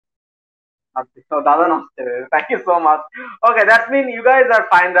আচ্ছা দাদা namaste, thank you so much. Okay, that's mean you guys R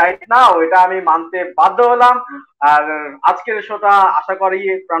fine right now, এটা আমি মানতে বাধ্য হলাম। আর আজকের শোটা আশা করি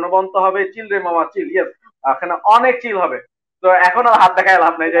প্রাণবন্ত হবে, চিল রে মামা চিল, ইয়েস, এখানে অনেক চিল হবে। তো এখন আর হাত দেখায়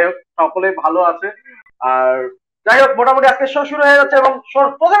লাভ নেই, যাই হোক সকলে ভালো আছে। আর যাই হোক মোটামুটি আজকে শো শুরু হয়ে যাচ্ছে, এবং শোর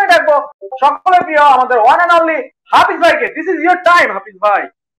প্রথমে ডাকবো সকলের প্রিয় আমাদের ওয়ান অ্যান্ড অনলি হাফিজ ভাইকে। দিস ইজ ইউর টাইম হাফিজ ভাই।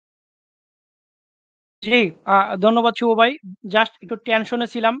 জি, ধন্যবাদ শুভ ভাই। জাস্ট একটু টেনশনে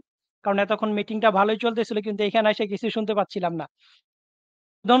ছিলাম, কারণ এতক্ষণ মিটিংটা ভালোই চলতেছিল, কিন্তু এখানে এসে কিছু শুনতে পাচ্ছিলাম না।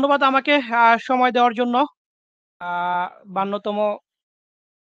 ধন্যবাদ আমাকে সময় দেওয়ার জন্য। 52তম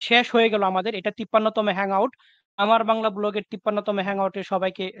শেষ হয়ে গেল আমাদের, এটা 53তম হ্যাং আউট। আমার বাংলা ব্লগের 53তম হ্যাং আউটে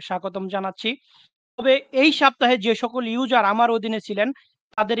সবাইকে স্বাগতম জানাচ্ছি। তবে এই সপ্তাহে যে সকল ইউজার আমার অধীনে ছিলেন,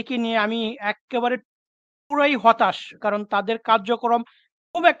 তাদেরকে নিয়ে আমি একেবারে পুরাই হতাশ। কারণ তাদের কার্যক্রম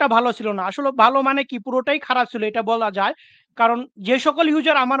খুব একটা ভালো ছিল না। আসলে ভালো মানে কি, পুরোটাই খারাপ ছিল এটা বলা যায়। কারণ যে সকল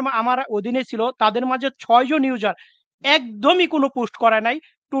ইউজার আমার অধীনে ছিল, তাদের মাঝে ৬ জন ইউজার একদমই কোনো পোস্ট করে নাই,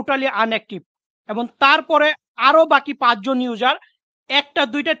 টোটালি আনঅ্যাক্টিভ। এবং তারপরে আরো বাকি ৫ জন ইউজার ১টা,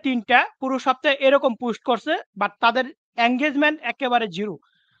 ২টা, ৩টা পুরো সপ্তাহে এরকম পোস্ট করছে, বাট তাদের এনগেজমেন্ট একেবারে 0।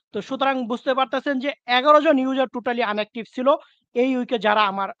 তো সুতরাং বুঝতে পারতেছেন যে ১১ জন ইউজার টোটালি আনঅ্যাক্টিভ ছিল এই উইকে, যারা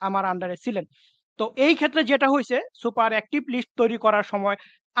আমার আন্ডারে ছিলেন। তো এই ক্ষেত্রে যেটা হয়েছে, সুপার অ্যাক্টিভ লিস্ট তৈরি করার সময়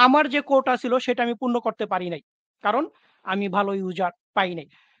আমার যে কোটা ছিল সেটা আমি পূর্ণ করতে পারি নাই, কারণ আমি ভালো ইউজার পাই নাই।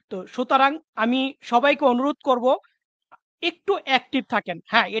 তো সুতরাং আমি সবাইকে অনুরোধ করব, একটু অ্যাক্টিভ থাকেন।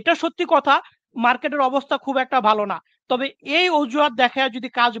 হ্যাঁ, এটা সত্যি কথা, মার্কেটের অবস্থা খুব একটা ভালো না। তবে এই অজুহাত দেখায় যদি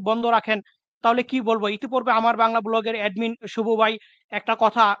কাজ বন্ধ রাখেন, তাহলে কি বলবো, ইতিপূর্বে আমার বাংলা ব্লগের অ্যাডমিন শুভ ভাই একটা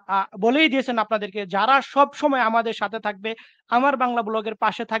কথা বলেই দিয়েছেন আপনাদেরকে, যারা সব সময় আমাদের সাথে থাকবে, আমার বাংলা ব্লগের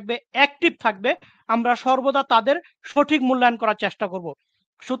পাশে থাকবে, অ্যাক্টিভ থাকবে, আমরা সর্বদা তাদের সঠিক মূল্যায়ন করার চেষ্টা করব।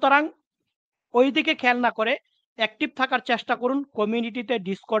 সুতরাং ওই দিকে খেয়াল না করে অ্যাক্টিভ থাকার চেষ্টা করুন, কমিউনিটিতে,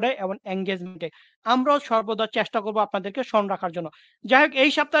 ডিসকর্ডে এবং এঙ্গেজমেন্টে। আমরাও সর্বদা চেষ্টা করব আপনাদেরকে স্মরণ রাখার জন্য। যাই হোক,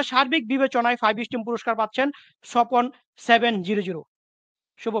 এই সপ্তাহে সার্বিক বিবেচনায় 5 স্টিম পুরস্কার পাচ্ছেন স্বপন 700।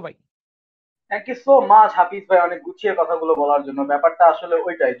 শুভ ভাই। থ্যাংক ইউ সো মাচ হাফিজ ভাই, অনেক গুছিয়ে কথাগুলো বলার জন্য। ব্যাপারটা আসলে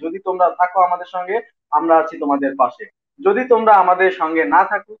ওইটাই, যদি তোমরা থাকো আমাদের সঙ্গে, আমরা আছি তোমাদের পাশে। যদি তোমরা আমাদের সঙ্গে না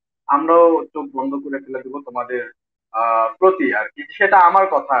থাকো, আমরাও চোখ বন্ধ করে ফেলে দেবো তোমাদের প্রতি আর কি। সেটা আমার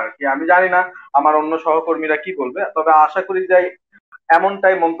কথা আর কি, আমি জানি না আমার অন্য সহকর্মীরা কি বলবে, তবে আশা করি যে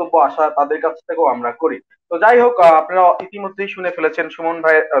এমনটাই মন্তব্য আশা তাদের কাছ থেকেও আমরা করি। তো যাই হোক, আপনারা ইতিমধ্যেই শুনে ফেলেছেন সুমন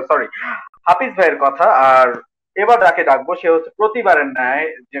ভাই, সরি, হাফিজ ভাইয়ের কথা। আর এবার যাকে ডাকবো সে হচ্ছে প্রতিবারের ন্যায়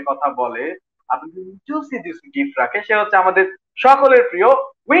যে কথা বলে, আপনি জুসি জুসি গিফট রাখে, সে হচ্ছে আমাদের সকলের প্রিয়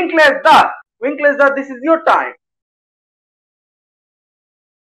উইঙ্কলেস দা। উইঙ্কলেস দা, this is your time.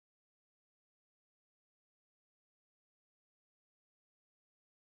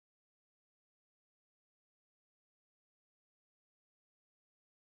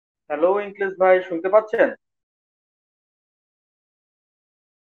 Hello উইঙ্কলেস ভাই, শুনতে পাচ্ছেন?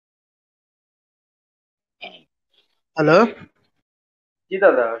 হ্যালো। জি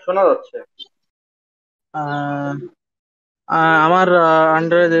দাদা, শোনা যাচ্ছে। আহ, আমার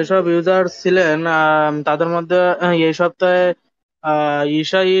আন্ডারে যেসব ইউজার ছিলেন, তাদের মধ্যে এই সপ্তাহে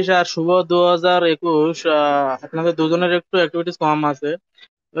ঈশা আর শুভ 2021, আপনাদের দুজনের একটু অ্যাক্টিভিটিস কম আছে।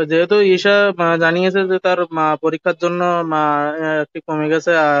 তো যেহেতু ঈশা জানিয়েছে যে তার পরীক্ষার জন্য একটু কমে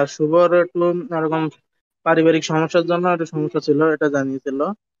গেছে, আর শুভর একটু এরকম পারিবারিক সমস্যার জন্য একটু সমস্যা ছিল, এটা জানিয়েছিল।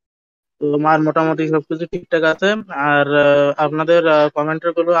 তো মার মোটামুটি সবকিছু ঠিকঠাক আছে। আর আপনাদের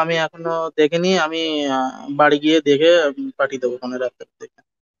কমেন্টের গুলো আমি এখনো দেখিনি, আমি বাড়ি গিয়ে দেখে পাঠিয়ে দেবো ফোনে রাখতে দেখে।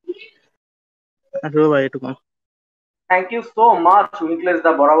 আসলে ভাই এটুকু। থ্যাংক ইউ সো মাচ উইকলেস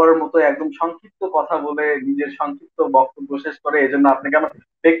দা, বরাবরের মতো একদম সংক্ষিপ্ত কথা বলে নিজের সংক্ষিপ্ত বক্তব্য শেষ করে, এজন্য আপনাকে আমার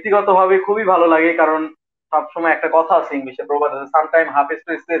ব্যক্তিগতভাবে খুবই ভালো লাগে। কারণ সবসময় একটা কথা আছে, ইংলিশে প্রবাদ আছে, sometime half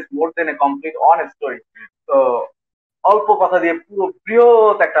story Sage more then A complete on story. তো অল্প কথা দিয়ে পুরো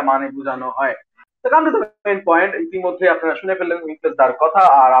বৃহৎ একটা মানে বোঝানো হয়। তো come to the main point, ইতিমধ্যে আপনারা শুনে ফেললেন উইকলেস দার কথা,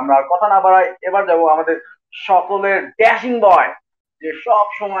 আর আমরা আর কথা না বাড়াই, এবার যাব আমাদের সকলের ড্যাশিং বয়, যে সব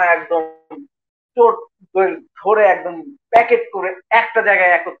সময় একদম চোট ধরে একদম প্যাকেট করে একটা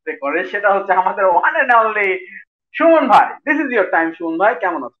জায়গায় একত্রে করে, সেটা হচ্ছে আমাদের ওয়ান এন্ড অনলি সুমন ভাই। This is your time Suman ভাই,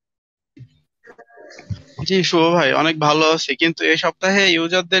 কেমন আছেন? জি শুভ ভাই, অনেক ভালো আছি, কিন্তু এই সপ্তাহে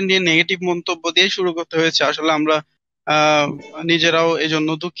ইউজারদের নিয়ে নেগেটিভ মন্তব্য দিয়ে শুরু করতে হয়েছে। আসলে আমরা আহ নিজেরাও এজন্য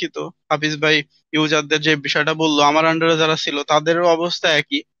দুঃখিত। হাফিজ ভাই ইউজারদের যে বিষয়টা বললো, আমার আন্ডারে যারা ছিল তাদেরও অবস্থা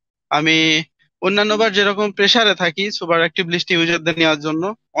একই। আমি অন্যান্যবার যেরকম প্রেসারে থাকি সুপার অ্যাক্টিভ লিস্টে ইউজারদের নেওয়ার জন্য,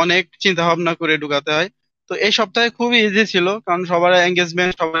 অনেক চিন্তা ভাবনা করে ঢুকাতে হয়। তো এই সপ্তাহে খুবই ইজি ছিল, কারণ সবার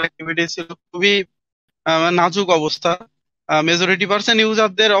এঙ্গেজমেন্ট, সবার অ্যাক্টিভিটি ছিল খুবই নাজুক অবস্থা। মেজরিটি পার্সেন্ট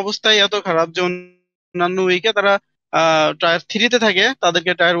ইউজারদের অবস্থাই এত খারাপ যে অন্যান্য উইকে তারা টায়ার 3-তে থাকে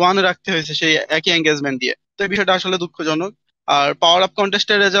তাদেরকে টায়ার 1-এ রাখতে হয়েছে সেই একই এঙ্গেজমেন্ট দিয়ে। তো এই বিষয়টা আসলে দুঃখজনক। আর পাওয়ার আপ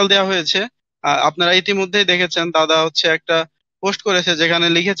কন্টেস্টের রেজাল্ট দেওয়া হয়েছে। আপনারা ইতিমধ্যেই দেখেছেন, দাদা হচ্ছে একটা পোস্ট করেছে যেখানে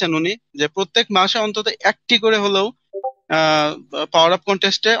লিখেছেন উনি যে প্রত্যেক মাসে অন্তত একটি করে হলেও পাওয়ার আপ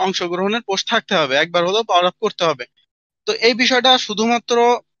কন্টেস্টে অংশগ্রহণের পোস্ট থাকতে হবে, একবার হলেও পাওয়ার আপ করতে হবে। তো এই বিষয়টা শুধুমাত্র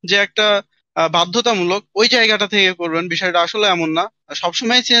যে একটা বাধ্যতামূলক ওই জায়গাটা থেকে করবেন, বিষয়টা আসলে এমন না।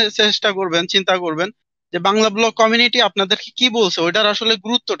 সবসময় চেষ্টা করবেন, চিন্তা করবেন যে বাংলা ব্লগ কমিউনিটি আপনাদেরকে কি বলছে, ওইটার আসলে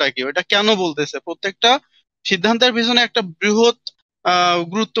গুরুত্বটা কি, ওইটা কেন বলতেছে। প্রত্যেকটা সিদ্ধান্তের পিছনে একটা বৃহৎ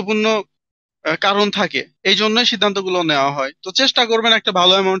গুরুত্বপূর্ণ কারণ থাকে, এই জন্যই সিদ্ধান্তগুলো নেওয়া হয়। তো চেষ্টা করবেন একটা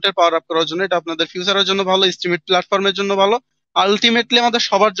ভালো অ্যামাউন্টের পাওয়ার আপ করার জন্য, এটা আপনাদের ফিউচারের জন্য ভালো, স্টিমেট প্ল্যাটফর্মের জন্য ভালো, আলটিমেটলি আমাদের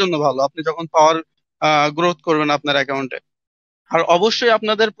সবার জন্য ভালো আপনি যখন পাওয়ার গ্রোথ করবেন আপনার অ্যাকাউন্টে। আর অবশ্যই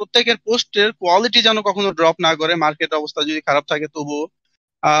আপনাদের প্রত্যেকের পোস্টের কোয়ালিটি যেন কখনো ড্রপ না করে, মার্কেট অবস্থা যদি খারাপ থাকে তবুও।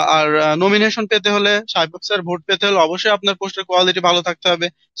 আর নমিনেশন পেতে হলে, সাইবক্সের ভোট পেতে হলে অবশ্যই আপনার পোস্টের কোয়ালিটি ভালো থাকতে হবে।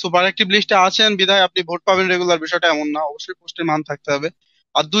 সুপার অ্যাক্টিভ লিস্টে আছেন বিধায় আপনি ভোট পাবেন রেগুলার, বিষয়টা এমন না, অবশ্যই পোস্টের মান থাকতে হবে।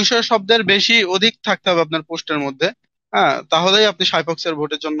 আর 200 শব্দের বেশি অধিক থাকতে হবে আপনার পোস্টের মধ্যে। হ্যাঁ, তাহলেই আপনি সাইবক্সের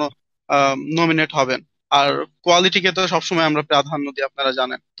ভোটের জন্য নমিনেট হবেন। আর কোয়ালিটিকে তো সবসময় আমরা প্রাধান্য দিই, আপনারা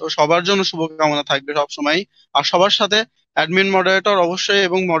জানেন। তো সবার জন্য শুভকামনা থাকবে সবসময়। আর সবার সাথে অ্যাডমিন মডারেটর অবশ্যই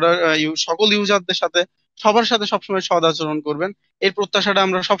এবং সকল ইউজারদের সাথে, সবার সাথে সবসময় সদ আচরণ করবেন। এই প্রত্যাশাটা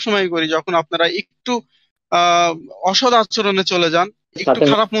আমরা সবসময় করি। যখন আপনারা একটু আহ অসৎ আচরণে চলে যান, একটু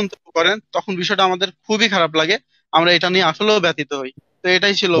খারাপ মন্তব্য করেন, তখন বিষয়টা আমাদের খুবই খারাপ লাগে, আমরা এটা নিয়ে আসলেও ব্যথিত হই। তো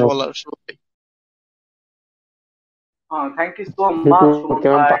এটাই ছিল বলার শুরুতে। Thank you so much Suman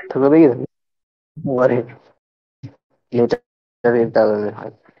কেমন ভাই। পার্থক্য দেখেছেন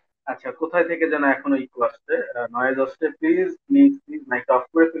হয়। আচ্ছা, কোথায় থেকে যেন এখনো ইকো আসছে, নয়েজ আসছে। প্লিজ প্লিজ প্লিজ মাইকটা অফ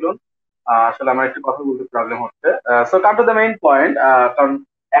করে ফেলুন। আসলে আমার একটু কথা বলতে প্রবলেম হচ্ছে। So come to the main point. কারণ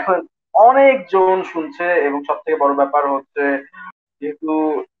এখন অনেকজন শুনছে, এবং সব থেকে বড় ব্যাপার হচ্ছে, যেহেতু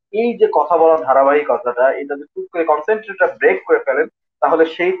এই যে কথা বলার ধারাবাহিকতাটা, এটা যদি খুব করে কনসেন্ট্রেটটা ব্রেক করে ফেলেন, তাহলে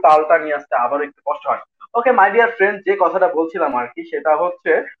সেই তালটা নিয়ে আসতে আবার একটু কষ্ট হয়। ওকে মাই ডিয়ার ফ্রেন্ড, যে কথাটা বলছিলাম আর কি, সেটা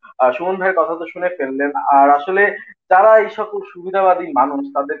হচ্ছে সুমন ভাইয়ের কথা তো শুনে ফেললেন। আর আসলে যারা এই সকল সুবিধাবাদী মানুষ,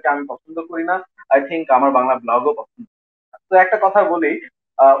 তাদেরকে আমি পছন্দ করি না। আই থিঙ্ক আমার বাংলা ব্লগও পছন্দ করি না। তো একটা কথা বলি,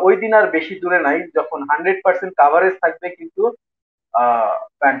 ওই দিন আর বেশি দূরে নাই যখন 100% কাভারেজ থাকবে কিন্তু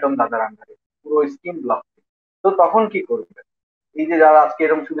ফ্যান্টম দাদার আন্ডারে, পুরো স্কিম ব্লক। তো তখন কি করবে? এই যে যারা আজকে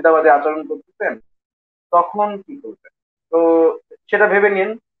এরকম সুবিধাবাদী আচরণ করতেছেন, তখন কি করবেন? তো সেটা ভেবে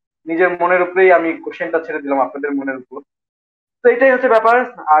নিন। নিজের মনের উপরেই আমি কোশ্চেনটা ছেড়ে দিলাম, আপনাদের মনের উপর। তো এটাই হচ্ছে ব্যাপার।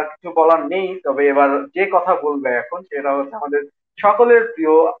 আর কিছু বলার নেই। তবে এবার যে কথা বলবে এখন, সেটা হচ্ছে আমাদের সকলের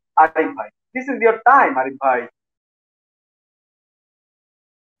প্রিয় আরিফ ভাই। This is your time, Arif ভাই।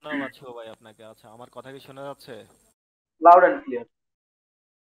 ধন্যবাদ শুভ ভাই আপনাকে। আচ্ছা, আমার কথা কি শোনা যাচ্ছে? Loud and clear.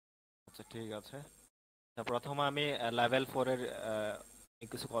 আচ্ছা, ঠিক আছে। প্রথমে আমি লেভেল 4 এর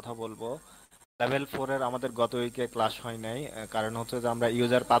কিছু কথা বলবো। লেভেল 4 এর আমাদের গত উইকে ক্লাস হয় নাই, কারণ হচ্ছে যে আমরা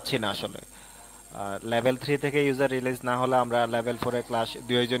ইউজার পাচ্ছি না আসলে। লেভেল 3 থেকে ইউজার রিলিজ না হলে আমরা লেভেল 4 এর ক্লাস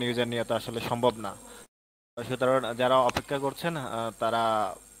 2 জন ইউজার নিয়ে তো আসলে সম্ভব না। সুতরাং যারা অপেক্ষা করছেন তারা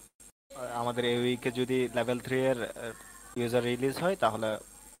আমাদের এই উইকে যদি লেভেল 3 এর ইউজার রিলিজ হয় তাহলে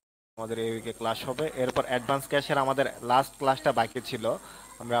আমাদের এই উইকে ক্লাস হবে। এরপর অ্যাডভান্স ক্যাশের আমাদের লাস্ট ক্লাসটা বাকি ছিল।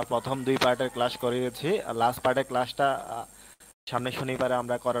 আমরা প্রথম 2 পার্টের ক্লাস করিয়েছি, আর লাস্ট পার্টের ক্লাসটা সামনে শনিবারে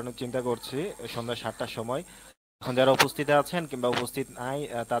আমরা করানোর চিন্তা করছি সন্ধ্যা 7টার সময়। এখন যারা উপস্থিত আছেন কিংবা উপস্থিত নাই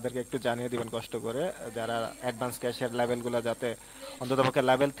তাদেরকে একটু জানিয়ে দিবেন কষ্ট করে, যারা অ্যাডভান্স ক্যাশের লেভেলগুলো যাতে অন্ততপক্ষে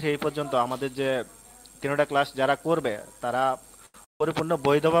লেভেল 3 পর্যন্ত আমাদের যে 3টা ক্লাস যারা করবে তারা পরিপূর্ণ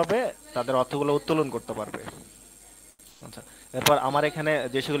বৈধভাবে তাদের অর্থগুলো উত্তোলন করতে পারবে। আচ্ছা, এরপর আমার এখানে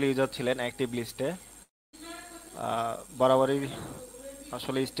যে সকল ইউজার ছিলেন অ্যাক্টিভ লিস্টে, বরাবরই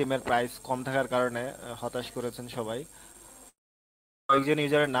আসলে স্টিমের প্রাইস কম থাকার কারণে হতাশ করেছেন সবাই। কয়েকজন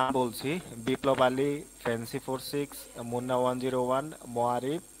ইউজারের নাম বলছি: বিপ্লব আলী, ফ্যান্সি46, মুন্না101,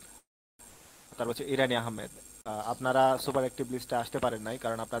 মোয়ারিফ, তারপর হচ্ছে ইরানি আহমেদ। আপনারা সুপার অ্যাক্টিভ লিস্টে আসতে পারেন নাই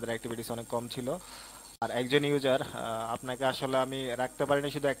কারণ আপনাদের অ্যাক্টিভিটিস অনেক কম ছিল। আর একজন ইউজার আপনাকে আসলে আমি রাখতে পারিনি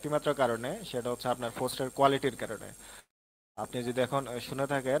শুধু একটি মাত্র কারণে, সেটা হচ্ছে আপনার পোস্টের কোয়ালিটির কারণে। আপনি যদি এখন শুনে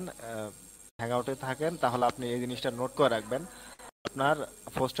থাকেন, হ্যাংআউটে থাকেন, তাহলে আপনি এই জিনিসটা নোট করে রাখবেন। আপনার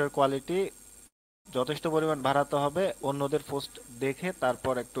পোস্টের কোয়ালিটি যথেষ্ট পরিমাণ বাড়াতে হবে, অন্যদের পোস্ট দেখে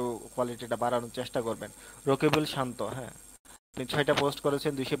তারপর একটু কোয়ালিটিটা বাড়ানোর চেষ্টা করবেন। রকিবুল শান্ত, হ্যাঁ, আপনি 6টা পোস্ট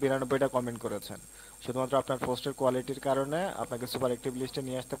করেছেন, 292টা কমেন্ট করেছেন। শুধুমাত্র আপনার পোস্টের কোয়ালিটির কারণে আপনাকে সুপার অ্যাক্টিভ লিস্টে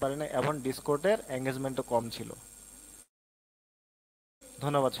নিয়ে আসতে পারি না, এবং ডিসকর্ডের এঙ্গেজমেন্টও কম ছিল।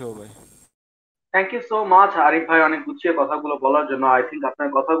 ধন্যবাদ শিব ভাই। Thank you so much Arif ভাই, অনেক গুছিয়ে কথাগুলো বলার জন্য। আই থিঙ্ক আপনার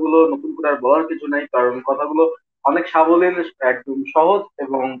কথাগুলো নতুন করে আর বলার কিছু নাই, কারণ কথাগুলো অনেক সাবলীল, একদম সহজ,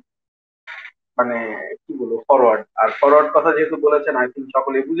 এবং মানে কি বলবো ফরওয়ার্ড। আর ফরওয়ার্ড কথা যেহেতু বলেছেন আই থিঙ্ক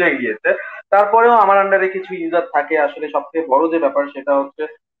সকলে বুঝে গিয়েছে। তারপরেও আমার আন্ডারে কিছু ইউজার থাকে, আসলে সবথেকে বড় যে ব্যাপার সেটা হচ্ছে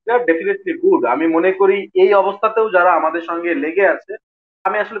ডেফিনেটলি গুড। আমি মনে করি এই অবস্থাতেও যারা আমাদের সঙ্গে লেগে আছে,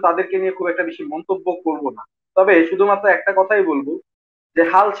 আমি আসলে তাদেরকে নিয়ে খুব একটা বেশি মন্তব্য করব না। তবে শুধুমাত্র একটা কথাই বলবো, যে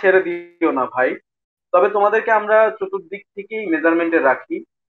হাল ছেড়ে দিও না ভাই। তবে তোমাদেরকে আমরা চতুর্দিক থেকেই মেজারমেন্টে রাখি।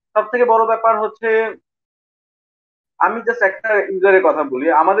 সব থেকে বড় ব্যাপার হচ্ছে, আমি জাস্ট একটা ইউজারের কথা বলি।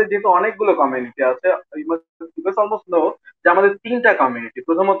 আমাদের যেহেতু অনেকগুলো কমিউনিটি আছে, অলমোস্ট নো যে আমাদের তিনটা কমিউনিটি।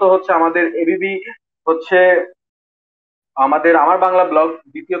 প্রথমত হচ্ছে আমাদের এবিবি, হচ্ছে আমাদের আমার বাংলা ব্লগ,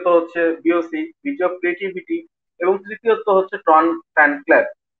 দ্বিতীয়ত হচ্ছে বিওসি বিটি অফ ক্রিয়েটিভিটি, এবং তৃতীয়ত হচ্ছে ট্রন ফ্যান ক্লাব।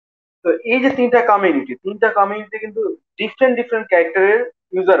 তো এই যে তিনটা কমিউনিটি কিন্তু ডিফারেন্ট ডিফারেন্ট ক্যারেক্টারের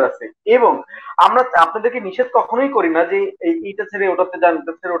ইউজার আছে। এবং আমরা আপনাদেরকে নিষেধ কখনোই করি না যে এইটা ছেড়ে ওটাতে যান,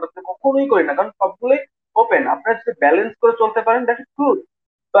 ওটা ছেড়ে ওটাতে, কখনোই করি না, কারণ সবগুলোই ওপেন। আপনারা যদি ব্যালেন্স করে চলতে পারেন দ্যাট ইজ গুড।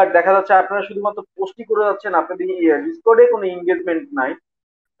 বাট দেখা যাচ্ছে আপনারা শুধুমাত্র পোস্টই করে যাচ্ছেন, আপনাদের ডিসকর্ডে কোনো এঙ্গেজমেন্ট নাই।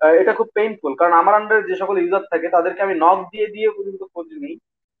 এটা খুব পেইনফুল, কারণ আমার আন্ডারে যে সকল ইউজার থাকে তাদেরকে আমি নক দিয়ে দিয়ে পর্যন্ত খোঁজ নিই।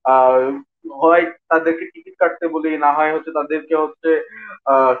 আহ, হয় তাদেরকে টিকিট কাটতে বলি, না হয় হচ্ছে তাদেরকে হচ্ছে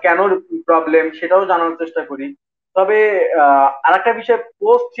কেন প্রবলেম সেটাও জানার চেষ্টা করি। তবে আরেকটা বিষয়,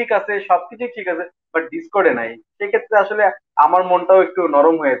 পোস্ট ঠিক আছে, সবকিছুই ঠিক আছে, বাট ডিসকর্ডে নাই। সেক্ষেত্রে আসলে আমার মনটাও একটু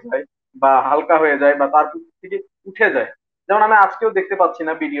নরম হয়ে যায়, বা হালকা হয়ে যায়, বা তার থেকে উঠে যায়। যেমন আমি আজকেও দেখতে পাচ্ছি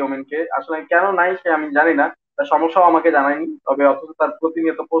না বিডিওমেনকে, আসলে কেন নাই সে আমি জানি না। তার সমস্যাও আমাকে জানায়নি, তবে অথচ তার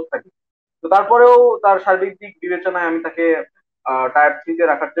প্রতিনিয়ত পোস্ট থাকে। তো তারপরেও তার সার্বিক দিক বিবেচনায় আমি তাকে টায়ার 3-তে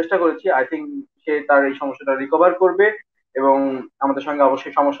রাখার চেষ্টা করেছি। আই থিঙ্ক সে তার এই সমস্যাটা রিকভার করবে, এবং আমাদের সঙ্গে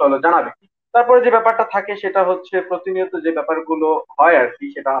অবশ্যই সমস্যা হলে জানাবে। তারপরে যে ব্যাপারটা থাকে সেটা হচ্ছে প্রতিনিয়ত যে ব্যাপারগুলো হয় আর কি,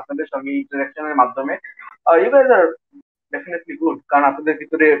 সেটা আপনাদের সঙ্গে ইন্টারাকশনের মাধ্যমে। You guys R definitely good, কারণ আপনাদের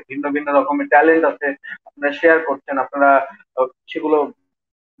ভিতরে ভিন্ন ভিন্ন রকমের ট্যালেন্ট আছে, আপনারা শেয়ার করছেন, আপনারা সেগুলো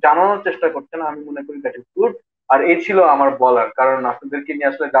জানানোর চেষ্টা করছেন। আমি মনে করি দ্যাট ইজ গুড। আর এই ছিল আমার বলার, কারণ আপনাদেরকে নিয়ে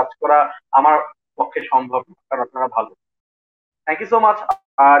আসলে জাজ করা আমার পক্ষে সম্ভব না, কারণ আপনারা ভালো। Thank you so much.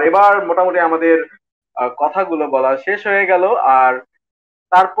 আর এবার মোটামুটি আমাদের কথাগুলো বলা শেষ হয়ে গেল। আর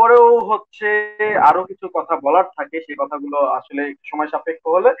তারপরেও হচ্ছে আরো কিছু কথা বলার থাকে, সেই কথাগুলো আসলে একটু সময় সাপেক্ষ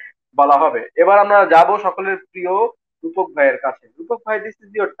হলে বলা হবে। এবার আমরা যাব সকলের প্রিয় রূপক ভাইয়ের কাছে। রূপক ভাই, দিস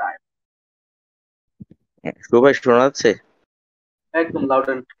ইজ ইয়োর টাইম। হ্যাঁ, শুভ ভাই শোনা যাচ্ছে? একদম লাউড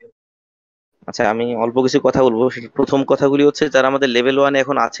এন্ড ক্লিয়ার। আচ্ছা, আমি অল্প কিছু কথা বলবো। প্রথম কথাগুলি হচ্ছে যারা আমাদের লেভেল 1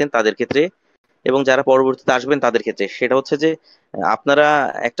 এখন আছেন তাদের ক্ষেত্রে, এবং যারা পরবর্তীতে আসবেন তাদের ক্ষেত্রে। সেটা হচ্ছে যে আপনারা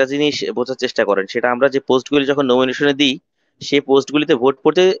একটা জিনিস বোঝার চেষ্টা করেন, সেটা আমরা যে পোস্টগুলি যখন নমিনেশনে দিই, সেই পোস্টগুলিতে ভোট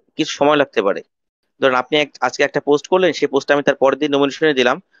করতে কিছু সময় লাগতে পারে। ধরেন আপনি আজকে একটা পোস্ট করলেন, সেই পোস্ট আমি তার পরের দিন নমিনেশনে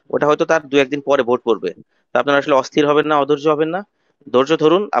দিলাম, ওটা হয়তো তার 2-1 দিন পরে ভোট পড়বে। তো আপনারা আসলে অস্থির হবেন না, অধৈর্য হবেন না, ধৈর্য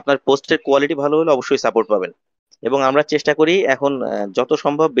ধরুন। আপনার পোস্টের কোয়ালিটি ভালো হলে অবশ্যই সাপোর্ট পাবেন। এবং আমরা চেষ্টা করি এখন যত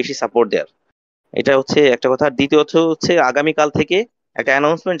সম্ভব বেশি সাপোর্ট দেওয়ার। এটা হচ্ছে একটা কথা। আর দ্বিতীয়ত হচ্ছে আগামীকাল থেকে একটা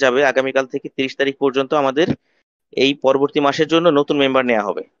অ্যানাউন্সমেন্ট যাবে। আগামীকাল থেকে 30 তারিখ পর্যন্ত আমাদের এই পরবর্তী মাসের জন্য নতুন মেম্বার নেওয়া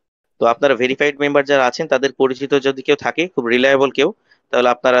হবে। তো আপনারা ভেরিফাইড মেম্বার যারা আছেন তাদের পরিচিত যদি কেউ থাকে, খুব রিলায়েবল কেউ, তাহলে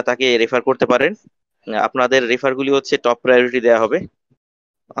আপনারা তাকে রেফার করতে পারেন। আপনাদের রেফার গুলি হচ্ছে টপ প্রায়োরিটি দেওয়া হবে।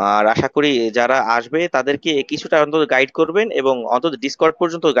 আর আশা করি যারা আসবে তাদেরকে কিছুটা অন্তত গাইড করবেন, এবং অন্তত ডিসকর্ড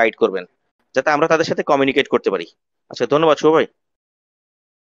পর্যন্ত গাইড করবেন, যাতে আমরা তাদের সাথে কমিউনিকেট করতে পারি। আচ্ছা, ধন্যবাদ শুভ ভাই।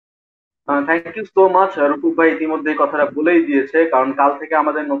 Thank you so much. রূপক ভাই ইতিমধ্যে এই কথাটা বলেই দিয়েছে, কারণ কাল থেকে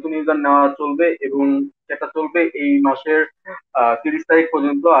আমাদের নতুন ইউজার নেওয়া চলবে, এবং সেটা চলবে এই মাসের 30 তারিখ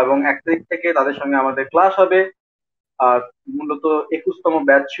পর্যন্ত, এবং 1 তারিখ থেকে তাদের সঙ্গে আমাদের ক্লাস হবে। আহ মূলত 21তম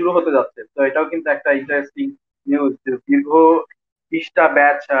ব্যাচ শুরু হতে যাচ্ছে। তো এটাও কিন্তু একটা ইন্টারেস্টিং নিউজ, যে দীর্ঘ 20টা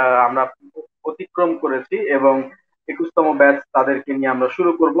ব্যাচ আমরা অতিক্রম করেছি, এবং 21তম ব্যাচ তাদেরকে নিয়ে আমরা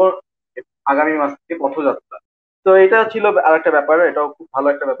শুরু করব আগামী মাস থেকে পথযাত্রা। তো এটা ছিল আরেকটা ব্যাপার, এটাও খুব ভালো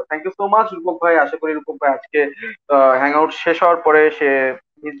একটা ব্যাপার। থ্যাংক ইউ সো মাচ রূপক ভাই। আশা করি রূপক ভাই আজকে হ্যাং আউট শেষ হওয়ার পরে সে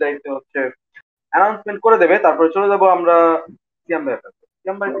নিজ দায়িত্বে হচ্ছে অ্যানাউন্সমেন্ট করে দেবে। তারপরে চলে যাবো আমরা সিয়াম ভাইয়ের কাছে।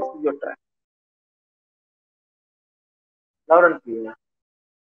 সিয়াম ভাই, this is your time. Loud and clear.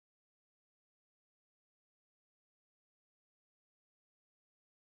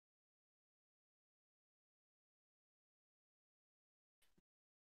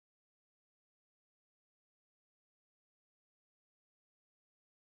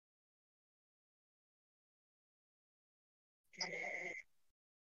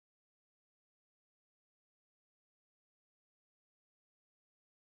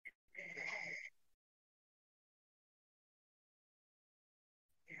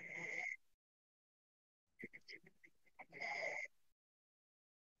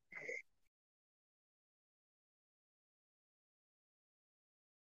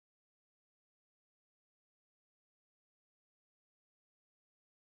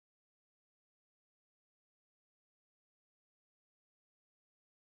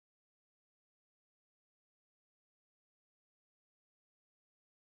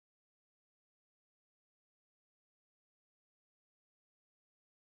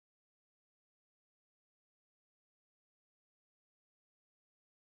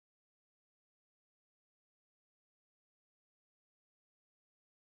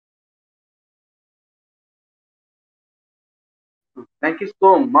 Thank you so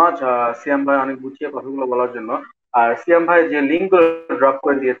much সিয়াম ভাই, অনেক গুছিয়ে কথাগুলো বলার জন্য। আর সিয়াম ভাই যে লিঙ্ক গুলো ড্রপ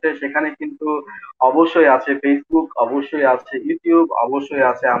করে দিয়েছে সেখানে কিন্তু অবশ্যই আছে ফেসবুক, অবশ্যই আছে ইউটিউব, অবশ্যই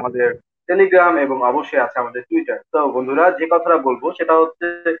আছে আমাদের টেলিগ্রাম, এবং অবশ্যই আছে আমাদের টুইটার। তো বন্ধুরা, যে কথাটা বলবো সেটা হচ্ছে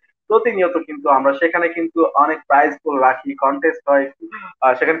প্রতিনিয়ত কিন্তু আমরা সেখানে কিন্তু অনেক প্রাইজ রাখি, কন্টেস্ট হয়,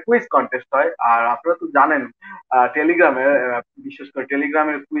 সেখানে কুইজ কন্টেস্ট হয়। আর আপনারা তো জানেন টেলিগ্রামে, বিশেষ করে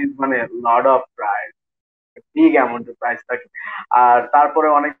টেলিগ্রামের কুইজ মানে লর্ড অফ প্রাইজ, বিগ অ্যামাউন্টের প্রাইস থাকে। আর তারপরে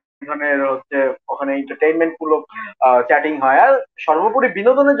অনেক ধরনের হচ্ছে ওখানে এন্টারটেইনমেন্ট মূলক চ্যাটিং হয়। আর সর্বোপরি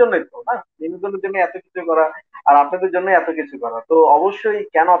বিনোদনের জন্যই তো না, বিনোদনের জন্য এত কিছু করা, আর আপনাদের জন্য এত কিছু করা, তো অবশ্যই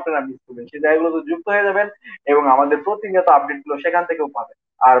কেন আপনারা মিস করবেন, সেই জায়গাগুলো তো যুক্ত হয়ে যাবেন এবং আমাদের প্রতিনিয়ত আপডেট গুলো সেখান থেকেও পাবেন।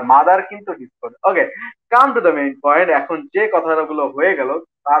 আর মাদার কিন্তু discount. Okay, come to the main point. এখন যে কথাগুলো হয়ে গেল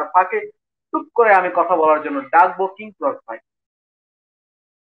তার ফাঁকে টুক করে আমি কথা বলার জন্য ডাকবো কিং ক্রস ভাই।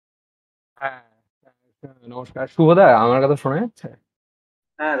 হ্যাঁ, নমস্কার শুভদা, আমার কথা শোনা যাচ্ছে?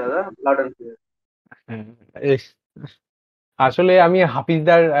 হ্যাঁ দাদা, লাউড অ্যান্ড ক্লিয়ার। হ্যাঁ, এস, আসলে আমি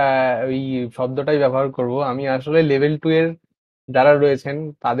হাফিজদার ওই শব্দটাই ব্যবহার করব। আমি আসলে লেভেল 2 এর যারা রয়েছেন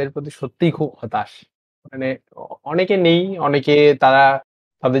তাদের প্রতি সত্যিই খুব হতাশ। মানে অনেকে নেই, অনেকে তারা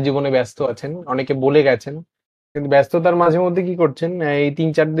তাদের জীবনে ব্যস্ত আছেন, অনেকে বলে গেছেন, কিন্তু ব্যস্ততার মাঝে মধ্যে কি করছেন, এই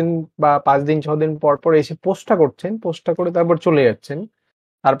 3-4 দিন বা 5 দিন 6 দিন পর পর এসে পোস্টটা করছেন, পোস্টটা করে তারপর চলে যাচ্ছেন,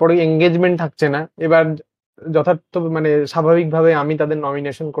 তারপরে এঙ্গেজমেন্ট থাকছে না। এবার যথার্থ মানে স্বাভাবিকভাবে আমি তাদের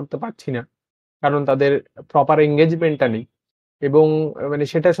নমিনেশন করতে পারছি না, কারণ তাদের প্রপার এঙ্গেজমেন্টটা নেই। এবং মানে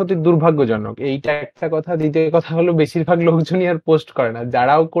সেটা সত্যি দুর্ভাগ্যজনক, এইটা একটা কথা। দ্বিতীয় কথা হলো বেশিরভাগ লোকজনই আর পোস্ট করে না,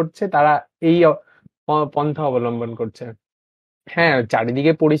 যারাও করছে তারা এই পন্থা অবলম্বন করছে। হ্যাঁ,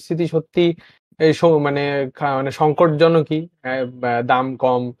 চারিদিকে পরিস্থিতি সত্যি মানে মানে সংকটজনকই। দাম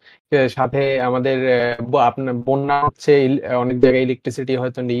কম, সাথে আমাদের আপনার বন্যা হচ্ছে, অনেক জায়গায় ইলেকট্রিসিটি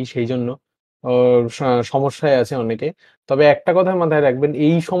হয়তো নেই, সেই জন্য ও, সমস্যায় আছে অনেকে। তবে একটা কথা মাথায় রাখবেন,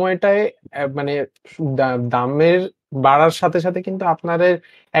 এই সময়টায় মানে দামের বাড়ার সাথে সাথে কিন্তু আপনাদের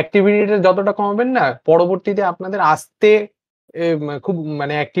অ্যাক্টিভিটিটা যতটা কমাবেন না, পরবর্তীতে আপনাদের আসতে খুব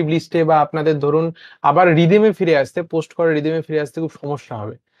মানে অ্যাক্টিভ লিস্টে বা আপনাদের ধরুন আবার রিদেমে ফিরে আসতে, পোস্ট করে রিদেমে ফিরে আসতে খুব সমস্যা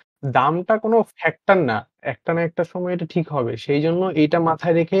হবে। দামটা কোনো ফ্যাক্টর না, একটা না একটা সময় এটা ঠিক হবে। সেই জন্য এইটা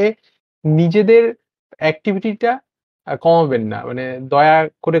মাথায় রেখে নিজেদের অ্যাক্টিভিটিটা কমাবেন না, মানে দয়া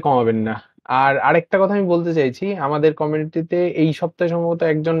করে কমাবেন না। আর আরেকটা কথা আমি বলতে চাইছি, আমাদের কমিউনিটিতে এই সপ্তাহে সম্ভবত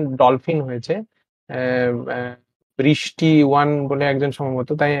একজন ডলফিন হয়েছে, আহ, আহ, বৃষ্টি ওয়ান বলে একজন সম্ভবত,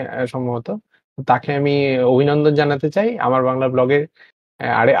 তাই সম্ভবত তাকে আমি অভিনন্দন জানাতে চাই আমার বাংলা ব্লগের।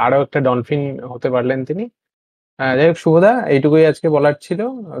 আরো একটা ডলফিন হতে পারলেন তিনি। যাই হোক শুভদা, এইটুকুই আজকে বলার ছিল।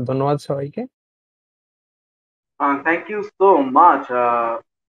 ধন্যবাদ সবাইকে। থ্যাংক ইউ সো মাচ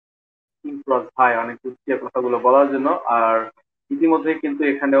ইমপ্রস ভাই, অনেক গুছিয়ে কথাগুলো বলার জন্য। আর ইতিমধ্যে কিন্তু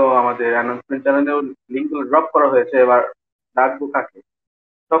এখানেও আমাদের অ্যানাউন্সমেন্ট চ্যানেলেও লিঙ্ক গুলো ড্রপ করা হয়েছে। এবার ডাকবো কাকে,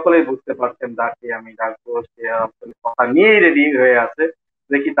 সকলেই বুঝতে পারছেন ডাকে আমি ডাকবো। সে আসলে কথা নিয়েই রেডি হয়ে আছে,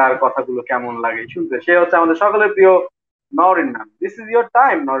 দেখি তার কথাগুলো কেমন লাগে শুনতে। সে হচ্ছে আমাদের সকলের প্রিয় Norin ma'am. This is your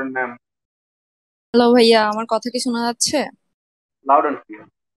time Norin ma'am. Hello ভাইয়া, আমার কথা কি শোনা যাচ্ছে? Loud and clear.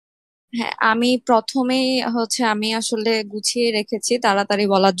 হ্যাঁ, আমি প্রথমেই আমি আসলে গুছিয়ে রেখেছি তাড়াতাড়ি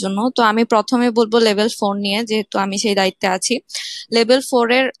বলার জন্য। তো আমি প্রথমে বলবো লেভেল 4 নিয়ে, যেহেতু আমি সেই দায়িত্বে আছি। লেভেল 4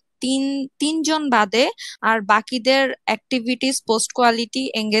 এর তিনজন বাদে আর বাকিদের অ্যাক্টিভিটিস, পোস্ট কোয়ালিটি,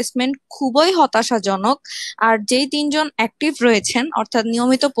 এঙ্গেজমেন্ট খুবই হতাশাজনক। আর যেই তিনজন অ্যাক্টিভ রয়েছেন অর্থাৎ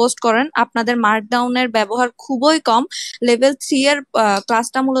নিয়মিত পোস্ট করেন, আপনাদের মার্কডাউনের ব্যবহার খুবই কম। লেভেল 3 এর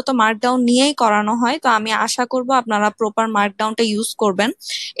ক্লাসটা মূলত মার্কডাউন নিয়েই করানো হয়, তো আমি আশা করব আপনারা প্রপার মার্কডাউনটা ইউজ করবেন।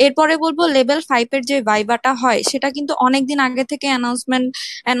 এরপরে বলবো লেভেল 5 এর যে ভাইবাটা হয় সেটা কিন্তু অনেকদিন আগে থেকে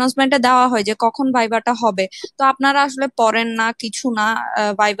অ্যানাউন্সমেন্টে দেওয়া হয় যে কখন ভাইবাটা হবে। তো আপনারা আসলে পড়েন না, কিছু না,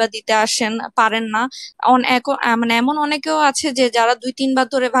 ভাইবা দিতে আসেন, পারেন না। মানে এমন অনেকেও আছে যে যারা 2-3 বার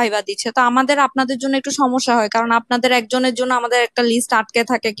ধরে ভাইবা দিচ্ছে। তো আমাদের আপনাদের জন্য একটু সমস্যা হয়, কারণ আপনাদের একজনের জন্য আমাদের একটা লিস্ট আটকে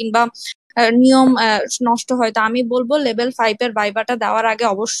থাকে, কিংবা নিয়ম নষ্ট হয়। তো আমি বলবো লেভেল 5 এর ভাইবাটা দেওয়ার আগে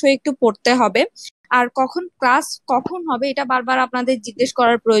অবশ্যই একটু পড়তে হবে। আর কখন হবে এটা বারবার আপনাদের জিজ্ঞেস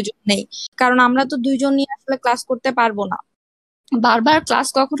করার প্রয়োজন নেই, কারণ আমরা তো দুইজনই আসলে ক্লাস করতে পারবো না। বারবার ক্লাস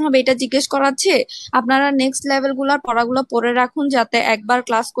কখন হবে এটা জিজ্ঞেস করাচ্ছে। আপনারা নেক্সট লেভেল গুলার পড়াগুলো পড়ে রাখুন, যাতে একবার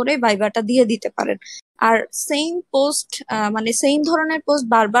ক্লাস করে ভাইবাটা দিয়ে দিতে পারেন। আর সেম পোস্ট, মানে সেম ধরনের পোস্ট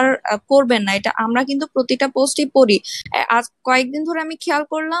বারবার করবেন না। এটা আমরা কিন্তু প্রতিটা পোস্টই পড়ি। আজ কয়েকদিন ধরে আমি খেয়াল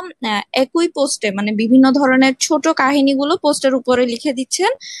করলাম, একই পোস্টে মানে বিভিন্ন ধরনের ছোট কাহিনীগুলো পোস্টের উপরে লিখে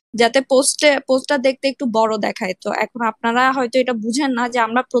দিচ্ছেন, যাতে পোস্টটা দেখতে একটু বড় দেখায়। তো এখন আপনারা হয়তো এটা বুঝেন না যে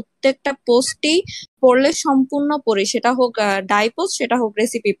আমরা প্রত্যেকটা পোস্টই পড়লে সম্পূর্ণ পড়ি, সেটা হোক ডাই পোস্ট, সেটা হোক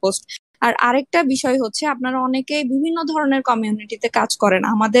রেসিপি পোস্ট। আর আরেকটা বিষয় হচ্ছে আপনারা অনেকেই বিভিন্ন ধরনের কমিউনিটিতে কাজ করেন,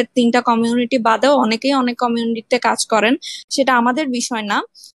 আমাদের 3টা কমিউনিটি বাদেও অনেকেই অনেক কমিউনিটিতে কাজ করেন, সেটা আমাদের বিষয় না।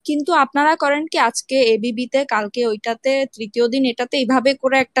 কিন্তু আপনারা করেন কি আজকে এবিবিতে, কালকে ওইটাতে, তৃতীয় দিন এটাতে, এইভাবে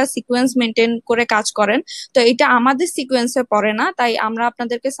করে একটা সিকোয়েন্স মেনটেন করে কাজ করেন। তো এটা আমাদের সিকোয়েন্সে পড়ে না, তাই আমরা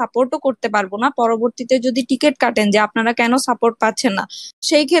আপনাদেরকে সাপোর্টও করতে পারবো না। পরবর্তীতে যদি টিকিট কাটেন যে আপনারা কেন সাপোর্ট পাচ্ছেন না,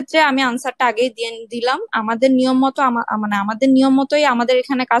 সেই ক্ষেত্রে আমি আনসারটা আগেই দিয়ে দিলাম। আমাদের নিয়ম মতো মানে আমাদের নিয়ম মতোই আমাদের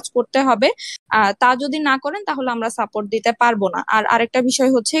এখানে কাজ করতে হবে। তা যদি না করেন তাহলে আমরা সাপোর্ট দিতে পারবো না। আর আরেকটা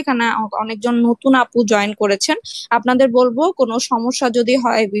বিষয় হচ্ছে এখানে অনেকজন নতুন আপু জয়েন করেছেন, আপনাদের বলবো কোনো সমস্যা যদি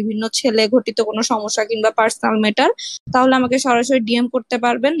হয়, বিভিন্ন ছেলে ঘটিত কোনো সমস্যা কিংবা পার্সোনাল ম্যাটার, তাহলে আমাকে সরাসরি ডিএম করতে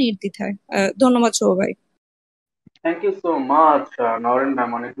পারবেন নির্দ্বিধায়। ধন্যবাদ শুভ ভাই। Thank you so much Naren ma'am,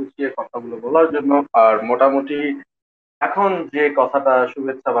 অনেক গুছিয়ে কথাগুলো বলার জন্য। আর মোটামুটি এখন যে কথাটা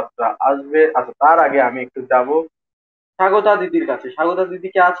শুভেচ্ছা বার্তা আসবে, আচ্ছা তার আগে আমি একটু যাব স্বাগতা দিদির কাছে। স্বাগতা দিদি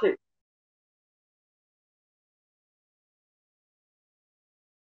কে আছে?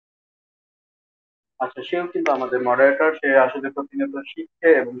 আচ্ছা, সেও কিন্তু আমাদের মডারেটর, সে আসলে প্রতিনিয়ত শিখছে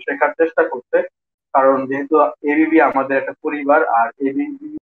এবং শেখার চেষ্টা করছে। কারণ যেহেতু এবিবি আমাদের একটা পরিবার, আর এবিবি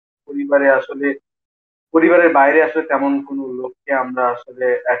পরিবারে আসলে পরিবারের বাইরে আসলে তেমন কোনো লোককে আমরা আসলে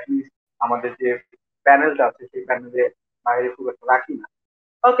অ্যাটলিস্ট আমাদের যে প্যানেলটা আছে সেই প্যানেলে বাইরে খুব একটা রাখি না।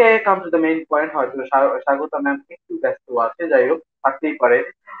 ওকে, come to the main point. হয়তো স্বাগতা ম্যাম একটু ব্যস্ত আছে, যাই হোক, থাকতেই পারে।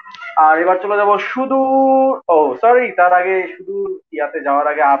 আর এবার চলে যাব সুদূর, ও সরি, তার আগে সুদূর ইয়াতে যাওয়ার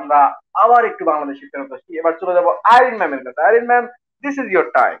আগে আমরা আবার একটু বাংলাদেশে ফেরত আসি। এবার চলে যাব আইরিন ম্যামের কাছে। Irin ma'am, this is your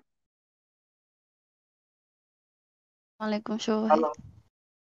time. ওয়ালাইকুম শুভ ভাই। হ্যালো,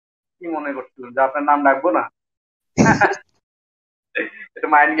 কি মনে করছিলেন যে আপনার নাম ডাকবো না? এটা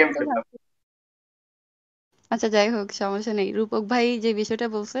মাইন্ড গেম আচ্ছা খেললাম। আচ্ছা, যাই হোক সমস্যা নেই। রূপক ভাই যে বিষয়টা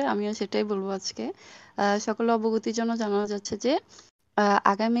বলছে আমিও সেটাই বলবো আজকে। সকল অবগতির জন্য জানানো যাচ্ছে যে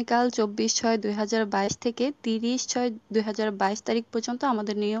আগামীকাল 24/6/2022 থেকে 30/6/2022 তারিখ পর্যন্ত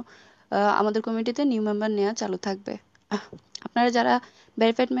আমাদের কমিটিতে নিউ মেম্বার নেওয়া চালু থাকবে। আহ, আপনারা যারা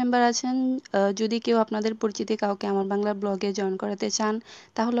ভেরিফাইড মেম্বার আছেন, যদি কেউ আপনাদের পরিচিতি কাউকে আমার বাংলা ব্লগে জয়েন করাতে চান,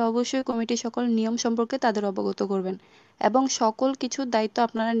 তাহলে অবশ্যই কমিটির সকল নিয়ম সম্পর্কে তাদের অবগত করবেন এবং সকল কিছুর দায়িত্ব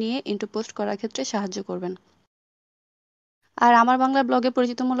আপনারা নিয়ে ইন্টু পোস্ট করার ক্ষেত্রে সাহায্য করবেন। আর আমার বাংলা ব্লগে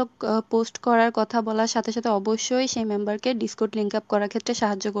পরিচিতিমূলক পোস্ট করার কথা বলার সাথে সাথে অবশ্যই সেই মেম্বারকে ডিসকর্ড লিংক আপ করার ক্ষেত্রে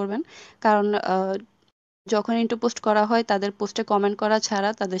সাহায্য করবেন। কারণ যখন ইন্টু পোস্ট করা হয় তাদের পোস্টে কমেন্ট করা ছাড়া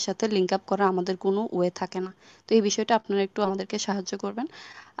তাদের সাথে লিংক আপ করা আমাদের কোনো ওয়ে থাকে না। তো এই বিষয়টা আপনারা একটু আমাদেরকে সাহায্য করবেন।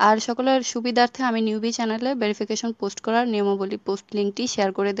 আর সকলের সুবিধার্থে আমি নিউবি চ্যানেলে ভেরিফিকেশন পোস্ট করার নিয়মাবলী পোস্ট লিঙ্কটি শেয়ার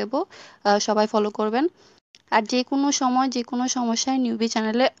করে দেব, সবাই ফলো করবেন। আর যে কোনো সময় যে কোনো সমস্যায় নিউবি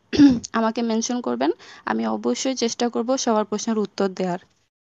চ্যানেলে আমাকে মেনশন করবেন, আমি অবশ্যই চেষ্টা করব সবার প্রশ্নের উত্তর দেওয়ার।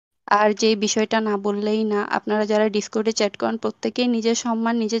 আর যে বিষয়টা না বললেই না, আপনারা যারা ডিসকর্ডে চ্যাট করেন প্রত্যেকেই নিজের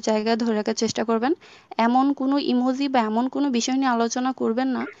সম্মান নিজের জায়গায় ধরে রাখার চেষ্টা করবেন। এমন কোনো ইমোজি বা এমন কোনো বিষয় নিয়ে আলোচনা করবেন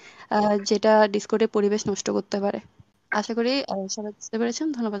না যেটা ডিসকর্ডে পরিবেশ নষ্ট করতে পারে। আশা করি সবাই বুঝতে পেরেছেন।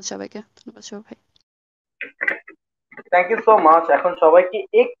 ধন্যবাদ সবাইকে। ধন্যবাদ সবাই। Thank you so much. এখন সবাইকে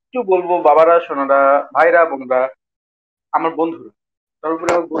একটু বলবো, বাবারা, সোনারা, ভাইরা, বোনরা, আমার বন্ধুরা,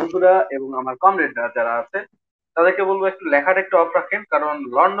 সর্বোপরি আমার বন্ধুরা এবং আমার কমরেডরা যারা আছে, তাদেরকে বলবো একটু লেখাটা একটু অফ রাখেন, কারণ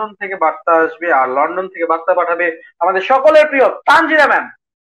লন্ডন থেকে বার্তা আসবে, আর লন্ডন থেকে বার্তা পাঠাবে আমাদের সকলের প্রিয় তানজিরা ম্যাম।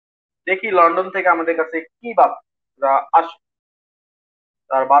 দেখি লন্ডন থেকে আমাদের কাছে কি বার্তা আসে।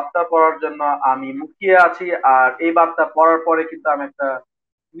 তার বার্তা পড়ার জন্য আমি মুখিয়ে আছি। আর এই বার্তা পড়ার পরে কিন্তু আমি একটা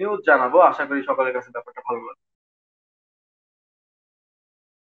নিউজ জানাবো, আশা করি সকলের কাছে ব্যাপারটা ভালো লাগবে।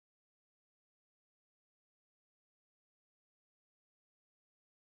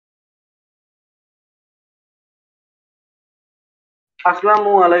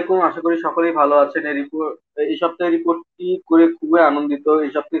 আসসালামু আলাইকুম, আশা করি সকলেই ভালো আছেন। এই সপ্তাহের রিপোর্টটি করে খুবই আনন্দিত।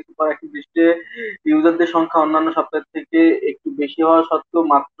 এই সপ্তাহে সুপার অ্যাক্টিভ লিস্টে ইউজারদের সংখ্যা অন্যান্য সপ্তাহের থেকে একটু বেশি হওয়া সত্ত্বেও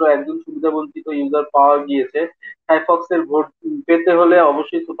মাত্র একজন সুবিধাবঞ্চিত ইউজার পাওয়া গিয়েছে। ফায়ারফক্স এর ভোট পেতে হলে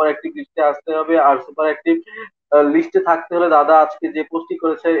অবশ্যই সুপার অ্যাক্টিভ লিস্টে আসতে হবে। আর সুপার অ্যাক্টিভ লিস্টে থাকতে হলে দাদা আজকে যে পোস্টটি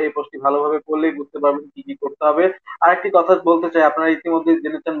করেছে এই পোস্টটি ভালোভাবে পড়লেই বুঝতে পারবেন কি কি করতে হবে। আরেকটি কথা বলতে চাই, আপনারা ইতিমধ্যে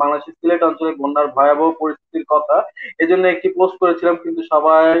জেনেছেন বাংলাদেশের সিলেট অঞ্চলে বন্যার ভয়াবহ পরিস্থিতির কথা। এজন্য একটি পোস্ট করেছিলাম, কিন্তু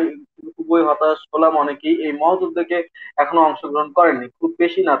সবাই খুবই হতাশ হলাম। অনেকেই এই মহৎ উদ্যোগে এখনো অংশগ্রহণ করেননি, খুব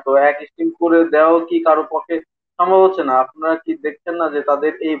বেশি না তো এক স্টিম করে দেওয়াও কি কারো পক্ষে সম্ভব হচ্ছে না? আপনারা কি দেখছেন না যে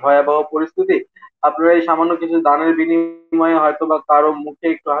তাদের এই ভয়াবহ পরিস্থিতি? আপনারা এই সামান্য কিছু দানের বিনিময়ে হয়তো বা কারো মুখে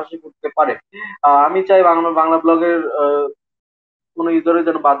একটু হাসি ফুটতে পারে। আমি চাই বাংলা বাংলা ব্লগের কোনো ইউজারের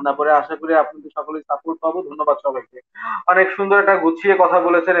যেন বাদ না পড়ে। আশা করি আপনাদের সকলেই সাপোর্ট পাবো। ধন্যবাদ সবাইকে। অনেক সুন্দর একটা গুছিয়ে কথা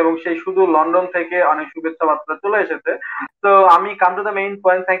বলেছেন এবং সেই শুধু লন্ডন থেকে অনেক শুভেচ্ছা বার্তা চলে এসেছে। তো আমি come to the main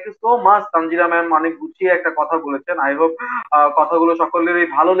point. Thank you so much Tanzira ma'am, অনেক গুছিয়ে একটা কথা বলেছেন। আই হোপ কথাগুলো সকলেরই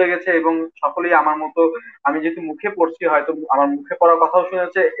ভালো লেগেছে এবং সকলেই আমার মতো, আমি যেহেতু মুখে পড়ছি হয়তো আমার মুখে পড়ার কথাও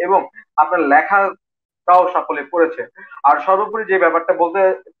শুনেছে এবং আপনার লেখাটাও সকলে পড়েছে। আর সর্বোপরি যে ব্যাপারটা বলতে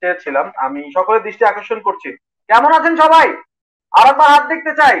চেয়েছিলাম, আমি সকলের দৃষ্টি আকর্ষণ করছি, কেমন আছেন সবাই? আর একবার হাত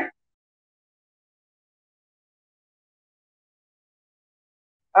দেখতে চাই।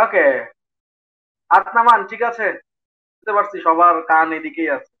 ওকে, হাত নামান, ঠিক আছে, বুঝতে পারছি সবার কান এদিকেই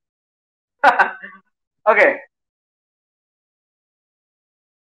আছে। ওকে,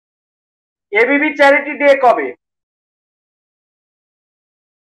 এবিবি চ্যারিটি ডে কবে?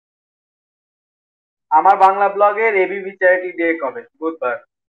 আমার বাংলা ব্লগের এবিবি চ্যারিটি ডে কবে? বুধবার।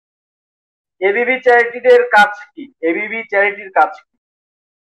 এবিবি চ্যারিটি ডে এর কাজ কি? এবিবি চ্যারিটির কাজ কি?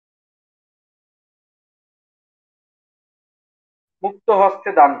 মুক্ত হস্তে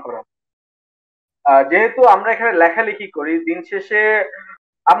দান করা। যেহেতু আমরা এখানে লেখালেখি করি, দিন শেষে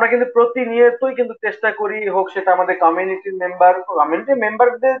আমরা কিন্তু প্রতিনিয়তই কিন্তু চেষ্টা করি, হোক সেটা আমাদের কমিউনিটি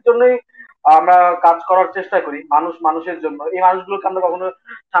মেম্বারদের জন্যই আমরা কাজ করার চেষ্টা করি, মানুষ মানুষের জন্য। এই মানুষগুলোকে আমরা কখনো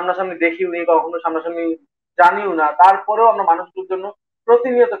সামনাসামনি দেখিও নি, কখনো সামনাসামনি জানিও না, তারপরেও আমরা মানুষগুলোর জন্য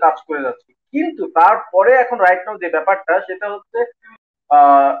প্রতিনিয়ত কাজ করে যাচ্ছি। কিন্তু তারপরে এখন রাইট নাও যে ব্যাপারটা, সেটা হচ্ছে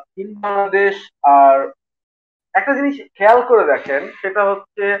ইন বাংলাদেশ। আর একটা জিনিস খেয়াল করে দেখেন, সেটা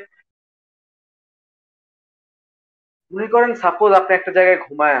হচ্ছে মনে করেন সাপোজ আপনি একটা জায়গায়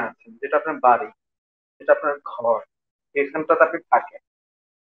ঘুমায় আছেন, যেটা আপনার বাড়ি, যেটা আপনার ঘর, এখানটাতে আপনি থাকেন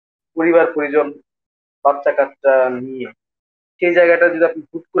পরিবার পরিজন বাচ্চা কাচ্চা নিয়ে। সেই জায়গাটা যদি আপনি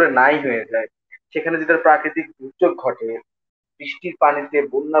হুট করে নাই হয়ে যায়, সেখানে যদি একটা প্রাকৃতিক দুর্যোগ ঘটে, বৃষ্টির পানিতে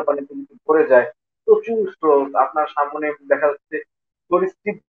বন্যার পানিতে যদি পড়ে যায়, প্রচুর স্রোত, আপনার সামনে দেখা যাচ্ছে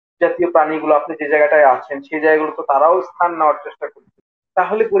পরিস্থিতি জাতীয় প্রাণীগুলো, আপনি যে জায়গাটায় আছেন সেই জায়গাগুলো তো তারাও স্থান নেওয়ার চেষ্টা করছে,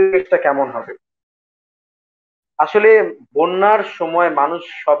 তাহলে পরিবেশটা কেমন হবে? আসলে বন্যার সময় মানুষ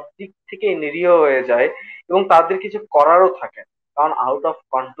সব দিক থেকে নিরীহ হয়ে যায় এবং তাদের কিছু করারও থাকে না, কারণ আউট অফ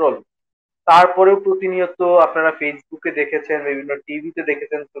কন্ট্রোল। তারপরেও প্রতিনিয়ত আপনারা ফেসবুকে দেখেছেন, বিভিন্ন টিভিতে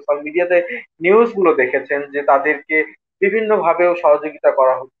দেখেছেন, সোশ্যাল মিডিয়াতে নিউজ গুলো দেখেছেন যে তাদেরকে বিভিন্ন ভাবেও সহযোগিতা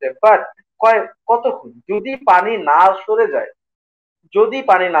করা হচ্ছে। বাট কতক্ষণ? যদি পানি না সরে যায়, যদি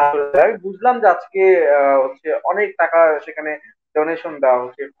পানি না সরে যায়, আমি বুঝলাম যে আজকে হচ্ছে অনেক টাকা সেখানে ডোনেশন দেওয়া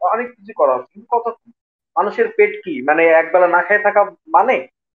হচ্ছে, অনেক কিছু করা হচ্ছে, কিন্তু কতক্ষণ? মানুষের পেট কি মানে একবেলা না খেয়ে থাকা মানে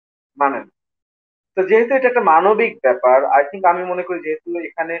মানে না। তো যেহেতু এটা একটা মানবিক ব্যাপার, আই থিঙ্ক, আমি মনে করি যেহেতু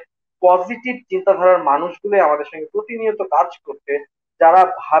এখানে পজিটিভ চিন্তাধারার মানুষগুলো আমাদের সঙ্গে প্রতিনিয়ত কাজ করতে, যারা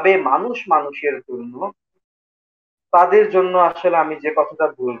ভাবে মানুষ মানুষের জন্য, তাদের জন্য আসলে আমি যে কথাটা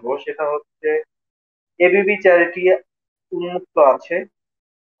বলবো সেটা হচ্ছে এবিবি চ্যারিটি উন্মুক্ত আছে।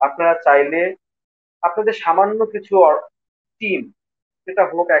 আপনারা চাইলে আপনাদের সামান্য কিছু টিম, সেটা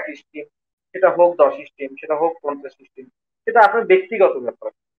হোক 1 স্টিম, সেটা হোক 10 স্টিম, সেটা হোক 50 স্টিম, সেটা আপনার ব্যক্তিগত ব্যাপার,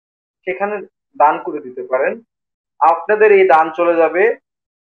 সেখানে দান করে দিতে পারেন। আপনাদের এই দান চলে যাবে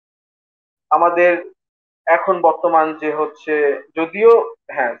আমাদের এখন বর্তমান যে হচ্ছে, যদিও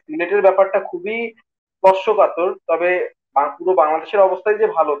হ্যাঁ সিলেটের ব্যাপারটা খুবই স্পর্শকাতর, তবে পুরো বাংলাদেশের অবস্থায় যে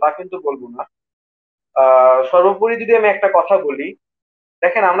ভালো তা কিন্তু বলবো না। সর্বোপরি যদি আমি একটা কথা বলি,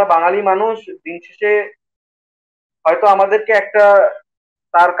 দেখেন আমরা বাঙালি মানুষ, দিন শেষে হয়তো আমাদেরকে একটা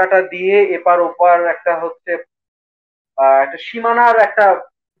তার কাটা দিয়ে এপার ওপার একটা হচ্ছে একটা সীমানার একটা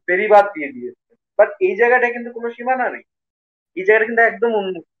বেড়িবাঁধ দিয়ে দিয়েছে, বাট এই জায়গাটা কিন্তু কোনো সীমানা নেই, এই জায়গাটা কিন্তু একদম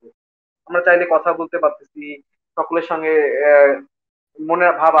উন্মুক্ত। আমরা চাইলে কথা বলতে পারতেছি, সকলের সঙ্গে আহ,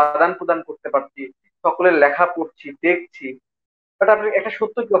 মনের ভাব আদান প্রদান করতে পারছি, সকলের লেখা পড়ছি, দেখছি। বাট আপনি একটা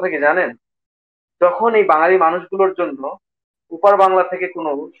সত্য কথা কি জানেন, যখন এই বাঙালি মানুষগুলোর জন্য উপার বাংলা থেকে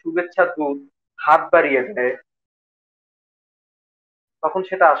কোনো শুভেচ্ছা দূত হাত বাড়িয়ে দেয়, তখন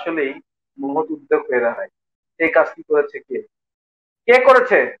সেটা আসলেই মহৎ উদ্যোগ হয়ে দাঁড়ায়। এই কাজটি করেছে কে? কে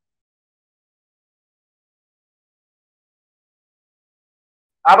করেছে?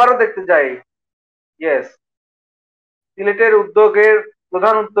 আবারও দেখতে যাই। ইয়েস, সিলেটের উদ্যোগের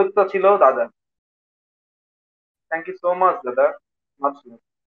প্রধান উদ্যোক্তা ছিল দাদা। থ্যাংক ইউ সো মাচ দাদা, মাছ।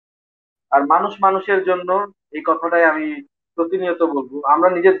 আর মানুষ মানুষের জন্য, এই কথাটাই আমি প্রতিনিয়ত বলবো। আমরা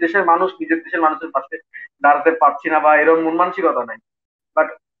নিজের দেশের মানুষ নিজের দেশের মানুষের পাশে দাঁড়াতে পারছি না বা এরকম মন মানসিকতা নাই, বাট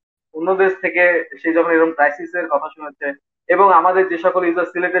অন্য দেশ থেকে সে যখন এরকম ক্রাইসিস এর কথা শুনেছে এবং আমাদের যে সকল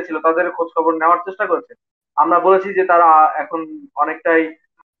ইউজার সিলেটে ছিল তাদের খোঁজ খবর নেওয়ার চেষ্টা করেছে, আমরা বলেছি যে তারা এখন অনেকটাই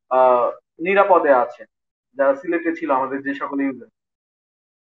আহ নিরাপদে আছে, যারা সিলেটে ছিল আমাদের যে সকল ইউজার।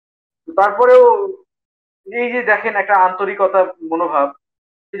 তারপরেও এই যে দেখেন একটা আন্তরিকতা মনোভাব,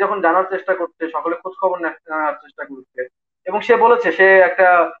 সে যখন জানার চেষ্টা করছে, সকলে খোঁজ খবর নেওয়ার চেষ্টা করছে, এবং সে বলেছে সে একটা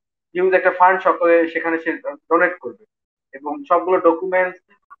হিউজ একটা ফান্ড সকলে সেখানে সে ডোনেট করবে, এবং সবগুলো ডকুমেন্টস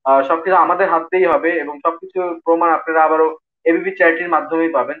সবকিছু আমাদের হাতেই হবে, এবং সবকিছু প্রমাণ আপনারা আবারও এবিপি চ্যারিটির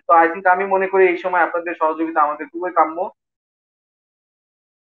মাধ্যমেই পাবেন। তো আই থিঙ্ক আমি মনে করি এই সময় আপনাদের সহযোগিতা আমাদের খুবই কাম্য।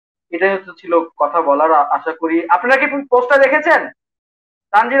 এটাই হচ্ছে ছিল কথা বলার। আশা করি আপনারা কি পোস্টটা দেখেছেন,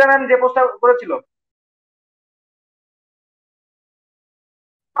 তানজিলা ম্যাম যে পোস্টটা করেছিল?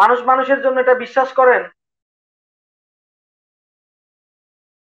 মানুষ মানুষের জন্য এটা বিশ্বাস করেন?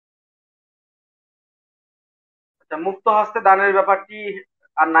 আচ্ছা, মুক্ত হস্তে দানের ব্যাপারটি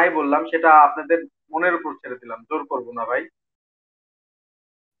আর নাই বললাম, সেটা আপনাদের মনের উপর ছেড়ে দিলাম, জোর করবো না ভাই।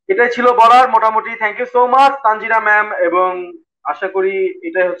 এটাই ছিল বলার মোটামুটি। Thank you so much Tanzira ma'am, এবং আশা করি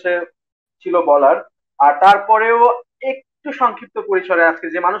এটাই হচ্ছে ছিল বলার। আর তারপরেও একটু সংক্ষিপ্ত পরিসরে আজকে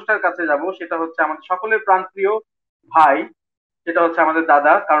যে মানুষটার কাছে যাব সেটা হচ্ছে আমাদের সকলের প্রাণপ্রিয় ভাই, সেটা হচ্ছে আমাদের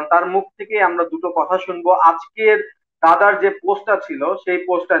দাদা। কারণ তার মুখ থেকে আমরা দুটো কথা শুনবো আজকের দাদার যে পোস্টটা ছিল সেই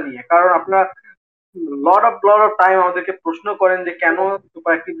পোস্টটা নিয়ে। কারণ আপনারা লট অফ টাইম আমাদেরকে প্রশ্ন করেন যে কেন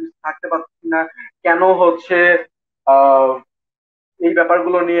সুপার অ্যাক্টিভিস্ট থাকতে পারছি না, কেন হচ্ছে আহ এই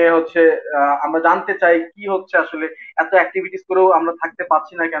ব্যাপারগুলো নিয়ে হচ্ছে আমরা জানতে চাই কি হচ্ছে আসলে, এত অ্যাক্টিভিটিস করেও আমরা থাকতে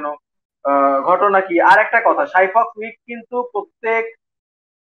পারছি না কেন, ঘটনা কি। আর একটা কথা, সাইফক উইক কিন্তু প্রত্যেক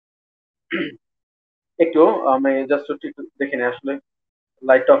একটু আমি জাস্ট একটু দেখে নিই, আসলে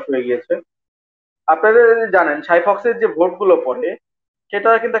লাইট অফ হয়ে গিয়েছে। আপনাদের জানেন সাইফক্সের যে ভোট গুলো পড়ে সেটা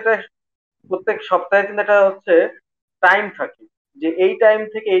কিন্তু একটা প্রত্যেক সপ্তাহে কিন্তু একটা হচ্ছে টাইম থাকে, যে এই টাইম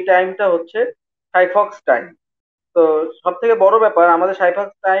থেকে এই টাইমটা হচ্ছে সাইফক্স টাইম। তো সব থেকে বড় ব্যাপার, আমাদের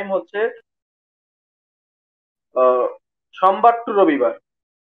সাইফক্স টাইম হচ্ছে আহ, সোমবার টু রবিবার,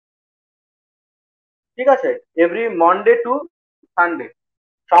 ঠিক আছে? এভরি মনডে টু সানডে,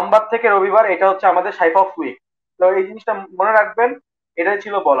 সোমবার থেকে রবিবার, এটা হচ্ছে আমাদের সাইফক্স উইক। তো এই জিনিসটা মনে রাখবেন। এটাই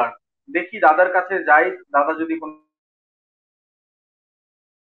ছিল বলার। দেখি দাদার কাছে যাই, দাদা যদি কোনো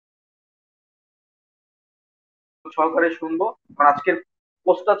সহকারে শুনবো, কারণ আজকের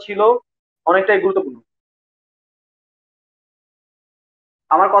পোস্টটা ছিল অনেকটাই গুরুত্বপূর্ণ।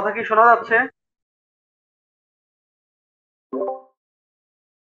 আমার কথা কি শোনা যাচ্ছে?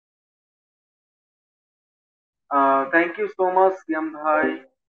 থ্যাংক ইউ সো মাচ সিয়াম ভাই।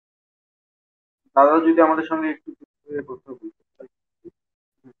 দাদা যদি আমাদের সঙ্গে একটু কথা বলতে চাই।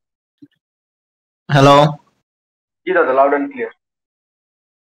 হ্যালো। জি দাদা, লাউড অ্যান্ড ক্লিয়ার।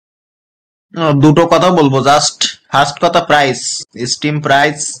 দুটো কথা বলবো জাস্ট। ফার্স্ট কথা, প্রাইস, স্টিম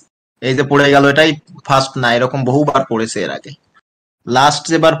প্রাইস এই যে পড়ে গেল, এটাই ফার্স্ট না, এরকম বহুবার পড়েছে এর আগে। লাস্ট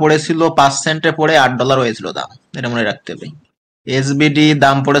যেবার পড়েছিল 5 সেন্টে পড়ে $8 হয়েছিল দাম, এটা মনে রাখতে হবে। এসবিডি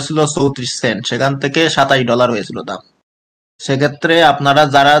দাম পড়েছিল 34 সেন্ট, সেখান থেকে $27 হয়েছিল দাম। সেক্ষেত্রে আপনারা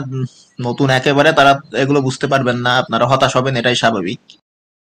যারা নতুন একেবারে, তারা এগুলো বুঝতে পারবেন না, আপনারা হতাশ হবেন, এটাই স্বাভাবিক।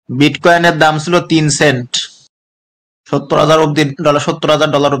 বিটকয়েনের দাম ছিল 3 সেন্ট, $70,000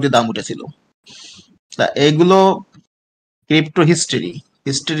 অব্দি দাম উঠেছিল। তা এইগুলো ক্রিপ্টো হিস্ট্রি,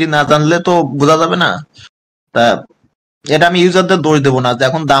 হিস্ট্রি না জানলে তো বোঝা যাবে না। তা এটা আমি ইউজারদের দোষ দেবো না যে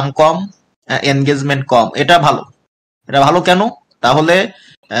এখন দাম কম, এনগেজমেন্ট কম, এটা ভালো। এটা ভালো কেন? তাহলে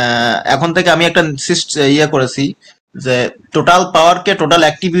এখন থেকে আমি একটা ইয়ে করেছি যে টোটাল পাওয়ারকে টোটাল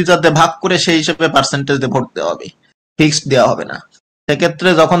অ্যাক্টিভ ইউজারদের ভাগ করে সেই হিসেবে পার্সেন্টেজ দিয়ে ভোট দেওয়া হবে, ফিক্সড দেওয়া হবে না। সেক্ষেত্রে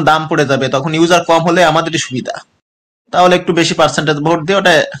যখন দাম পড়ে যাবে তখন ইউজার কম হলে আমাদেরই সুবিধা, তাহলে একটু বেশি পার্সেন্টেজ ভোট দিয়ে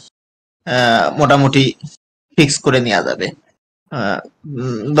ওটা মোটামুটি ফিক্স করে নেওয়া যাবে।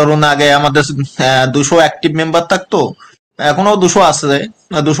 ধরুন আগে আমাদের 200 অ্যাক্টিভ মেম্বার থাকতো, এখনো 200 আছে,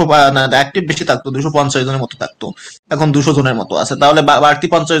 200 অ্যাক্টিভ বেশি থাকতো, 250 জনের মতো থাকতো, এখন 200 জনের মতো আছে। তাহলে বাড়তি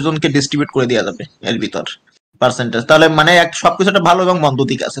 50 জনকে ডিস্ট্রিবিউট করে দেওয়া যাবে এর ভিতর পার্সেন্টেজ। তাহলে মানে সবকিছু একটা ভালো এবং মন্দ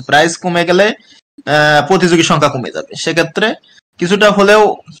দিক আছে। প্রাইস কমে গেলে প্রতিযোগীর সংখ্যা কমে যাবে, সেক্ষেত্রে কিছুটা হলেও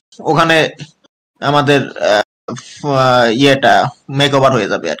ওখানে আমাদের ইয়েটা মেক ওভার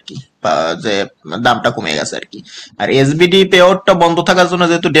হয়ে যাবে আর কি, যে দামটা কমে গেছে আর কি। আর এসবিডি পে আউটটা বন্ধ থাকার জন্য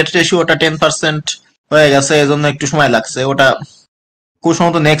যেহেতু ডেট রেশিওটা 10% হয়ে গেছে, এজন্য একটু সময় লাগছে। ওটা খুব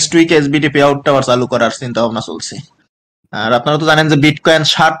সম্ভবত নেক্সট উইকে এসবিডি পে আউটটা আবার চালু করার চিন্তা ভাবনা চলছে। আর আপনারা তো জানেন যে বিটকয়েন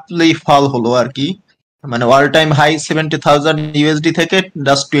শার্পলি ফল হলো আর কি, মানে অল টাইম হাই 70,000 ইউএসডি থেকে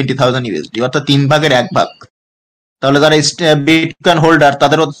জাস্ট 20,000 ইউএসডি, অর্থাৎ 3 ভাগের 1 ভাগ। তাহলে যারা বিটকয়েন হোল্ডার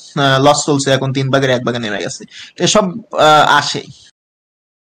তাদেরও লস চলছে, এখন 3 ভাগের 1 ভাগে নেমে গেছে। এসব আসে,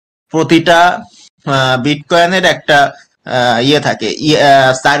 প্রতিটা বিটকয়েনের একটা ইয়ে থাকে,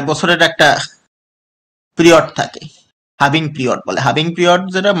 4 বছরের একটা পিরিয়ড থাকে, হাবিং পিরিয়ড বলে। হাবিং পিরিয়ড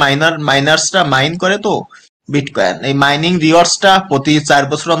যেটা মাইনার্সরা মাইন করে, তো বিটকয়েন এই মাইনিং রিওয়ার্ডসটা প্রতি 4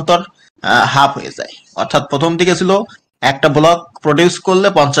 বছর অন্তর হাফ হয়ে যায়। অর্থাৎ প্রথম দিকে ছিল একটা ব্লক প্রডিউস করলে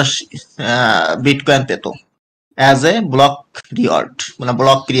 50 বিটকয়েন পেত অ্যাজ এ ব্লক রিওয়ার্ড, মানে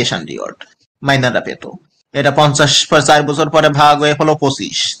ব্লক ক্রিয়েশন রিওয়ার্ড মাইনাররা পেত। এটা 50 পর 4 বছর পরে ভাগ হয়ে হলো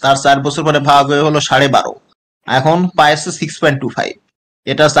 25, তার 4 বছর পরে ভাগ হয়ে হলো 12.5, এখন পাইছে 6.25।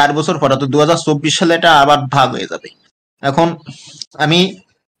 এটা 4 বছর পরে, তো 2024 সালে এটা আবার ভাগ হয়ে যাবে। এখন আমি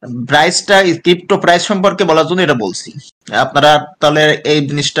প্রাইসটা, ক্রিপ্টো প্রাইস সম্পর্কে বলার জন্য এটা বলছি, আপনারা তাহলে এই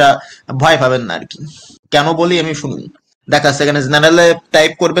জিনিসটা ভয় পাবেন না আর কি। কেন বলি আমি শুনুন, দেখাচ্ছে এখানে জেনারেলে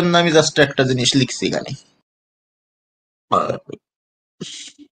টাইপ করবেন না, আমি জাস্ট একটা জিনিস লিখছি এখানে,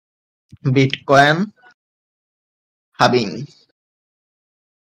 বিটকয়েন হাবিং।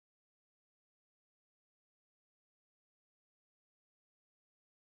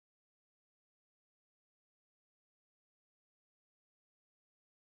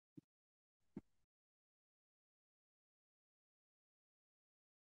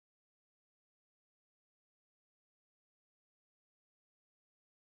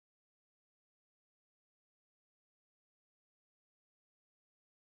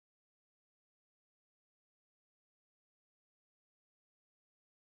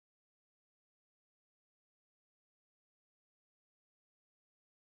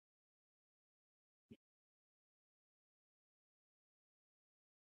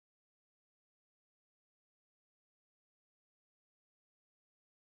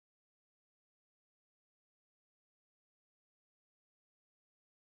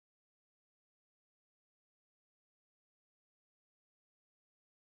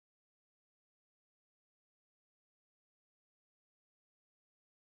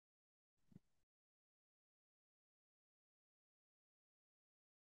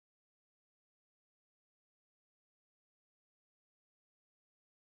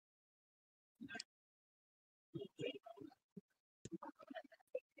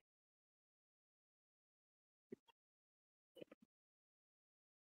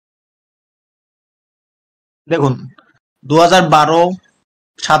 দেখুন, 2012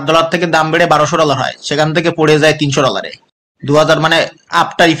 $7 থেকে দাম বেড়ে $1200 হয়, সেখান থেকে পড়ে যায় $300। 2000 মানে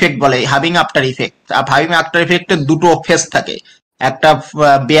আফটার ইফেক্ট বলে, having after effect. Having after ইফেক্টের দুটো ফেজ থাকে, একটা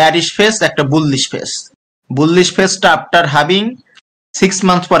বেয়ারিশ ফেজ, একটা bullish phase. Bullish ফেজটা after having 6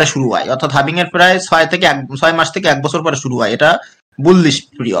 month পরে শুরু হয়, অর্থাৎ হাভিং এর প্রায় 6 মাস থেকে 1 বছর পরে শুরু হয়। এটা বুলিশ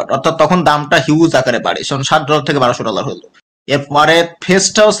পিরিয়ড, অর্থাৎ তখন দামটা হিউজ আকারে বাড়ে, তখন $7 থেকে $1200 হলো। এরপরে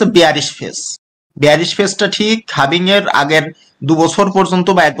ফেজটা হচ্ছে বেয়ারিশ ফেজ। বেয়ারিশ ফেজটা ঠিক হাভিং এর আগের 2 বছর পর্যন্ত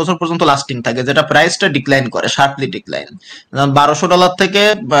বা 1 বছর পর্যন্ত লাস্টিং থাকে, যেটা প্রাইসটা ডিক্লাইন করে, শার্পলি ডিক্লাইন। $1200 থেকে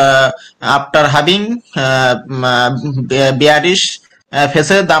আফটার হাভিং বেয়ারিশ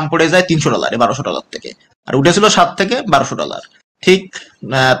ফেসে দাম পড়ে যায় $300 $1200 থেকে, আর উঠেছিল 7 থেকে $1200। ঠিক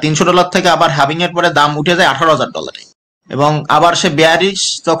 $300 থেকে আবার হাভিং এর পরে দাম উঠে যায় $18,000, এবং আবার সে বেয়ারিশ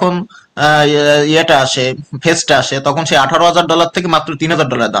যখন ইয়েটা আসে, ফেসটা আসে, তখন সে $18,000 থেকে মাত্র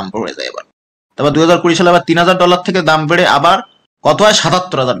 $3,000 দাম পড়ে যায়। এবার তারপর 2020 সালে আবার $3,000 থেকে দাম বেড়ে আবার কত হয়,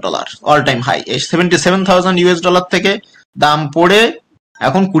 $77,000, অল টাইম হাই। এই $77,000 থেকে দাম পড়ে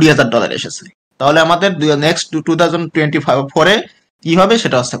এখন $20,000 এসেছে। তাহলে আমাদের নেক্সট 2024-এ কি হবে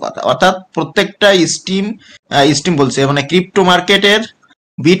সেটা হচ্ছে কথা। অর্থাৎ প্রত্যেকটা স্টিম বলছে, মানে ক্রিপ্টো মার্কেটের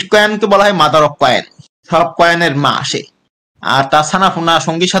বিটকয়েনকে বলা হয় মাদার অফ কয়েন, সব কয়েনের মা আসে। আর তার সানাফোনা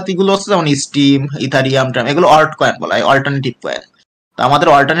সঙ্গী সাথী গুলো হচ্ছে যেমন স্টিম, ইথারিয়াম, এগুলো অল্ট কয়েন বলা হয়, অল্টারনেটিভ কয়েন। তো আমাদের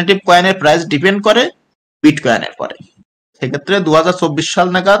অল্টারনেটিভ কয়েনের প্রাইস ডিপেন্ড করে বিটকয়েনের পরে। সেক্ষেত্রে 2024 সাল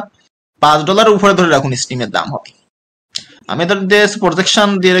নাগাদ $5 উপরে ধরে রাখুন স্টিমের দাম হবে। আমি ধর প্রজেকশন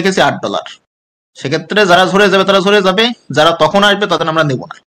দিয়ে রেখেছি $8। সেক্ষেত্রে যারা ঝরে যাবে তারা ঝরে যাবে, যারা তখন আসবে তাদের আমরা নেব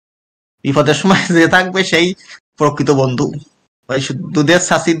না। বিপদের সময় যে থাকবে সেই প্রকৃত বন্ধু, ওই দুধের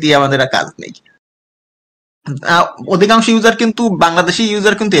ছাঁচি দিয়ে আমাদের আর কাজ নেই। অধিকাংশ ইউজার কিন্তু, বাংলাদেশি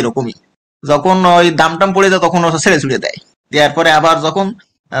ইউজার কিন্তু এরকমই, যখন ওই দাম টাম পড়ে যায় তখন ছেড়ে ছুড়ে দেয়, দেওয়ার পরে আবার যখন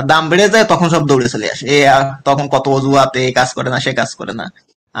দাম বেড়ে যায় তখন সব দৌড়ে চলে আসে। তখন কত অজুহাতে কাজ করে না, সে কাজ করে না।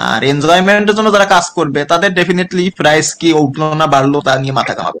 আর এনজয়মেন্টের জন্য যারা কাজ করবে তাদের ডেফিনেটলি প্রাইস কি উঠলো না বাড়লো তা নিয়ে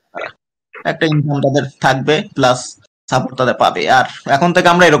মাথা ঘামাবে তারা, একটা ইনকাম তাদের থাকবে, প্লাস সাপোর্ট তাদের পাবে। আর এখন থেকে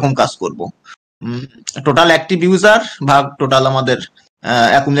আমরা এরকম কাজ করব, টোটাল অ্যাক্টিভ ইউজার ভাগ টোটাল আমাদের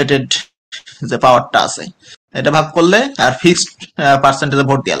অ্যাকুমুলেটেড যে পাওয়ারটা আছে, এটা ভাগ করলে আর ফিক্সড পার্সেন্টেজে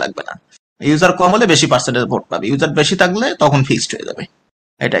ভোট দেওয়া লাগবে না। ইউজার কম হলে বেশি পার্সেন্টেজ ভোট পাবে, ইউজার বেশি থাকলে তখন ফিক্সড হয়ে যাবে,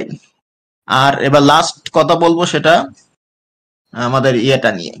 এটাই। আর এবার লাস্ট কথা বলবো সেটা আমাদের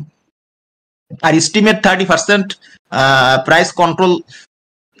ইয়েটা নিয়ে। আর স্টিমের 30% প্রাইস কন্ট্রোল,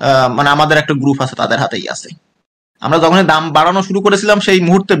 মানে আমাদের একটা গ্রুপ আছে, তাদের হাতেই আছে। আমরা যখন দাম বাড়ানো শুরু করেছিলাম সেই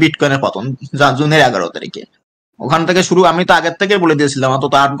মুহূর্তে বিটকয়েনের পতন, জুনের 11 তারিখে, ওখান থেকে শুরু। আমি তো আগের থেকে বলে দিয়েছিলাম,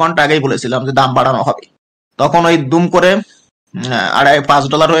 অন্তত 8 ঘন্টা আগেই বলেছিলাম যে দাম বাড়ানো হবে। তখন ওই দুম করে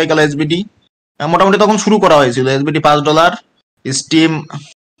 $5 হয়ে গেল এসবিডি, মোটামুটি তখন শুরু করা হয়েছিল। এসবিডি $5, স্টিম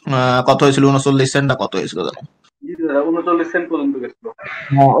কত হয়েছিল, 39 সেন্ট না কত হয়েছিল জানো? 39 সেন্ট পর্যন্ত গেছিল।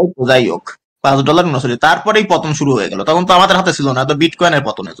 হ্যাঁ, ওই তো, যাই হোক। $5 না, সরি, তারপরেই পতন শুরু হয়ে গেল। তখন তো আমাদের হাতে ছিল না, তো বিটকয়েনের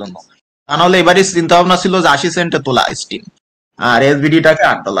পতনের জন্য। তা নাহলে এবারই চিন্তা ভাবনা ছিল যে 80 সেন্টে তোলা স্টিম, আর এসবিডিটাকে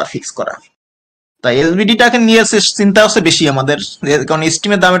 $8 ফিক্স করা। তাই এসবিডিটাকে নিয়ে চিন্তা হচ্ছে বেশি আমাদের, কারণ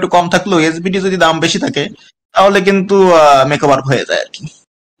স্টিমের দাম একটু কম থাকলেও এসবিডি যদি দাম বেশি থাকে তাহলে কিন্তু মেকওভার হয়ে যায় আর কি।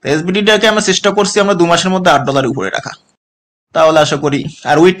 এসবিডিটাকে আমরা চেষ্টা করছি আমরা 2 মাসের মধ্যে $8 উপরে রাখা, তাহলে আশা করি।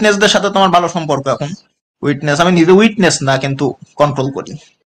 আর উইটনেসদের সাথে তো আমার ভালো সম্পর্ক এখন। উইটনেস, আমি নিজে উইটনেস না কিন্তু কন্ট্রোল করি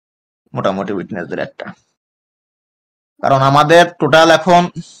মোটামুটি উইটনেসদের একটা, কারণ আমাদের টোটাল এখন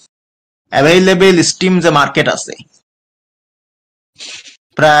অ্যাভেইলেবল স্টিম যে মার্কেট আছে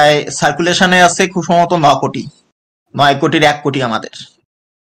প্রায় সার্কুলেশনে আছে খুব সম্ভবত 9 কোটি, 9 কোটির 1 কোটি আমাদের।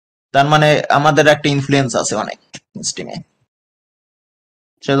 তার মানে আমাদের একটা ইনফ্লুয়েন্স আছে অনেক স্টিমে,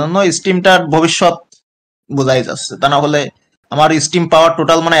 সেজন্য স্টিমটার ভবিষ্যৎ বোঝাই যাচ্ছে। তা না হলে আমার স্টিম পাওয়ার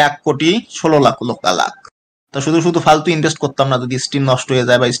টোটাল মানে 1,16,00,000 তা শুধু শুধু ফালতু ইনভেস্ট করতাম না যদি স্টিম নষ্ট হয়ে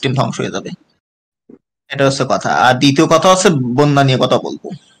যায় বা স্টিম ধ্বংস হয়ে যাবে। এটা হচ্ছে কথা। আর দ্বিতীয় কথা হচ্ছে বন্যা নিয়ে কথা বলবো।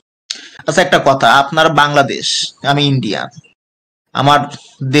 আচ্ছা, একটা কথা, আপনার বাংলাদেশ, আমি ইন্ডিয়া, আমার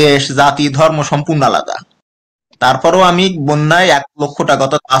দেশ, জাতি, ধর্ম সম্পূর্ণ আলাদা। তারপরেও আমি বন্যায় $1,00,000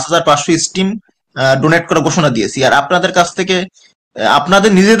 অর্থাৎ 5,500 স্টিম ডোনেট করে ঘোষণা দিয়েছি, আর আপনাদের কাছ থেকে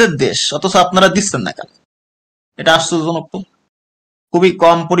আপনাদের নিজেদের দেশ, অথচ আপনারা দিচ্ছেন না কেন? এটা আশ্চর্যজনক তো। খুবই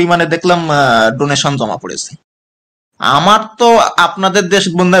কম পরিমাণে দেখলাম ডোনেশন জমা পড়েছে। আমার তো আপনাদের দেশ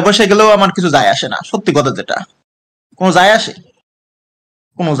বন্যায় বসে গেলেও আমার কিছু যায় আসে না, সত্যি কথা যেটা, কোনো যায় আসে,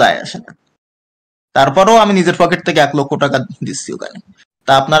 কোনো যায় আসে না। তারপরেও আমি নিজের পকেট থেকে $1,00,000 দিচ্ছি ওখানে।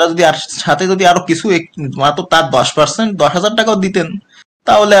 তা আপনারা যদি আর সাথে যদি আরো কিছু মাত্র তার 10%, $10,000 দিতেন,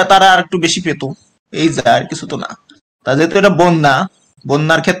 তাহলে তারা আর একটু বেশি পেত। এই যায়, আর কিছু তো না। তা যেহেতু এটা বন্যা,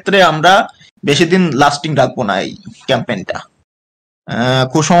 বন্যার ক্ষেত্রে আমরা বেশি দিন লাস্টিং রাখবো না এই ক্যাম্পেইনটা।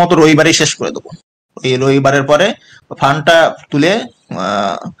 খুব সম্ভবত রবিবারই শেষ করে দেবো। এই রবিবারের পরে ফান্ডটা তুলে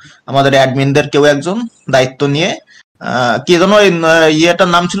আমাদের অ্যাডমিনদের কেউ একজন দায়িত্ব নিয়ে, কি যেন ইয়েটার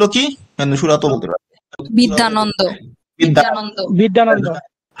নাম ছিল কি, সুরা তো বলতে পারবে, বিদ্যানন্দ। বিদ্যানন্দ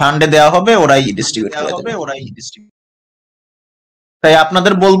ফান্ডে দেওয়া হবে, ওরাই ডিস্ট্রিবিউট করে দেবে। তাই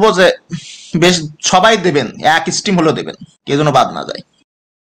আপনাদের বলবো যে বেশ সবাই দেবেন, এক স্টিম হলেও দেবেন, কে যেন বাদ না যায়,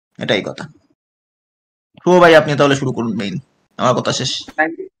 এটাই কথা। শুভ ভাই, আপনি তাহলে শুরু করুন, মেইন আমার কথা শেষ।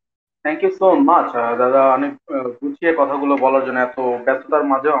 থ্যাংক ইউ সো মাচ দাদা, অনেক গুছিয়ে কথাগুলো বলার জন্য, এত ব্যস্ততার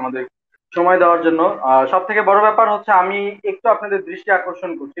মাঝেও আমাদের সময় দেওয়ার জন্য। সব থেকে বড় ব্যাপার হচ্ছে আমি একটু আপনাদের দৃষ্টি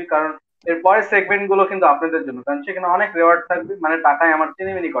আকর্ষণ করছি, কারণ এর পরের সেগমেন্ট গুলো কিন্তু আপনাদের জন্য, কারণ সেখানে অনেক রেওয়ার্ড থাকবে, মানে টাকায় আমার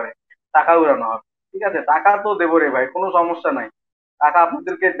চিনিমিনি করে টাকা উড়ানো হবে। ঠিক আছে, টাকা তো দেবো রে ভাই, কোনো সমস্যা নাই, টাকা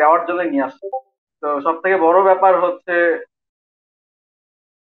আপনাদেরকে দেওয়ার জন্য নিয়ে আসছে। তো সব থেকে বড় ব্যাপার হচ্ছে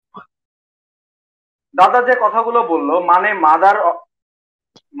দাদা যে কথাগুলো বললো, মানে মাদার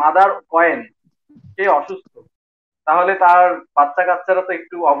মাদার কয়েন সে অসুস্থ, তাহলে তার বাচ্চা কাচ্চারা তো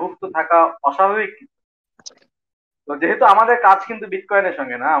একটু অভুক্ত থাকা অস্বাভাবিক। তো যেহেতু আমাদের কাজ কিন্তু বিটকয়েনের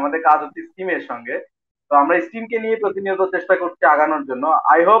সঙ্গে না, আমাদের কাজ হচ্ছে স্টিমের সঙ্গে, তো আমরা স্টিমকে নিয়ে প্রতিনিয়ত চেষ্টা করছি আগানোর জন্য।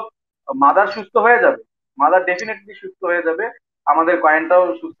 আই হোপ মাদার সুস্থ হয়ে যাবে, মাদার ডেফিনেটলি সুস্থ হয়ে যাবে, আমাদের কয়েনটাও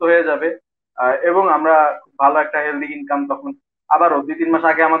সুস্থ হয়ে যাবে, এবং আমরা ভালো একটা হেলদি ইনকাম তখন আবারও 2-3 মাস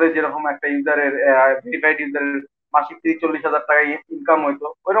আগে আমাদের যেরকম একটা ইউজারের ভেরিফাইড ইউজারের মাসিক 30-40 হাজার টাকা ইনকাম হইতো,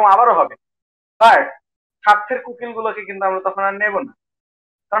 ওইরকম আবারও হবে। বাট স্বার্থের কুকিল গুলোকে কিন্তু আমরা তখন আর নেব না,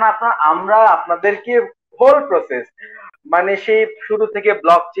 কারণ আমরা আপনাদেরকে হোল প্রসেস, মানে সেই শুরু থেকে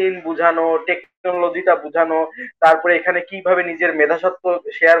ব্লক চেইন বুঝানো, টেকনোলজিটা বুঝানো, তারপরে এখানে কিভাবে নিজের মেধাসত্ব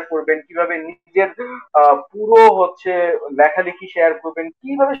শেয়ার করবেন, কিভাবে নিজের পুরো হচ্ছে লেখালেখি শেয়ার করবেন,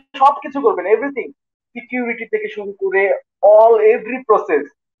 কিভাবে সবকিছু করবেন, এভরিথিং, সিকিউরিটি থেকে শুরু করে অল এভরি প্রসেস,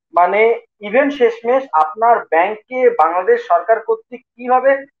 মানে ইভেন শেষমেশ আপনার ব্যাংকে বাংলাদেশ সরকার কর্তৃক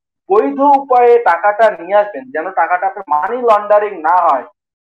কিভাবে বৈধ উপায়ে টাকাটা নিয়ে আসবেন, যেন টাকাটা আপনার মানি লন্ডারিং না হয়,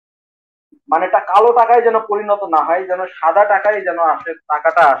 মানে এটা কালো টাকায় যেন পরিণত না হয়, যেন সাদা টাকায় যেন আসে,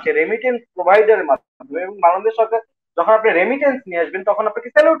 টাকাটা আসে রেমিটেন্স প্রোভাইডারের মাধ্যমে। এবং বাংলাদেশ সরকার যখন আপনি রেমিটেন্স নিয়ে আসবেন তখন আপনাকে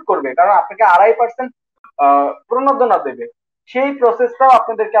স্যালুট করবে, কারণ আপনাকে 2.5% প্রণোদনা দেবে। সেই প্রসেসটাও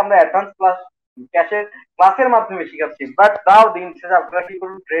আপনাদেরকে আমরা অ্যাডভান্স ক্লাস ক্যাশের ক্লাসের মাধ্যমে শিখাচ্ছি। বাট তাও দিন শেষে আপনারা কি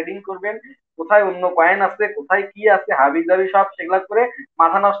করবেন, ট্রেডিং করবেন, কোথায় অন্য কয়েন আছে, কোথায় কি আছে, হাবি জাবি সব সেগুলা করে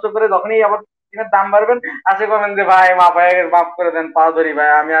মাথা নষ্ট করে, যখনই আবার দাম বাড়বেন আসে করবেন যে ভাই মাফ করে দেন, পা ধরি ভাই,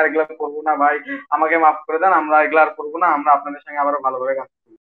 আমি আর এগুলা করবো না ভাই, আমাকে মাফ করে দেন, আমরা এগুলা আর করবো না, আমরা আপনাদের সঙ্গে আবারও ভালোভাবে কাজ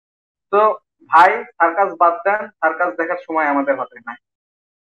করবো। তো ভাই সার্কাস বাদ দেন, সার্কাস দেখার সময় আমাদের হাতে নাই।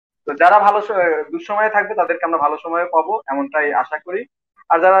 তো যারা ভালো দুঃসময়ে থাকবে তাদেরকে আমরা ভালো সময়ে পাবো এমনটাই আশা করি,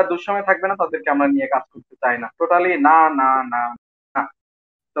 আর যারা দুঃসময়ে থাকবে না তাদেরকে আমরা নিয়ে কাজ করতে চাই না, টোটালি না না না না।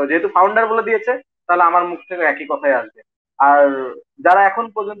 তো যেহেতু ফাউন্ডার বলে দিয়েছে, তাহলে আমার মুখ থেকে একই কথাই আসবে। আর যারা এখন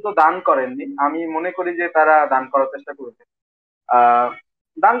পর্যন্ত দান করেননি, আমি মনে করি যে তারা দান করার চেষ্টা করবে।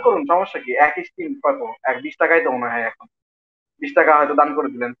 দান করুন, সমস্যা কি? এক স্টিম কত? 20 টাকাই তো মনে হয় এখন। 20 টাকা হয়তো দান করে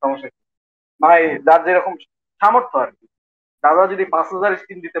দিলেন, সমস্যা কি? ভাই যার যেরকম সামর্থ্য আর কি। দাদা যদি 5,000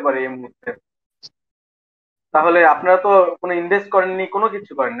 স্টিম দিতে পারে এই মুহূর্তে, তাহলে আপনারা তো কোনো ইনভেস্ট করেননি, কোনো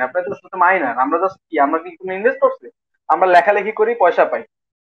কিছু করেননি, আপনারা তো শুধু মাইনার। আমরা জাস্ট কি, আমরা কি কোনো ইনভেস্ট করছি? আমরা লেখালেখি করি, পয়সা পাই,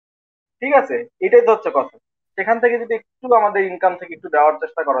 ঠিক আছে? এটাই তো হচ্ছে কথা। সেখান থেকে যদি একটু আমাদের ইনকাম থেকে একটু দেওয়ার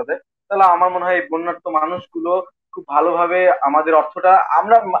চেষ্টা করা যায়, তাহলে আমার মনে হয় এই বন্যার্ত মানুষগুলো খুব ভালোভাবে আমাদের অর্থটা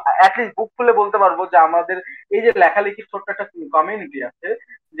আমরা অ্যাটলিস্ট বুক খুলে বলতে পারবো যে আমাদের এই যে লেখালেখির ছোট্ট একটা কমিউনিটি আছে,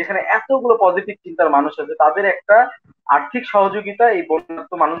 যেখানে এতগুলো পজিটিভ চিন্তার মানুষ আছে, তাদের একটা আর্থিক সহযোগিতা এই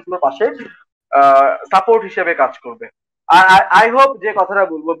বন্যার্ত মানুষগুলোর পাশে সাপোর্ট হিসেবে কাজ করবে। আর আই হোপ যে কথাটা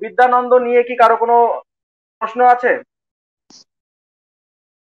বলবো, বিদ্যানন্দ নিয়ে কি কারো কোনো প্রশ্ন আছে?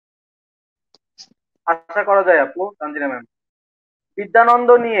 আশা করা যায় আপু, তানজিনা ম্যাম। বিদ্যানন্দ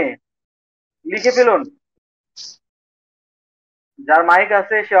নিয়ে লিখে ফেলুন, যার মাইক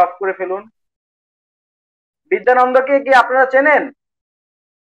আছে সে অফ করে ফেলুন। বিদ্যানন্দকে কি আপনারা চেনেন?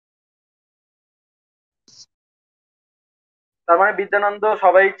 তার মানে বিদ্যানন্দ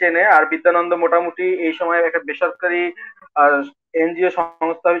সবাই চেনে। আর বিদ্যানন্দ মোটামুটি এই সময় একটা বেসরকারি এনজিও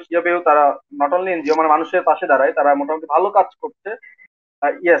সংস্থা হিসেবেও তারা, নট অনলি এনজিও, মানে মানুষের পাশে দাঁড়ায়, তারা মোটামুটি ভালো কাজ করছে।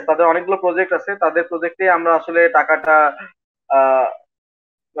 ইয়েস, তাদের অনেকগুলো প্রজেক্ট আছে, তাদের প্রজেক্টে আমরা আসলে টাকাটা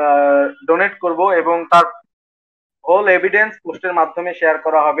ডোনেট করব এবং তার হোল এভিডেন্স পোস্টের মাধ্যমে শেয়ার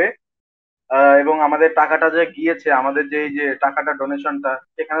করা হবে। এবং আমাদের টাকাটা যে গিয়েছে, আমাদের যে এই যে টাকাটা ডোনেশনটা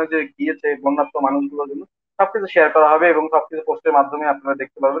সেখানে যে গিয়েছে বন্যার্ত মানুষগুলোর জন্য, সবকিছু শেয়ার করা হবে এবং সবকিছু পোস্টের মাধ্যমে আপনারা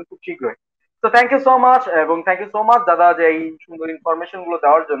দেখতে পারবেন খুব শীঘ্রই। তো থ্যাংক ইউ সো মাচ, এবং থ্যাংক ইউ সো মাচ দাদা যে এই সুন্দর ইনফরমেশন গুলো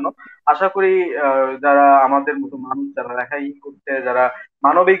দেওয়ার জন্য। আশা করি যারা আমাদের মতো মানুষ, যারা লেখাই করতে, যারা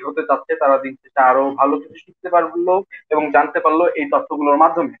মানবিক হতে চাচ্ছে, তারা দিন শেষে আরো ভালো কিছু শিখতে পারলো এবং জানতে পারলো এই তথ্যগুলোর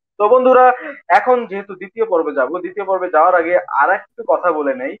মাধ্যমে। তো বন্ধুরা, এখন যেহেতু দ্বিতীয় পর্বে যাব, দ্বিতীয় পর্বে যাওয়ার আগে আর একটু কথা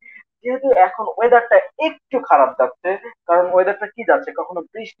বলে নেই। যেহেতু এখন ওয়েদারটা একটু খারাপ যাচ্ছে, কারণ ওয়েদারটা কি যাচ্ছে, কখনো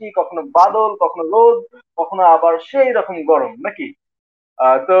বৃষ্টি, কখনো বাদল, কখনো রোদ, কখনো আবার সেই রকম গরম, নাকি?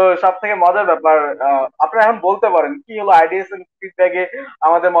 তো সব থেকে মজার ব্যাপার, আপনারা এখন বলতে পারেন কি হলো, আইডিয়াস ফিডব্যাকে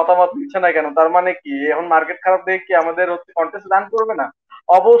আমাদের মতামত দিচ্ছে না কেন? তার মানে কি এখন মার্কেট খারাপ দেখে কি আমাদের হচ্ছে কন্টেস্ট রান করবে না?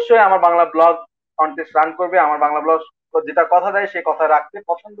 অবশ্যই আমার বাংলা ব্লগ কন্টেস্ট রান করবে। আমার বাংলা ব্লগ যেটা কথা দেয় সে কথা রাখতে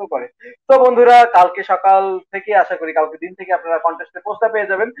পছন্দ করে। তো বন্ধুরা, কালকে সকাল থেকে, আশা করি কালকে দিন থেকে আপনারা কন্টেস্টের পোস্টটা পেয়ে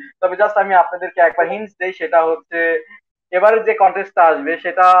যাবেন। তবে জাস্ট আমি আপনাদেরকে একবার হিন্টস দেই, সেটা হচ্ছে এবারে যে কন্টেস্টটা আসবে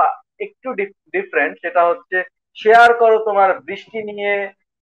সেটা একটু ডিফারেন্ট। সেটা হচ্ছে শেয়ার করো তোমার বৃষ্টি নিয়ে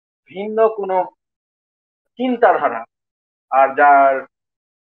ভিন্ন কোনো চিন্তাধারা। আর যার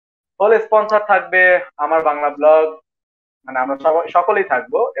হল স্পন্সর থাকবে আমার বাংলা ব্লগ, মানে আমরা সবাই সকলেই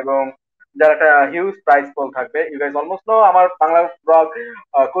থাকবো, এবং যার একটা হিউজ প্রাইস পোল থাকবে। ইউ গাইস অলমোস্ট নো আমার বাংলা ব্লগ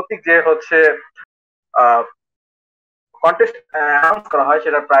কর্তৃক যে হচ্ছে কন্টেস্ট অ্যানাউন্স করা হয়,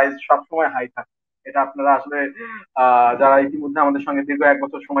 সেটার প্রাইস সবসময় হাই থাকে। এটা আপনারা আসলে যারা ইতিমধ্যে আমাদের সঙ্গে দীর্ঘ 1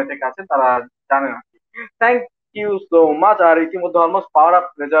 বছর সময় থেকে আছেন তারা জানেন আর কি। Thank you so much. আর ইতিমধ্যে অলমোস্ট পাওয়ার আপ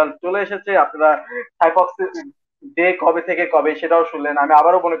রেজাল্ট চলে এসেছে। আপনারা সাইফক্স ডে কবে থেকে কবে সেটাও শুনলেন। আমি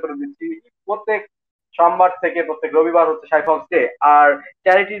আবারও মনে করে দিচ্ছি, প্রত্যেক সোমবার থেকে প্রত্যেক রবিবার হচ্ছে সাইফক্স ডে। আর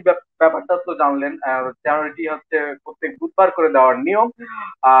চ্যারিটির ব্যাপারটা তো জানলেন, চ্যারিটি হচ্ছে প্রত্যেক বুধবার করে দেওয়ার নিয়ম।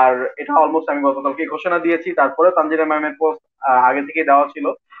 আর এটা অলমোস্ট আমি গতকালকে ঘোষণা দিয়েছি, তারপরে তানজিনা ম্যামের পোস্ট আগে থেকে দেওয়া ছিল।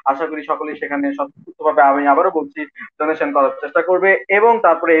 আশা করি সকলেই সেখানে স্বতঃস্ফূর্তভাবে, আমি আবারও বলছি, ডোনেশন করার চেষ্টা করবে। এবং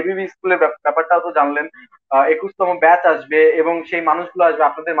তারপরে এবিবি স্কুলের ব্যাপারটাও তো জানলেন, 21তম ব্যাচ আসবে এবং সেই মানুষগুলো আসবে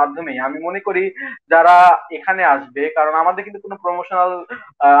আপনাদের মাধ্যমেই। আমি মনে করি যারা এখানে আসবে, কারণ আমাদের কিন্তু কোনো প্রমোশনাল,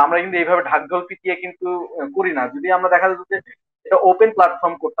 আমরা কিন্তু এইভাবে ঢাকঢোল পিটিয়ে কিন্তু করি না। যদি আমরা দেখা যেত যে এটা ওপেন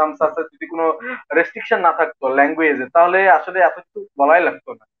প্ল্যাটফর্ম করতাম, যদি কোনো রেস্ট্রিকশন না থাকতো ল্যাঙ্গুয়েজে, তাহলে আসলে এত কিছু বলাই লাগতো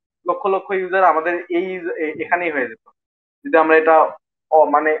না। লক্ষ লক্ষ ইউজার আমাদের এই এখানেই হয়ে যেত, যদি আমরা এটা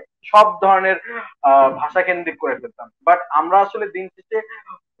মানে সব ধরনের ভাষা কেন্দ্রিক করে ফেলতাম। বাট আমরা আসলে দিন শেষে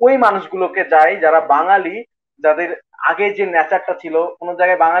ওই মানুষগুলোকে যাই যারা বাঙালি, যাদের আগে যে নেচারটা ছিল, কোন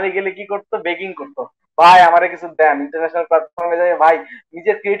জায়গায় বাঙালি গেলে কি করতো, বেগিং করতো, ভাই আমারে কিছু দেন। ইন্টারন্যাশনাল প্ল্যাটফর্মে যাই ভাই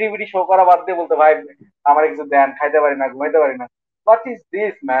নিজের ক্রিয়েটিভিটি শো করা বাদ দিয়ে বলতে, ভাই আমারে কিছু দেন, খাইতে পারি না, ঘুমাইতে পারি না। What is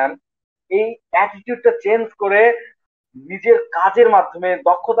this man? এই অ্যাটিটিউডটা চেঞ্জ করে নিজের কাজের মাধ্যমে,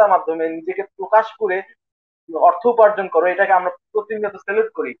 দক্ষতার মাধ্যমে নিজেকে প্রকাশ করে অর্থ উপার্জন করো, এটাকে আমরা প্রতিনিয়ত সেলুট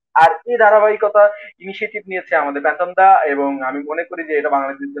করি। আর এই ধারাবাহিকতা ইনিশিয়েটিভ নিয়েছে আমাদের প্যাথনদা, এবং আমি মনে করি যে এটা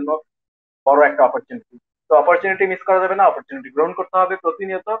বাংলাদেশের জন্য বড় একটা অপরচুনিটি। তো অপরচুনিটি মিস করা যাবে না, অপরচুনিটি গ্রহণ করতে হবে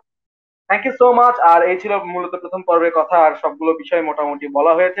প্রতিনিয়ত। Thank you so much. আর এই ছিল মূলত প্রথম পর্বের কথা, আর সবগুলো বিষয় মোটামুটি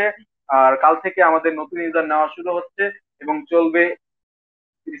বলা হয়েছে। আর কাল থেকে আমাদের নতুন ইউজার নেওয়া শুরু হচ্ছে এবং চলবে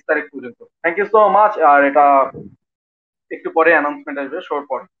 30 তারিখ পর্যন্ত। Thank you so much. আর এটা একটু পরে অ্যানাউন্সমেন্ট আসবে, শোর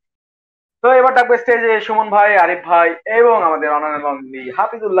পর। তো এবার ডাকবো স্টেজে সুমন ভাই, আরিফ ভাই এবং আমাদের অনানী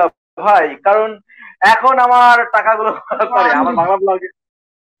হাফিজুল্লাহ ভাই, কারণ এখন আমার টাকাগুলো সরি আমার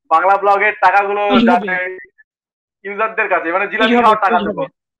বাংলা ব্লগের টাকাগুলো কুইজ হবে, যাবে ইউজারদের কাছে, মানে কুইজ জিলাপি হবে, খাওয়ার টাকা কুইজ দেবো।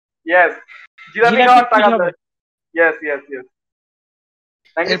 হবে, ইয়েস, জিলাপি জিলাপির খাওয়ার কুইজ টাকা হবে। দেবো। Yes yes yes,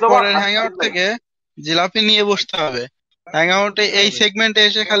 thank you so much এরপরের হাফিজ হ্যাংআউট ভাই। থেকে জিলাপি নিয়ে বসতে হবে। হ্যাংআউটে এই সেগমেন্টে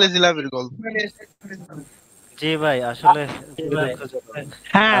এসে খালি জিলাপির গল্প। জি ভাই, আসলে খুবই দুঃখজনক।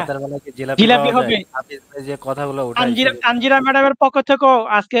 হ্যাঁ, রাতের বেলা কি জিলাপি জিলাপি পাওয়া যায়? হবে। হাফিজ ভাই যে কথাগুলো উঠাইছে। তানজিরা ম্যাডামের পক্ষ থেকেও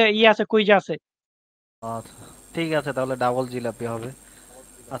আজকে আছে, কুইজ আছে। আচ্ছা, ঠিক আছে, তাহলে ডাবল জিলাপি হবে।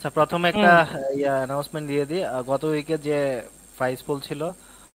 আচ্ছা, প্রথমে একটা হুম, অ্যানাউন্সমেন্ট দিয়ে দিই। গত উইকে যে প্রাইজ পুল ছিল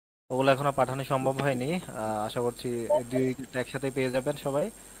ওগুলো এখনো পাঠানো সম্ভব হয়নি। আশা করছি 2 উইক একসাথে পেয়ে যাবেন সবাই।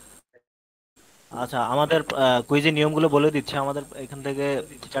 আচ্ছা, আমাদের কুইজের নিয়মগুলো বলে দিচ্ছে। আমাদের এখান থেকে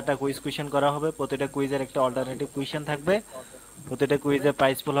 4টা কুইজ কোয়েশ্চেন করা হবে, প্রতিটা কুইজের একটা অল্টারনেটিভ কোয়েশ্চেন থাকবে, প্রতিটা কুইজে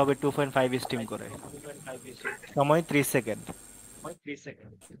প্রাইস পুল হবে 2.5 স্টিম করে। সময় 30 সেকেন্ড।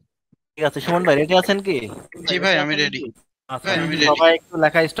 ঠিক আছে, সুমন ভাই রেডি আছেন কি? জি ভাই, আমি রেডি। আচ্ছা, সবাই একটু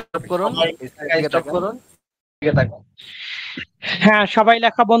লেখা স্টপ করুন, স্ক্রিনের দিকে তাকান। হ্যাঁ, সবাই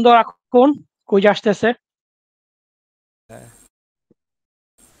লেখা বন্ধ রাখুন, কুইজ আসতেছে। হ্যাঁ।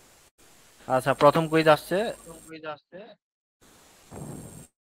 আচ্ছা, প্রথম কুইজ আসছে।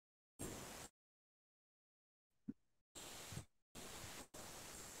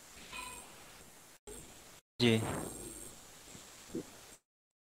 জি,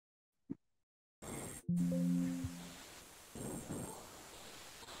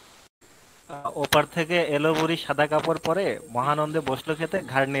 ওপার থেকে এলো বুড়ি সাদা কাপড় পরে, মহানন্দে বসলো খেতে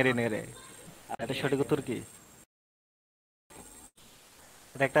ঘাড় নেড়ে নেড়ে। এটা সঠিক উত্তর কি?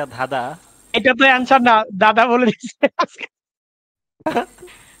 এটা একটা ধাঁধা। এটা তো অ্যান্সার না, দাদা বলে দিচ্ছে আজকে।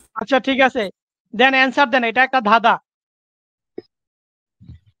 আচ্ছা ঠিক আছে, দেন অ্যান্সার দেন, এটা একটা ধাঁধা।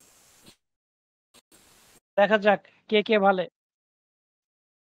 দেখা যাক কে কে ভালে।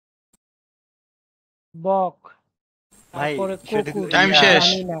 বক, ভাই তারপরে সঠিক কুকুর, টাইম শেষ,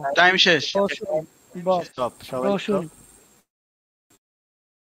 জানি না, টাইম শেষ। রসুন, বক, স্টপ, সবাই রসুন। স্টপ।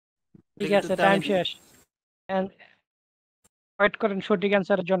 ঠিক সঠিক আছে, উত্তরটা টাইম আমি শেষ। ওয়েট করেন সঠিক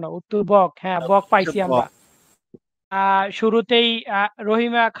অ্যান্সারের জন্য। উত্তর বক। হ্যাঁ, বক পাইছি আমরা। শুরুতেই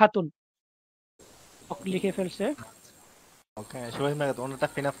রহিমা খাতুন বক লিখে ফেলছে। ওকে, সবাই ওনাটা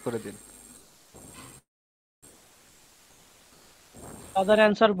ফিন আপ করে দিন। তাদের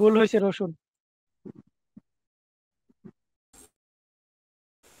অ্যান্সার ভুল হয়েছে, রসুন।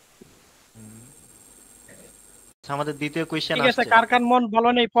 আচ্ছা, আমাদের দ্বিতীয় কোয়েশ্চেন ঠিক আছে, আসছে। কার কার মন ভালো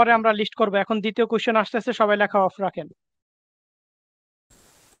নেই পরে আমরা লিস্ট করবো। এখন দ্বিতীয় কোশ্চেন আসতেছে, সবাই লেখা অফ রাখেন।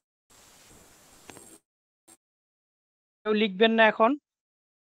 কেউ লিখবেন না এখন,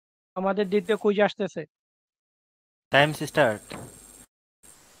 আমাদের দ্বিতীয় কুইজ আসতেছে। Time start.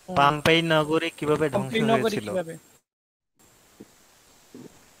 পাম্পেই নগরী কিভাবে ধ্বংস পম্পেই নগরী হয়েছিল? কিভাবে?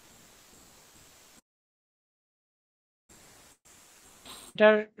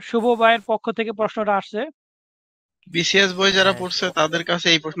 এটার শুভ ভাইয়ের পক্ষ থেকে প্রশ্নটা আসছে। বিসিএস বই যারা হ্যাঁ, পড়ছে তাদের কাছে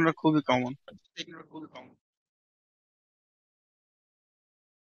এই প্রশ্নটা খুবই কমন।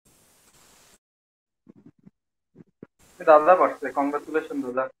 দাদা পারছে, কংগ্রাচুলেশন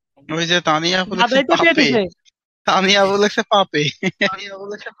দাদা। ওই যে তানিয়া বলেছে দাদাই তো দিয়ে পাপে, দিছে। তানিয়া বলেছে পাপে।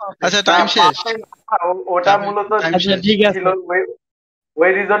 আচ্ছা, না টাইম শেষ। পাপে না, ওটা মূলত টাইম আচ্ছা শেষ। ঠিক ছিল আছে, ওই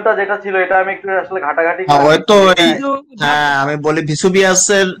রিজনটা যেটা ছিল, এটা আমি একটু আসলে ঘাটাঘাটি হ্যাঁ, করে ওই তো দেখছি এটা। ওই কিন্তু হ্যাঁ আমি বলি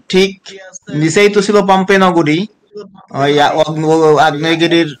ভিসুবিয়াসের ঠিক নিচেই তো ছিল পম্পে নগরী। ওই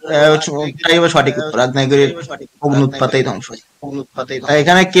আগ্নেয়গিরির তাই হবে সঠিক উত্তর, আগ্নেয়গিরির অগ্নুৎপাতেই ধ্বংস।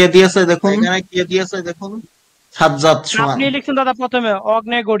 এখানে কে দিয়েছে দেখুন, সাজ্জাদ সোহান। আপনি লিখছেন দাদা প্রথমে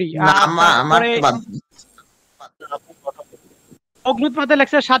অগ্নেয়গিরি, না আর তারপরে আমারটা বাদ দিন। অগ্নুৎপাতে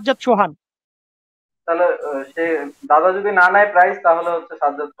লেখছে সাজ্জাদ সোহান। তাহলে সে দাদা যদি না নেয় প্রাইস, তাহলে হচ্ছে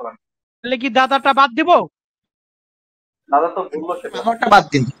সাজ্জাদ খান। তাহলে কি দাদাটা বাদ দিব? দাদা তো বললো সেটা। আমারটা বাদ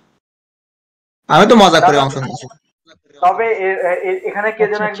দিন, আমি তো মজা করে দাদা, অংশ নিয়েছি। তবে এখানে কে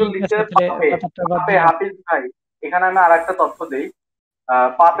যেন আচ্ছা একজন ঠিক লিখতে আছে, তাহলে পাপে, দাদাটা বাদ পাপে দিলাম। হাফিজ ভাই। এখানে আমি আর একটা তথ্য দেই।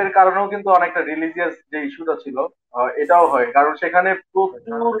 পাপের কারণেও কিন্তু অনেকটা রিলিজিয়াস যে ইস্যুটা ছিল, এটাও হয়, কারণ সেখানে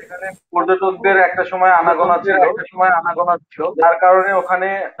প্রচুর পর্যটকদের একটা সময় আনাগোনা ছিল, যার কারণে ওখানে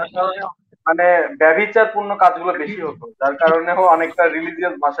মানে ব্যভিচারপূর্ণ কাজগুলো বেশি হতো, যার কারণেও অনেকটা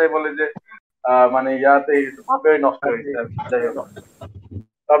রিলিজিয়াস ভাষায় বলে যে মানে ইয়াতে ভাবে নষ্ট হয়েছে আর কি। যাই হোক,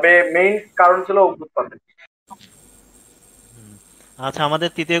 তবে মেইন কারণ ছিল অভ্যুত্থান। আচ্ছা, আমাদের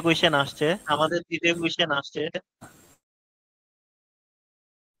তৃতীয় কোয়েশ্চেন আসছে।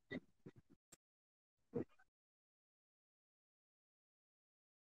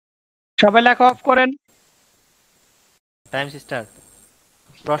 সবাই লেখা অফ করেন। Time start.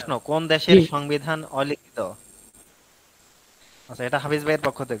 প্রশ্ন, কোন জি দেশের সংবিধান অলিখিত? আচ্ছা, এটা হাফিজ ভাইয়ের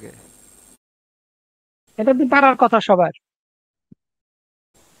পক্ষ থেকে। এটা তো পারার কথা সবার।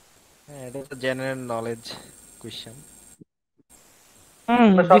 হ্যাঁ, এটা তো জেনারেল নলেজ কোশ্চেন।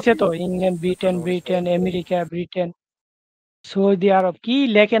 আমরা সব দিছে তো England, Britain, America, Britain, Saudi আরব, কি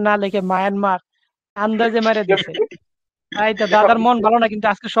লেখে না লেখে, মায়ানমার, আন্দাজে মেরে দিছে। তাই তো দাদার মন ভালো না, কিন্তু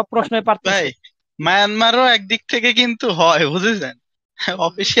আজকে সব প্রশ্নই ভাই পারতেছে। মায়ানমারও একদিক থেকে কিন্তু হয়, বুঝেছেন?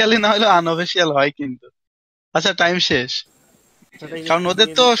 অফিসিয়ালি না হলেও আনঅফিসিয়াল হয় কিন্তু। আচ্ছা, টাইম শেষ। সেটা কারণ ওদের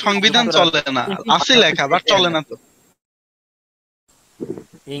তো সংবিধান চলে না, আছে লেখা বাট চলে না তো।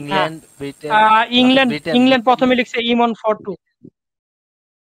 হ্যাঁ, ইংল্যান্ড, ব্রিটেন, আচ্ছা ইংল্যান্ড ব্রিটেন ইংল্যান্ড ব্রিটেন প্রথমে লিখছে ইমন ফর 2।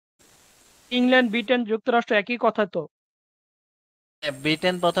 ইংল্যান্ড, ব্রিটেন, যুক্তরাষ্ট্র একই কথা তো। হ্যাঁ,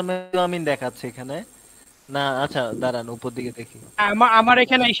 ব্রিটেন প্রথমে আমি দেখাচ্ছি এখানে। না আচ্ছা দাঁড়ান, উপর দিকে দেখি। আমার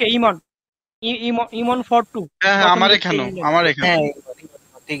এখানে এসে ইমন, ইমন ফর 2 হ্যাঁ হ্যাঁ, প্রথমে আমার লিখছে এখানেও, ইংল্যান্ড। আমার এখানেও।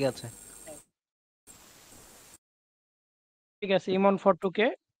 হ্যাঁ, ঠিক আছে। ঠিক আছে, ইমন ফর 2 কে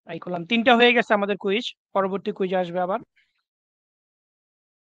এই করলাম। 3টা হয়ে গেছে আমাদের কুইজ। পরবর্তী কুইজ আসবে আবার।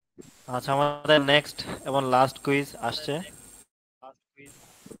 আচ্ছা, আমাদের নেক্সট এবং লাস্ট কুইজ আসছে।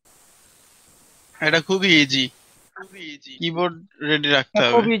 এটা খুবই ইজি, কিবোর্ড রেডি রাখতে এটা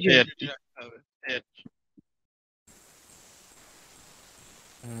হবে, খুব ইজি। এই আর কি।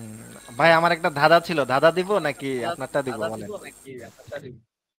 ভাই আমার একটা ধাঁধা ছিল, ধাঁধা দিব নাকি আপনারটা দিব বলেন?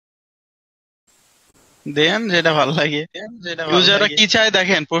 দেন যেটা ভালো লাগে। ইউজাররা কি চায়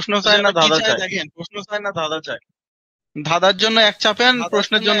দেখেন, প্রশ্ন চায় না ধাঁধা চায়? ধাঁধার জন্য এক চাপেন,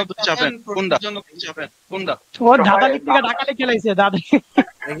 প্রশ্নের জন্য দুই চাপেন, কোনটা? ও দাদা লিখ থেকে ঢাকা লিখে লাইছে দাদা।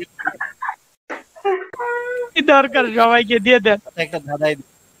 কি দরকার, সবাইকে দিয়ে দেন। একটা ধাঁধাই দিই।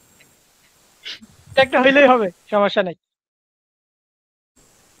 একটা হইলেই হবে, সমস্যা নাই।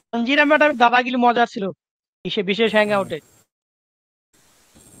 সঞ্জিরা ম্যাডাম দাদাগিরি মজা ছিল বিশেষ হ্যাং আউটে।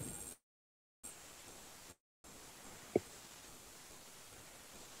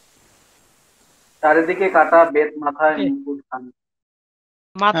 চারিদিকে কাটা, বেত মাথায় মুকুট খান।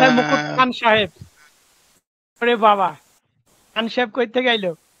 মাথায় মুকুট খান সাহেব, ওরে বাবা, খান সাহেব কই থেকে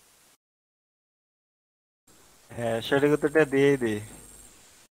আইলো? হ্যাঁ, সঠিক উত্তরটা দিয়েই দিই।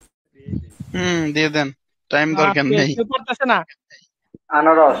 দিয়ে দেন, টাইম দরকার নেই। কেউ পারতেছে না।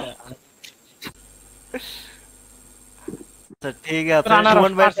 আনারস। আচ্ছা ঠিক আছে, আনারস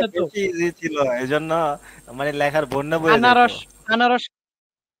সুমন ভাইটা পারছে তো। বেশি ইজি ছিল, এজন্য মানে লেখার বন্যা বয়ে যেত। আনারস, আনারস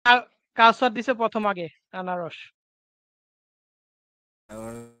কাউসার দিছে প্রথম আগে, আনারস।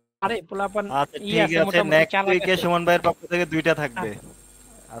 আরে পোলাপান আচ্ছা ই ঠিক আছে, আছে, মোটামুটি নেক্সট চালাক উইকে আছে। সুমন ভাইয়ের পক্ষ থেকে 2টা থাকবে।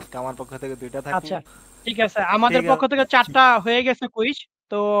 আজকে আমার পক্ষ থেকে 2টা থাকবে। আচ্ছা ঠিক আছে, আমাদের ঠিক পক্ষ থেকে আছে। 4টা হয়ে গেছে কুইজ।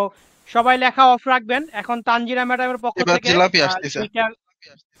 তো সবাই লেখা অফ রাখবেন। এখন তানজিরা ম্যাডামের পক্ষ এবার থেকে জিলাপি আসতেছে।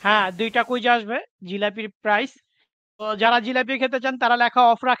 2টা কুইজ আসবে, জিলাপির প্রাইস। তো যারা জিলাপি খেতে চান তারা লেখা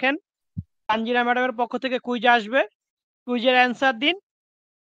অফ রাখেন। তানজিরা ম্যাডামের পক্ষ থেকে কুইজ আসবে, কুইজের অ্যান্সার দিন।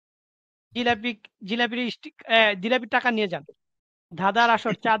 জিলাপি জিলাপির টাকা নিয়ে যান। ধাঁধার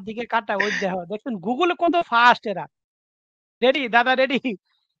আসর, চারদিকে কাটা, ওই দেখছেন গুগলে কত ফাস্ট এরা। রেডি দাদা, রেডি?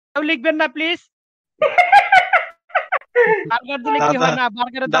 কেউ লিখবেন না প্লিজ। বার্গার দিলে কি দাদা, হয় না,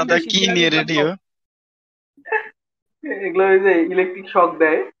 বার্গারের দাম দাদা বেশি, কি নিয়ে জিলাপির দাম রেডিও? কম। এগুলো ওই যে ইলেকট্রিক শক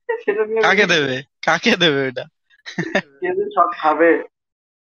দেয়, সেটা নিয়ে কাকে দেবে, কাকে দেবে এটা? কে যে শক খাবে।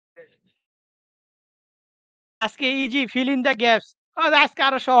 আজকে easy, fill in the gaps. আজকে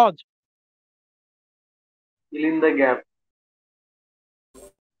আরো সহজ। Fill in the gap.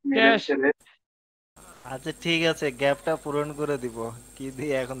 Yes. আচ্ছা ঠিক আছে, গ্যাপটা পূরণ করে দিব। কি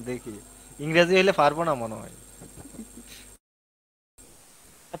দিয়ে এখন দেখি, ইংরেজি হইলে পারবো না মনে হয়।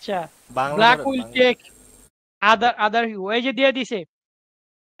 আচ্ছা, বাংলা ব্ল্যাক ধরেন, will Bangla. Take other hue, এই যে দিয়ে দিছে।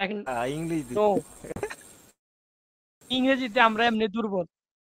 এখন ইংলিশ নো, ইংরেজিতে আমরা এমনি দুর্বল।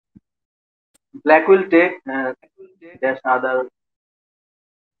 ব্ল্যাক উইল টেক ড্যাশ আদার।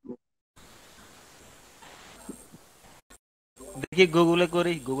 দেখি গুগলে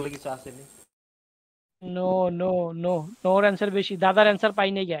করি, গুগলে কিছু আসেনি। নো নো নো, নোর অ্যান্সার বেশি, দাদার অ্যান্সার পাই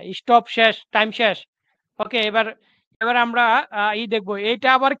নাই গা। স্টপ, শেষ, টাইম শেষ। ওকে, এবার এবার আমরা দেখবো এইটা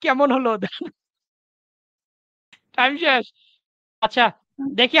আবার কেমন হলো। টাইম শেষ। আচ্ছা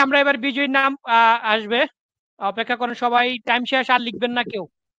দেখি আমরা এবার বিজয়ীর নাম আসবে। অপেক্ষা করেন সবাই, টাইম শেষ, আর লিখবেন না কেউ,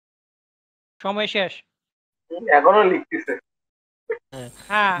 সময় শেষ। এখনো লিখতেছে।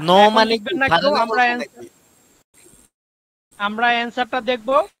 হ্যাঁ, নো এখন মানে লিখবেন কি, না পারে কেউ, না বলতে নাকি? আমরা অ্যান্সারটা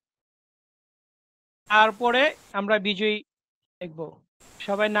দেখবো, তারপরে আমরা বিজয়ী দেখবো।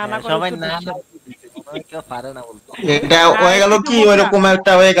 সবাই না না করে সবাই উত্তর না না দিচ্ছেন। দিচ্ছে, মনে হয় কেউ পারে না বলতে। এটা হয়ে গেল কি, ওইরকম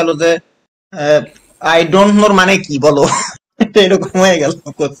একটা হয়ে গেল যে আই ডোন্ট নোর মানে কি বলো, এরকম হয়ে গেল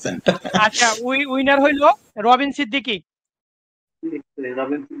কোশ্চেনটা। আচ্ছা, উইনার হইলো রবিন সিদ্দিকী। কি লিখছে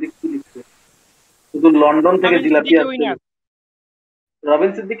রবিন সিদ্দিক, কি লিখছে? শুধু লন্ডন থেকে রবিন জিলাপি সিদ্দিকী আসছে। উইনার।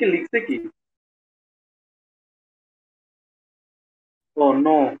 রবিন সিদ্দিকি লিখছে কি? ও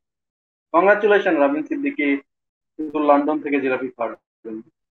নো, কংগ্রাচুলেশন রবিন সিদ্দিকি, শুধু লন্ডন থেকে জিলাপি খাওয়ার জন্য।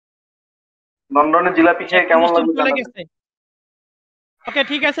 লন্ডনের জিলাপি খেয়ে 41 কেমন টিম লাগবে চলে জানাবেন। গেছে। ওকে,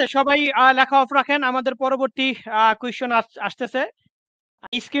 ঠিক আছে, সবাই লেখা অফ রাখেন, আমাদের পরবর্তী কোয়েশ্চন আসতেছে।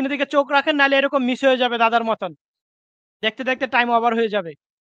 স্ক্রিনের দিকে চোখ রাখেন, নাহলে এরকম মিস হয়ে যাবে দাদার মতন, দেখতে দেখতে টাইম ওভার হয়ে যাবে।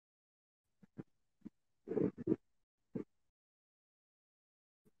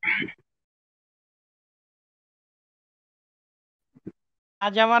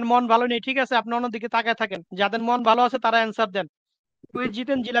 আজ আমার মন ভালো নেই, ঠিক আছে, আপনি অন্যদিকে তাকায় থাকেন, যাদের মন ভালো আছে তারা অ্যান্সার দেন। কুইজ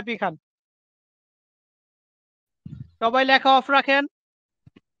জিতেন, জিলাপি খান। সবাই লেখা অফ রাখেন।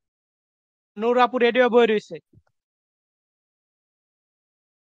 নূর আপু রেডিও বই রয়েছে।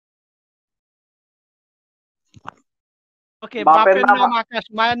 ওকে, বাপের বাপের নাম নাম আকাশ,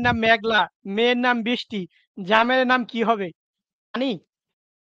 মায়ের নাম মেঘলা, মেয়ের নাম বৃষ্টি, জামের নাম কি হবে জানি?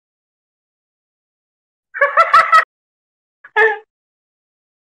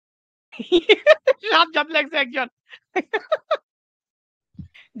 সাত লাগছে একজন।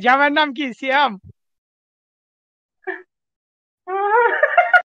 জামের নাম কি? সিয়াম।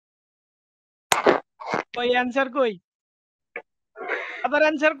 ওই অ্যান্সার কই? দাদার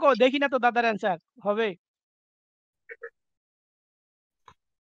অ্যান্সার কো, দেখি না তো দাদার অ্যান্সার হবে।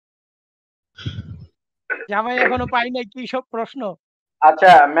 জামাই এখনো পাই নাই, কি সব প্রশ্ন।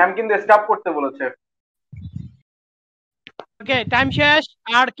 আচ্ছা, ম্যাম কিন্তু স্টপ করতে বলেছে। ওকে, টাইম শেষ,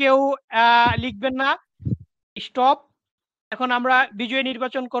 আর কেউ লিখবেন না, স্টপ। এখন আমরা বিজয়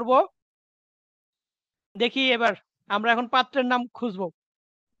নির্বাচন করব। দেখি এবার আমরা এখন পাত্রের নাম খুঁজবো।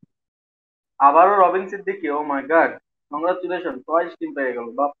 আবারও রবিন সিদ্দিকি, ও মাই গড, কংগ্রাচুলেশন, টয়েস টিম পেয়ে গেল,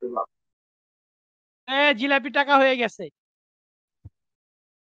 বাপ রে বাপ। জিলাপি টাকা হয়ে গেছে।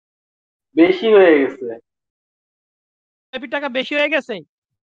 বেশি হয়ে গেছে। জিলাপি টাকা বেশি হয়ে গেছে,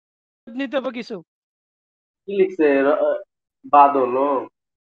 নিতে হবে কিছু। কি লিখছে বাদল, ও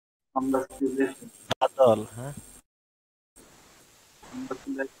কংগ্রাচুলেশন, বাদল, হ্যাঁ।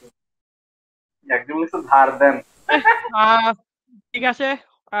 কংগ্রাচুলেশন। একজন লিখছে ধার দেন। এহ, আহ, ঠিক আছে,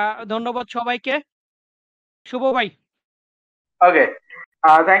 ধন্যবাদ সবাইকে। শুভ ভাই। ওকে,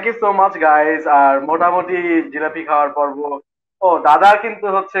 thank you so much guys. আর মোটামুটি জিলাপি খাওয়ার পর্ব। ও দাদা কিন্তু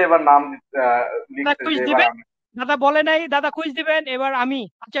হচ্ছে এবার নাম দাদা লিখছে কুইজ যে এবার দিবেন, আমি। দাদা বলে নাই দাদা কুইজ দিবেন, এবার আমি।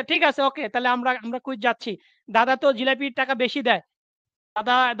 আচ্ছা ঠিক আছে, ওকে, তাহলে আমরা আমরা কুইজ যাচ্ছি। দাদা তো জিলাপির টাকা বেশি দেয়।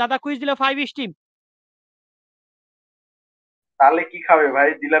 দাদা দাদা কুইজ দিলে 5 স্টিম। তাহলে কি খাবে ভাই,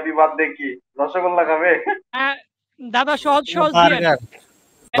 জিলাপি বাদ দিয়ে কি রসগোল্লা খাবে? দাদা সহজ সহজ দিয়েন। বার্গার,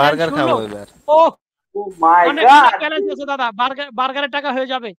 ব্যালেন্স বার্গার শূন্য। খাবো এবার। ও, ও মাই অনেক অনেক গড, ব্যালেন্স আছে দাদা, বার্গারের টাকা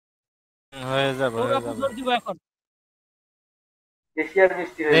হয়ে যাবে। হয়ে যাবে, ওর হয়ে আপু যাবে। জোর দিব এখন। এশিয়ার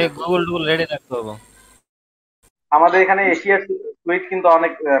মিষ্টি হয়ে গেছে। গুগল টুগল রেডি রাখতে হবে। আমাদের এখানে এশিয়ার সুইট কিন্তু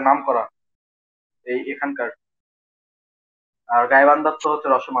অনেক নাম করা এই এখানকার। আর গাইবান্ধার তো হচ্ছে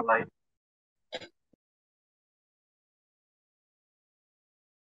রসমালাই।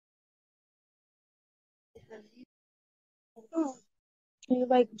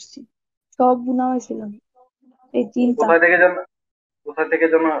 বাই করছি, সব গুণা হয়েছিল এই তিনটা। কোথায় থেকে যেন, কোথায় থেকে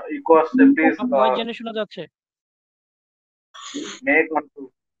যেন ইকো আসছে, প্লিজ সব ভয়েস জেনে শোনা যাচ্ছে। মেক ওয়ান টু,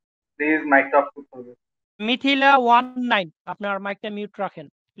 প্লিজ মাইকটা অফ করতে হবে। মিথিলা 19, আপনার মাইকটা মিউট রাখেন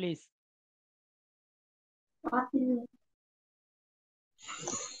প্লিজ।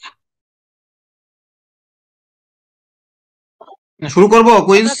 শুরু করব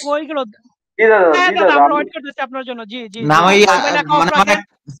কুইজ। দাদা কই গেল? জি দাদা, হ্যাঁ জি দাদা, দাদা আমরা আমি। ওয়েট করতেছি আপনার জন্য। জি জি না জি, ওই সবাই লেখা অফ মানে রাখেন।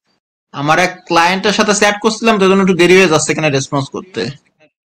 আমার এক ক্লায়েন্টের সাথে চ্যাট করছিলাম তো, এই জন্য একটু দেরি হয়ে যাচ্ছে এখানে রেসপন্স করতে।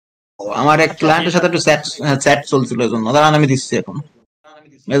 আমার এক আচ্ছা ক্লায়েন্টের সাথে একটু চ্যাট চলছিল, এই জন্য দাঁড়ান আমি দিচ্ছি এখন।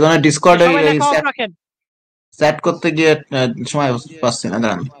 এই জন্য ডিসকর্ডে সবাই লেখা অফ রাখেন। চ্যাট করতে গিয়ে সময় পাচ্ছি না,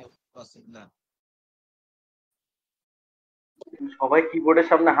 দাঁড়ান। সবাই কিবোর্ডের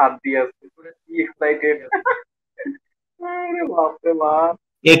সামনে হাত দিয়ে আসছে, কি এক্সাইটেড। আরে বাপ রে বাপ।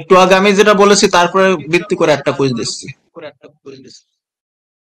 একটু আগে আমি যেটা বলেছি তারপরে ভিত্তি করে একটা কুইজ দিচ্ছি।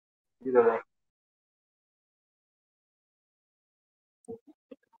 জি দাদা।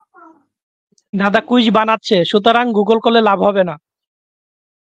 দাদা কুইজ বানাচ্ছে, সুতরাং গুগল করলে লাভ হবে না।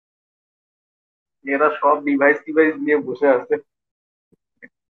 এরা সব ডিভাইস টিভাইস নিয়ে বসে আছে।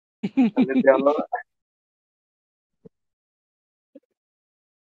 তাহলে দেওয়া।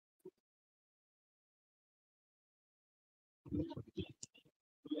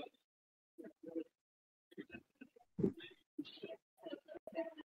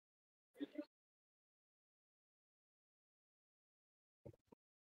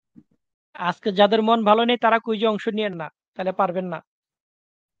 আজকে যাদের মন ভালো নেই তারা কুইজে অংশ নিয়েন না, তাহলে পারবেন না।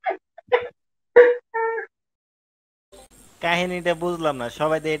 কাহিনীটা বুঝলাম না,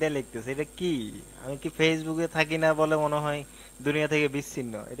 সবাই তো এটা লিখতেছে, এটা কি? আমি কি ফেসবুকে থাকি না বলে মনে হয় দুনিয়া থেকে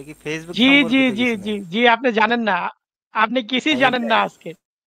বিচ্ছিন্ন? এটা কি ফেসবুক জি জি সম্পর্কিত জি কিছু জি নাকি? জি, আপনি জানেন না, আপনি কিছুই জানেন না এটাই, আজকে।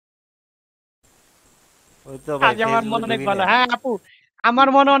 ওই তো ভাই আজ আমার মন ফেসবুকে অনেক ঢুকি ভালো। নাই। হ্যাঁ আপু, আমার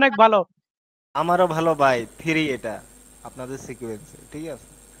মন অনেক ভালো। আমারও ভালো ভাই, থ্রি এটা আপনাদের সিকুয়েন্সে, ঠিক আছে।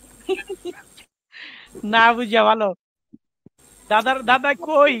 না বুঝা ভালো। দাদা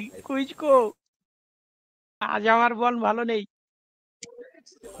কই, কুইজ কো? আজ আমার মন ভালো নেই।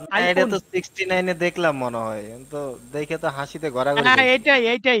 না, এটা আইফোন। তো 69-এ দেখলাম মনে হয়, তো দেখে তো হাসিতে গড়াগড়ি হ্যাঁ খাইছি। এইটাই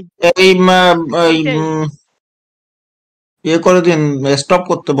এইটাই এই এই, এইটাই। ইয়ে করে দিন, স্টপ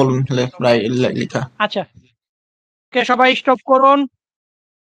করতে বলুন লেখা। আচ্ছা, কে সবাই স্টপ করুন।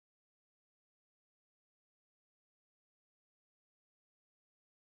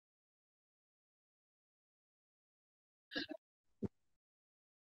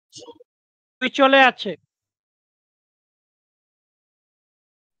 তুই চলে আছে।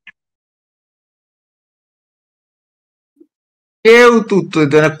 কেউ তো উত্তর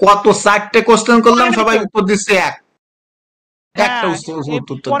দিতে না, কত 4টে কোশ্চেন পরে করলাম, নাই সবাই তো। উত্তর দিচ্ছে একটা হ্যাঁ,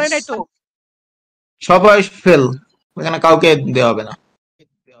 উত্তর পরে নাই দিচ্ছে, তো। সবাই ফেল, এখানে কাউকে দেওয়া হবে না।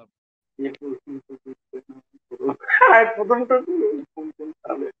 প্রথমটা কোন কোন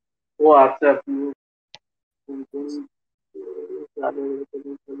সালে? ও আচ্ছা, কোন কোন সালে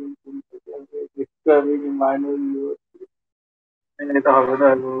মাইনর, এটা হবে না,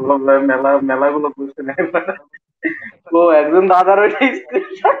 মেলা মেলাগুলো বুঝতে নেই। ও একজন দাদার ওইটা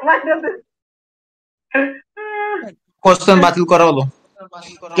স্ক্রিনশট মাইরা দে। কোশ্চেন বাতিল করা হলো,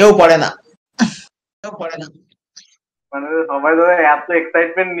 কেউ পড়ে না। মানে সবাই ধরে এত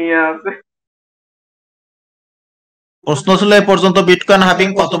এক্সাইটমেন্ট নিয়ে আছে। প্রশ্ন ছিল এ পর্যন্ত বিটকয়েন হাফিং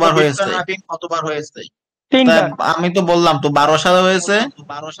কতবার হয়েছে। তা 3বার। আমি তো বললাম তো, 12 সালে হয়েছে,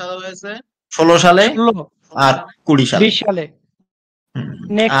 16 সালে, 16, আর 20 সালে। 20 সালে। হুম,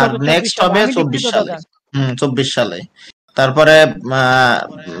 নেক্সট আর হবে 24 নেক্সট সালে। হবে আমি লিখছি 24 তো সালে। দাদা। 24 সালে। তারপরে আহ,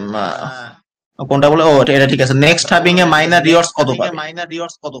 উম, কোনটা বলে, ও এটা ঠিক আছে, নেক্সট হাফিং এ মাইনার রিওয়ার্ডস কত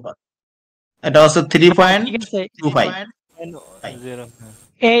পাবে। এটা হচ্ছে ঠিক আছে, 3.25। জিরো।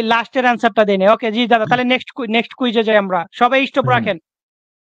 এই লাস্টের অ্যান্সারটা দেন। ওকে জি দাদা, তাহলে নেক্সট কুইজে যাই আমরা। সবাই স্টপ রাখেন।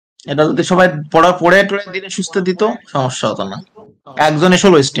 এটা যদি সবাই পড়ে টড়ে দিনে সুস্থ দিত, সমস্যা হতো না, একজনে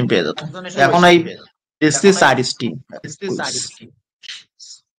 16 স্টিম পেয়ে যেত। এখন এই দিচ্ছি 4 স্টিম।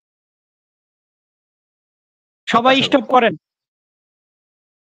 সবাই স্টপ করেন।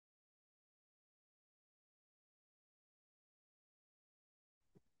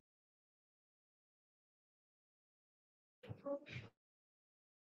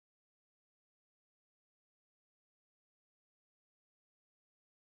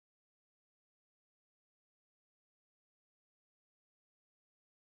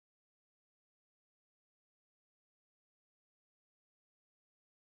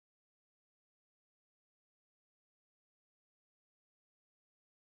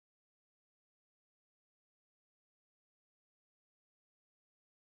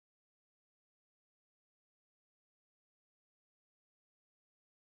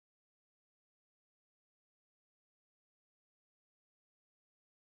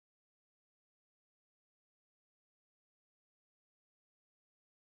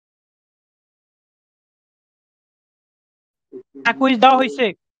 কুইজ দেওয়া হয়েছে।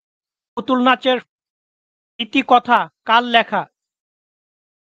 পুতুল নাচের ইতি কথা কার লেখা?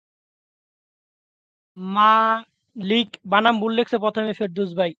 মালিক বানাম ভুল লিখছে প্রথমে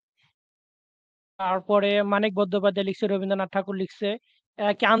ফেরদৌস ভাই, তারপরে মানিক বন্দ্যোপাধ্যায় লিখছে, রবীন্দ্রনাথ ঠাকুর লিখছে।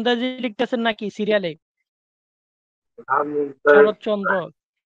 কি আন্দাজে লিখতেছেন নাকি সিরিয়ালে? শরৎচন্দ্র,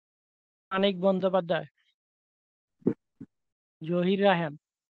 মানিক বন্দ্যোপাধ্যায়, জহির রায়হান,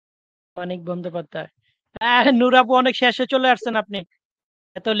 মানিক বন্দ্যোপাধ্যায়। নূর আপু, অনেক শেষে চলে আসছেন আপনি।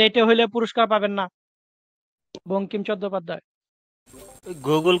 এত লেটে হইলে পুরস্কার পাবেন না। বঙ্কিম চট্টোপাধ্যায়।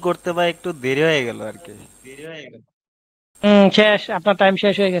 গুগল করতে ভাই একটু দেরি হয়ে গেল আর কি। শেষ, আপনার টাইম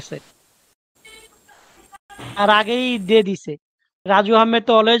শেষ হয়ে গেছে। আর আগেই দিয়ে দিছে। রাজু আহমেদ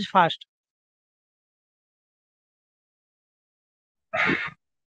তো অলওয়েজ ফার্স্ট।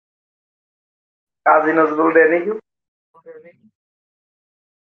 কাজী নজরুল দেয়নি কেউ?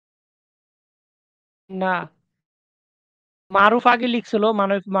 না, মারুফ আগে লিখছিল,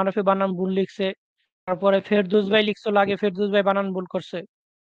 মারুফে বানান ভুল লিখছে। তারপরে ফেরদৌস ভাই লিখছিল আগে, ফেরদৌস ভাই বানান ভুল করছে।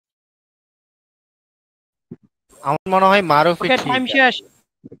 আমার মনে হয় মারুফই ওকে, ঠিক, টাইম শেষ।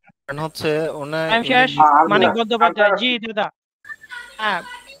 কারণ হচ্ছে টাইম উনি শেষ। মানিক বন্দ্যোপাধ্যায়। জি দাদা। হ্যাঁ,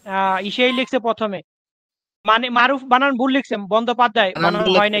 ইসেই লিখছে প্রথমে। মানে মারুফ বানান ভুল লিখছে, বন্দ্যোপাধ্যায় বানান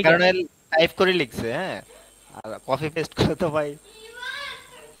হয় নাই। কারণ টাইপ করে লিখছে, হ্যাঁ। আর কপি পেস্ট করে তো ভাই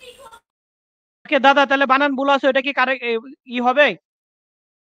ওকে দাদা, তাহলে বানান ভুল আছে, ওটা কি কারেক্ট ই হবে?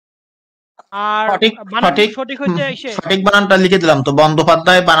 আর সঠিক বানান সঠিক সঠিক হইতে এসে সঠিক বানানটা লিখে দিলাম তো,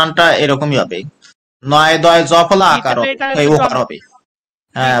 বন্দ্যোপাধ্যায় বানানটা এরকমই হবে, নয় দয় জ ফলা আকার তাহলে হবে, এটা এই একটু ওকার হবে।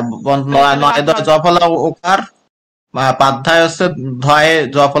 হ্যাঁ, তাহলে তাহলে নয় দয় জ ফলা ওকার, পাধ্যায় হচ্ছে ধয়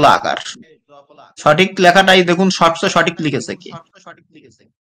জ ফলা আকার। সঠিক লেখাটাই দেখুন, সবচেয়ে সঠিক লিখেছে কি?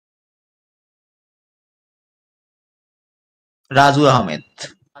 রাজু আহমেদ।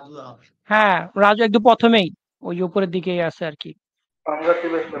 হ্যাঁ, রাজু একদম প্রথমেই ওই উপরের দিকেই আছে আর কি।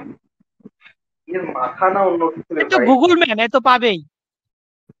 কংগ্রাচুলেশন। এর মাথা না অন্য কিছু রে এই তো ভাই। গুগল ম্যান, এ তো পাবেই।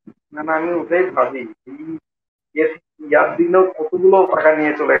 না না, আমি ওটাই ভাবি, এর ইয়ার দিনেও কতগুলো টাকা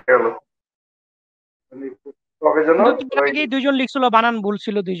নিয়ে চলে গেল। মানে কবে যেন কিন্তু তার ওই আগেই দুইজন লিখছিল, বানান ভুল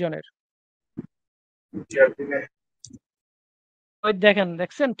ছিল দুইজনের। ইয়ার দিনে ওই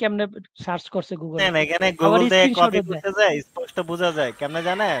দেখছেন কেমনে সার্চ করছে গুগলে, এখানে আবার গুগল থেকে কপি স্ক্রিনশটও দেয়। করতে যায়, স্পষ্ট বোঝা যায় কেমনে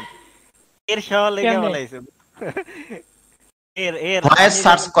জানেন? এর সহ লিখে কেমনে? ফেলাইছে। এর এর ভয়েস আমি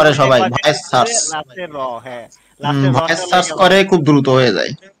সার্চ যখন করে কোডিং এ সবাই, কপি ভয়েস পেস্ট করে সার্চ। লাস্টের র, হ্যাঁ লাস্টের ভয়েস রটা সার্চ লিখে করে ফেলাইছে। খুব দ্রুত হয়ে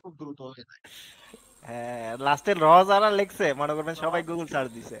যায়। হ্যাঁ, লাস্টের র যারা লিখছে মনে করবেন সবাই গুগল সার্চ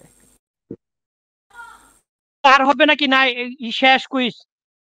দিছে। আর হবে নাকি না শেষ কুইজ?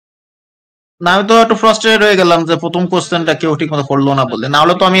 না, আমি তো একটু ফ্রাস্ট্রেটেড হয়ে গেলাম যে প্রথম কোশ্চেনটা কেউ ঠিক মতো করলো না বলে, না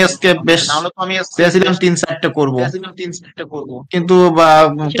হলে তো আমি আজকে বেশ চেয়েছিলাম 3-4টে করবো, কিন্তু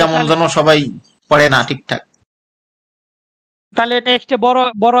আচ্ছা, কেমন তাহলে যেন সবাই পড়ে না ঠিকঠাক। তাহলে নেক্সট বড়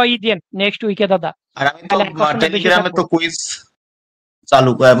বড় ই দেন নেক্সট উইকে দাদা, আর আমি তো তাহলে আকর্ষণে বেশি টেলিগ্রামে থাকবো। তো কুইজ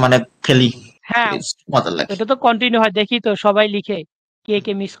চালু মানে খেলি, হ্যাঁ, কুইজ মজা লাগে। এটা তো কন্টিনিউ হয়, দেখি তো সবাই লিখে কে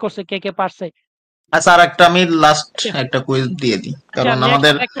কে মিস করছে, কে কে পারছে। আচ্ছা, আর একটা আমি লাস্ট আচ্ছা একটা কুইজ দিয়ে দিই, আচ্ছা, কারণ নেক্সট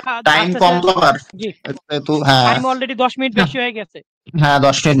আমাদের আরেকটা টাইম আসতেছে। কম তো আবার, জি, একটু হ্যাঁ। টাইম অলরেডি 10 মিনিট বেশি হয়ে গেছে। হ্যাঁ,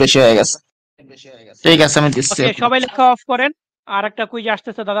 10 মিনিট বেশি হয়ে গেছে। ঠিক আছে, আমি দিচ্ছি ওকে, এখন। সবাই লেখা অফ করেন। আর একটা কুইজ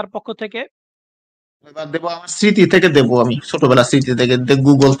আসতেছে দাদার পক্ষ থেকে। এবার দেবো আমার স্মৃতি থেকে, দেবো আমি ছোটবেলার স্মৃতি থেকে,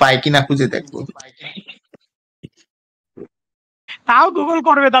 গুগল পাই কিনা খুঁজে দেখবো। তাও গুগল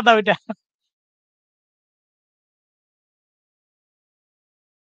করবে দাদা ওইটা।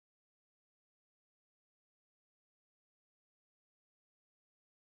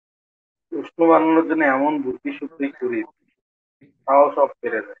 প্রশ্ন বানানোর জন্য এমন বুদ্ধি শুদ্ধি করি, তাও সব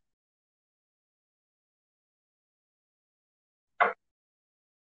পেরে যায়।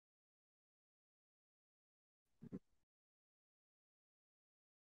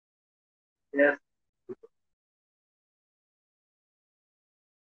 Yes,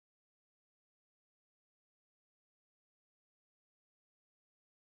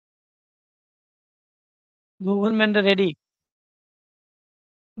 Google man ready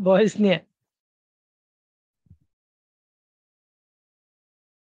voice নিয়ে।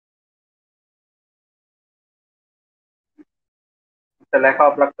 লেখা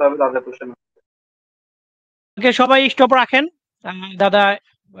অফ রাখতে হবে, তাদের কোশ্চেন। ওকে, সবাই স্টপ রাখেন। দাদা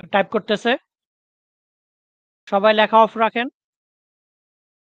টাইপ করতেছে, সবাই লেখা অফ রাখেন।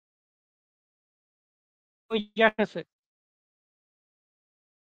 ওই যে আসতেছে।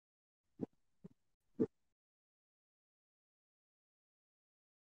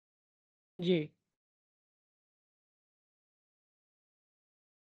 জি,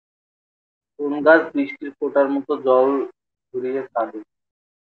 কোন গাছ বৃষ্টির ফোঁটার মতো জল ঝরিয়ে কাঁদে?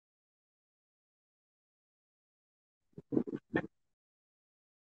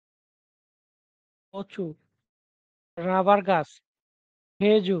 কচু, রাবার গাছ,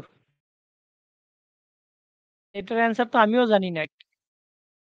 খেজুর। এটার অ্যান্সার তো আমিও জানি না।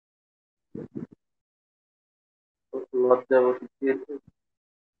 লজ্জাবতী,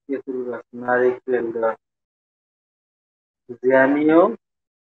 তেঁতুল গাছ, নারিকেল গাছ, জ্যামিও,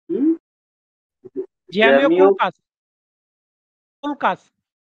 কি জ্যামিও জ্যামিও, কুল গাছ, কুল গাছ।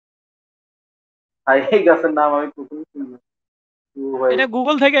 এই গাছের নাম আমি প্রথম শুনলাম। ও ভাই, এটা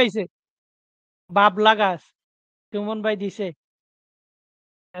গুগল থেকে আইছে। বাবলা গাছ, সুমন ভাই দিছে,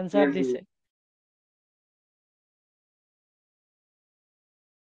 অ্যান্সার পেয়েছি। দিছে।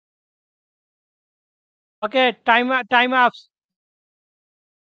 ওকে, টাইম টাইম আপ।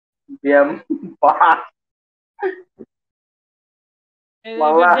 ব্যায়াম, পাহাড়, এবার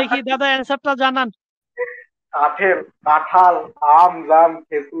মাল্লা, দেখি দাদা অ্যান্সারটা জানান। কাঠের, কাঁঠাল, আম, জাম,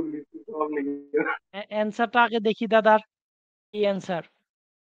 তেঁতুল, লিচু সব লিখে। অ্যান্সারটা আগে দেখি দাদার। কি অ্যান্সার?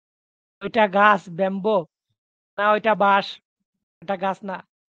 ওইটা গাছ ব্যাম্বো, না ওইটা বাঁশ? এটা গাছ না।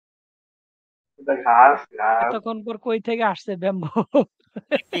 এটা ঘাস, ঘাস। এতক্ষণ পর কই থেকে আসছে ব্যাম্বো?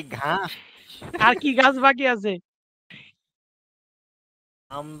 কি ঘাস, আর কি গাছ বাকি আছে?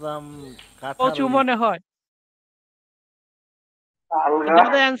 আম জাম কাঁঠাল কচু লিচু, মনে হয়। তাল গাছ।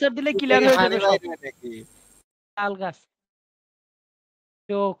 দাদা অ্যান্সার দিলে লিচু ক্লিয়ার থেকে হয়ে পানি যাবে সব। বাইরে হয় নাকি? তাল গাছ,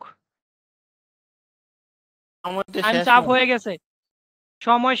 চোখ। আমাদের টাইমস শেষ আপ ভাই। হয়ে গেছে,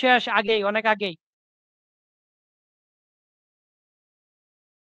 সময় শেষ, আগেই, অনেক আগেই।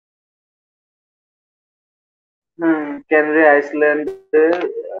 ক্যানারি আইসল্যান্ডে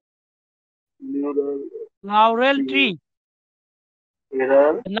লাউরেল ট্রি, এরা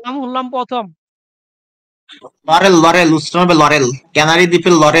নাম শুনলাম প্রথম। লরেল লরেল উচ্চারণ হবে লরেল। ক্যানারি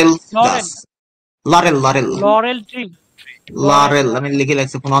দ্বীপের লরেল গাছ। Lauryl, lauryl lauryl lauryl tree, lauryl, lauryl আমি লিখে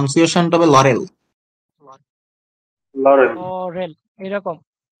রাখছি, প্রনাউন্সিয়েশনটা হবে লরেল। লরেল। লরেল, এরকম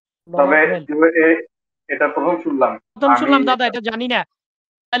তবে লরেল। এটা প্রথম শুনলাম প্রথম আমি। শুনলাম দাদা, এটা জানি না।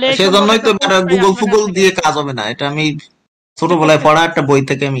 তাহলে এই সম্পর্কে সেজন্যই তো একটা পোস্ট চাই গুগল আপনার কাছ ফুগল থেকে। দিয়ে কাজ হবে না, এটা আমি ছোটবেলায় পড়া একটা বই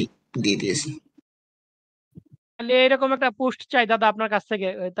থেকে আমি দিয়ে দিয়েছি। তাহলে এরকম একটা পোস্ট চাই দাদা আপনার কাছ থেকে,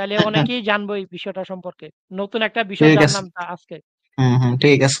 তাহলে অনেকেই জানবো এই বিষয়টা সম্পর্কে। নতুন একটা বিষয় ঠিক আছে। জানলাম আজকে।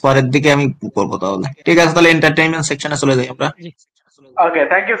 ঠিক আছে, পরের দিকে আমি করবো তাহলে। ঠিক আছে, তাহলে এন্টারটেইনমেন্ট সেকশনে চলে যাই আমরা। জি ওকে,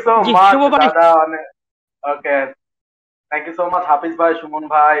 thank you so G, much শুভ ভাই। দাদা। ওকে, থ্যাংক ইউ সো মাচ হাফিজ ভাই, সুমন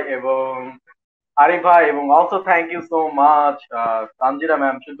ভাই এবং আরিফ ভাই, এবং also thank you so much Tanzira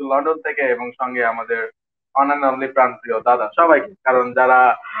ma'am, শুধু লন্ডন থেকে, এবং সঙ্গে আমাদের অন্যান্য প্রাণপ্রিয় দাদা সবাইকে, কারণ যারা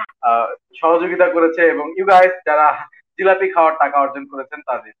আহ, সহযোগিতা করেছে, এবং ইউ গাইস যারা জিলাপি খাওয়ার টাকা অর্জন করেছেন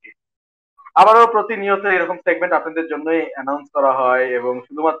তাদেরকে। আবারও প্রতিনিয়ত এরকম সেগমেন্ট আপনাদের জন্যই অ্যানাউন্স করা হয়, এবং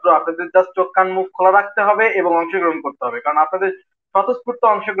শুধুমাত্র আপনাদের জাস্ট চোখ কান মুখ খোলা রাখতে হবে এবং অংশগ্রহণ করতে হবে, কারণ আপনাদের স্বতঃস্ফূর্ত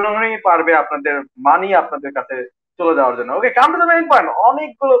অংশগ্রহণই পারবে আপনাদের মানি আপনাদের কাছে চলে যাওয়ার জন্য। ওকে, come to the main point.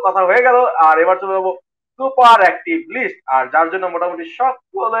 অনেকগুলো কথা হয়ে গেল, আর এবার চলে যাবো সুপার অ্যাক্টিভ লিস্ট, আর যার জন্য মোটামুটি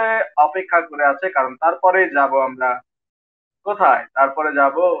সকলে অপেক্ষা করে আছে, কারণ তারপরে যাব আমরা কোথায়? তারপরে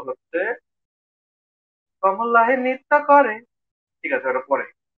যাব হচ্ছে কমলাহে নৃত্য করে। ঠিক আছে, ওটা পরে।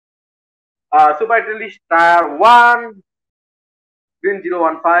 Super active list tyre 1, green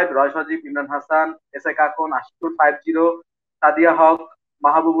 015, Roy Sajib, Imran Hasan, S I Kakon, Ashikur 50, Sadia Haque,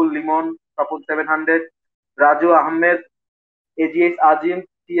 Mahbubul Limon, Swapan 700, Raju Ahmed, AGS Azim,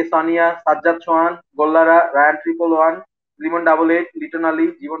 T A Sania, Sajjad Sohan, গোল্লারা, Ryan 111, Limon 88, Liton Ali,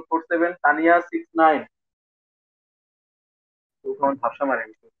 জীবন 47, তানিয়া 69, ঝাপসা মারে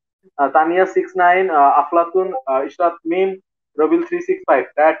গেছে। তানিয়া 69, আফলাতুন, ইশরাত মিম, রবিল 365,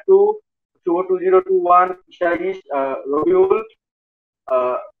 টায়ার 2, শুভ 2021, ইশাইশ, রবিউল,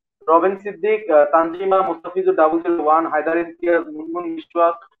 আহ, রবিন সিদ্দিক, তানজিমা, মুস্তাফিজুর 001, হায়দার ইমতিয়াজ, মুনমুন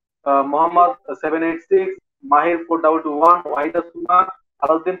মিশওয়াক, মোহাম্মদ 786, মাহির 4221, Waheeda Suma,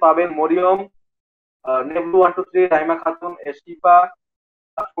 Alauddin Pavel, Mariam, নেবলু 123, Raima Khatun, এশিফা,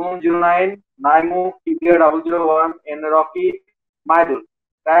 Suman 09, নাইমু, Kibria 001, N Rocky, Maidul.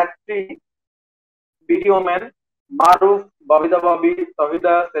 Tyre 3, video man, মারুফ, ববিদা ববি,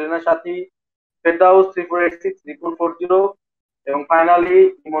 তহিদা, সেলিনা সাথী, ফেরদাউস 3486, রিপন 40, এবং finally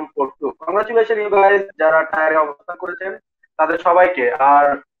Emon 42। Congratulation you guys যারা টায়ারে অবস্থান করেছেন তাদের সবাইকে। আর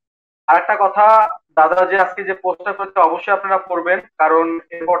আরেকটা কথা, দাদা যে আজকে যে পোস্টটা করেছে অবশ্যই আপনারা করবেন, কারণ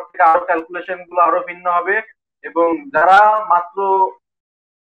এরপর থেকে আরো ক্যালকুলেশন গুলো আরো ভিন্ন হবে, এবং যারা মাত্র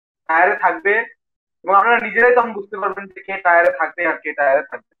টায়ারে থাকবে, এবং আপনারা নিজেরাই তখন বুঝতে পারবেন যে কে টায়ারে থাকবে আর কে টায়ারে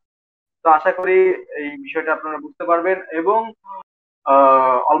থাকবে। তো আশা করি এই বিষয়টা আপনারা বুঝতে পারবেন, এবং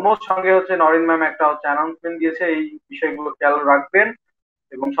অলমোস্ট সঙ্গে হচ্ছে নরেন ম্যাম একটা হচ্ছে অ্যানাউন্সমেন্ট দিয়েছে, এই বিষয়গুলো খেয়াল রাখবেন,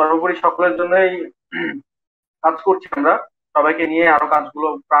 এবং সর্বোপরি সকলের জন্যই কাজ করছি আমরা, সবাইকে নিয়ে আরো কাজগুলো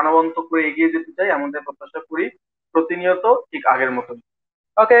প্রাণবন্ত করে এগিয়ে যেতে চাই, আমাদের প্রত্যাশা করি প্রতিনিয়ত ঠিক আগের মতো।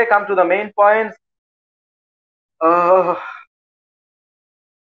 ওকে, come to the main point.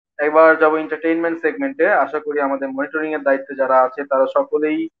 এবার যাবো এন্টারটেইনমেন্ট সেগমেন্টে। আশা করি আমাদের মনিটরিং এর দায়িত্বে যারা আছে তারা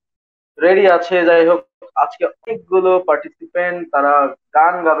সকলেই রেডি আছে। যাই হোক, আজকে অনেকগুলো পার্টিসিপেন্ট, তারা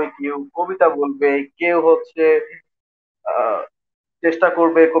গান গাবে, কেউ কবিতা বলবে, কেউ হচ্ছে আহ, চেষ্টা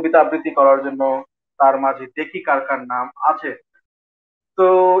করবে কবিতা আবৃত্তি করার জন্য, তার মাঝে দেখি কার কার নাম আছে। তো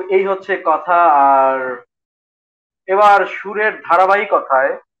এই হচ্ছে কথা। আর এবার সুরের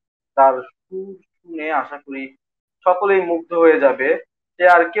ধারাবাহিকতায় তার সুর শুনে আশা করি সকলেই মুগ্ধ হয়ে যাবে। সে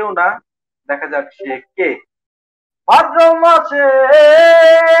আর কেউ না, দেখা যাক সে কে। ভাদ্র মাসে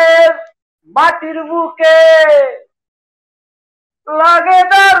মাটির বুকে লাগে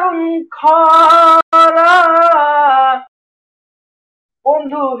দারুণ খরা,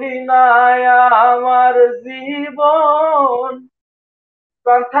 বন্ধুহীনায় আমার জীবন,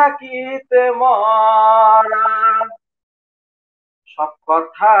 প্রাণ থাকিতে মরা, সব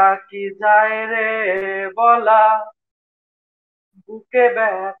কথা কি যায় রে বলা, বুকে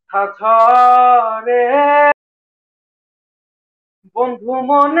ব্যথা ঝরে, বন্ধু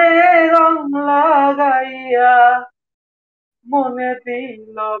মনে রং লাগাইয়া মনে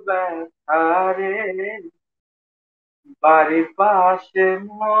দিল ব্যথা রে, বাড়ির পাশে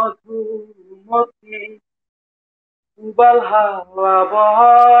মধুমতি উবাল হাওয়া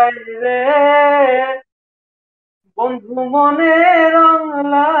বয় রে, বন্ধু মনে রং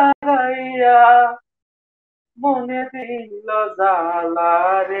লাগাইয়া মনে দিল জ্বালা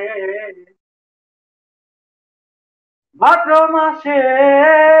রে। ভাদ্র মাসে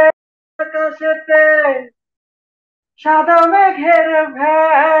আকাশেতে সাদা মেঘের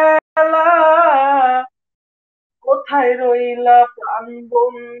ভেলা, কোথায় রইলা প্রাণ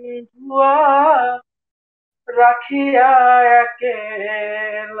বন্ধুয়া, রাখিয়া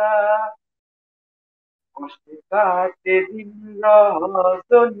একেলা। কষ্টে কাটে দিন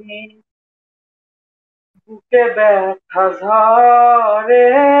রজনী, বুকে ব্যথা ঝরে,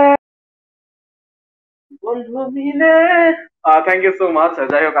 বন্ধু মিলে। Thank you so much.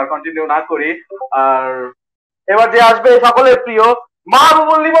 যাই হোক, আর কন্টিনিউ না করি। আর এবার যে আসবে সকলের প্রিয়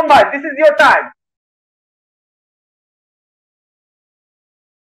মাহবুবুল লিমন ভাই, দিস ইজ ইয়োর টাইম।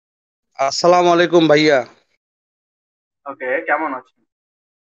 আসসালামু আলাইকুম ভাইয়া। ওকে, কেমন আছেন?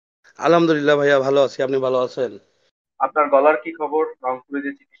 আলহামদুলিল্লাহ ভাইয়া, ভালো আছি। আপনি ভালো আছেন? আপনার গলার কি খবর? রংপুরে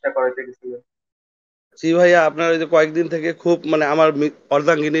যে চিকিৎসা করাইতে গেছিলেন। জি ভাইয়া, আপনার এই যে কয়েকদিন থেকে খুব মানে আমার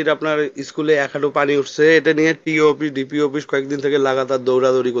অর্ধাঙ্গিনীর আপনার স্কুলে এক হাঁটু পানি উঠছে, এটা নিয়ে টিও অফিস ডিপিও অফিস কয়েকদিন থেকে লাগাতার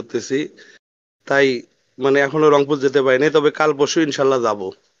দৌড়াদৌড়ি করতেছি। তাই মানে এখনো রংপুর যেতে পারিনি, তবে কাল পরশু ইনশাল্লাহ যাব।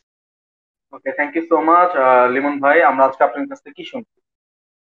 ওকে, thank you so much Limon ভাই। আমরা আজকে আপনার কাছ থেকে কি শুনবো?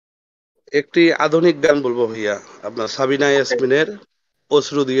 একটি আধুনিক গান বলবো ভাইয়া, আপনার সাবিনা ওকে, ইয়াসমিনের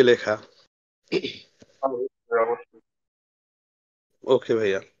অশ্রু দিয়ে লেখা। অবশ্যই। ওকে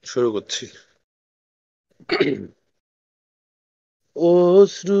ভাইয়া, শুরু করছি।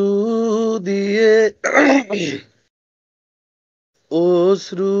 অশ্রু দিয়ে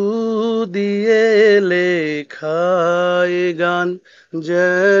অশ্রু দিয়ে লেখায় গান,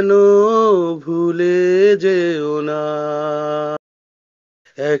 যেন ভুলে যেও না।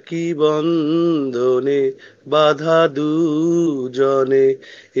 একই বন্ধনে বাধা দুজনে,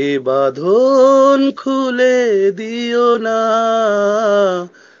 এ বাঁধন খুলে দিও না।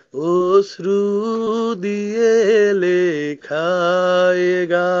 অশ্রু দিয়ে লেখায়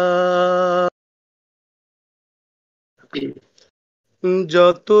গান।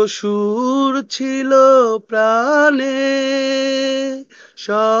 যত সুর ছিল প্রাণে,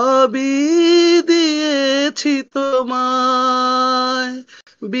 সবই দিয়েছি তোমায়,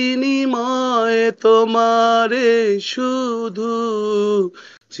 বিনিময়ে তোমারে শুধু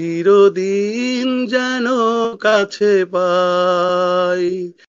চিরদিন যেন কাছে পাই।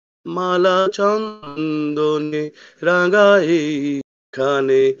 মালা চন্দনে রাঙাই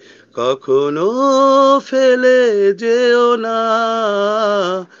খানে, কখনো ফেলে যেও না।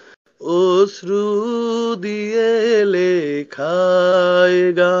 অশ্রু দিয়ে লেখায়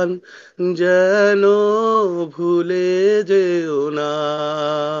গান, যেন ভুলে যেও না।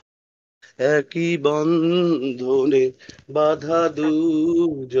 একই বন্ধনে বাধা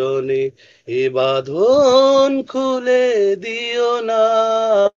দুজনে, এ বাঁধন খুলে দিও না।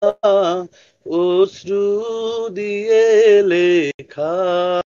 অশ্রু দিয়ে লেখা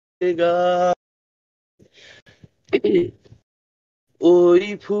গান। ওই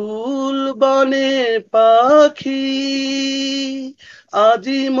ফুল বনে পাখি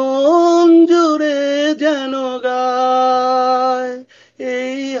আজি মন জুড়ে যেন গায়,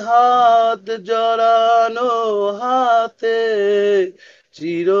 এই হাত জড়ানো হাতে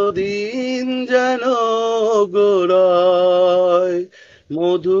চিরদিন যেন গোড়ায়।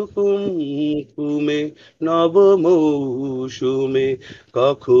 মধু কুমকুমে নব মৌসুমে,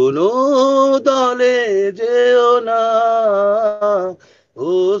 কখনো দলে যেও না।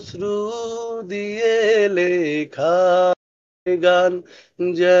 অশ্রু দিয়ে লেখা গান,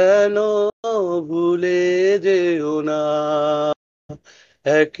 যেন ভুলে যেও না।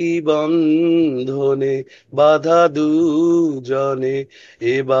 একই বন্ধনে বাধা দুজনে,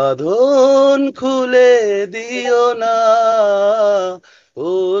 এ বাঁধন খুলে দিও না।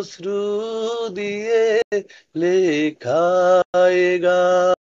 অশ্রু দিয়ে লেখায়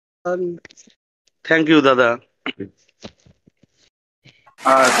গান। থ্যাংক ইউ দাদা।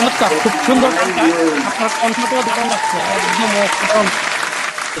 চমৎকার, খুব সুন্দর গানটা। আপনার কণ্ঠটাও দারুণ লাগছে, একদম অসাধারণ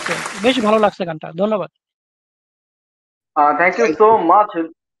হয়েছে। বেশ ভালো লাগছে গানটা, ধন্যবাদ। Thank you so much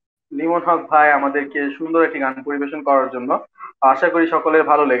Limon হক ভাই, আমাদেরকে সুন্দর একটি গান পরিবেশন করার জন্য। আশা করি সকলের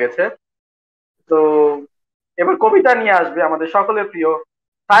ভালো লেগেছে। তো এবার কবিতা নিয়ে আসবে আমাদের সকলের প্রিয়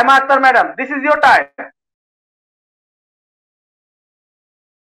Saima Akter madam, this is your time.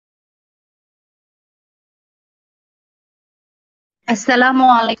 আসসালামু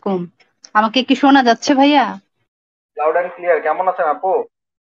আলাইকুম। আমাকে কি শোনা যাচ্ছে ভাইয়া? Loud and clear. কেমন আছেন আপু?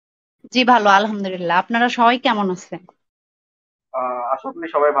 জি ভালো, আলহামদুলিল্লাহ। আপনারা সবাই কেমন আছেন? আশা করি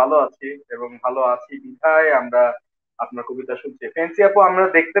সবাই ভালো আছি, এবং ভালো আছি বিধায় আমরা আপনার কবিতা শুনছি। ফেন্সি আপু, আমরা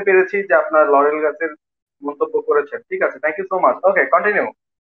দেখতে পেরেছি যে আপনার লরেল গাছের মন্তব্য করেছেন। ঠিক আছে, thank you so much. Okay, continue.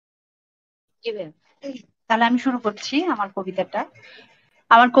 জি ভাইয়া। তাহলে আমি শুরু করছি আমার কবিতাটা।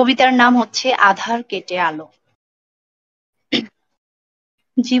 আমার কবিতার নাম হচ্ছে আধার কেটে আলো।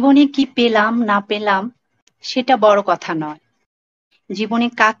 জীবনে কি পেলাম না পেলাম সেটা বড় কথা নয়, জীবনে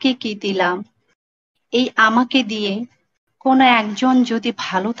কাকে কি দিলাম এই আমাকে দিয়ে কোনো একজন যদি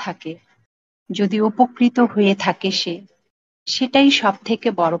ভালো থাকে, যদি উপকৃত হয়ে থাকে সে, সেটাই সব থেকে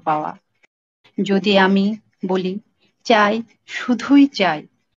বড় পাওয়া। যদি আমি বলি চাই, শুধুই চাই,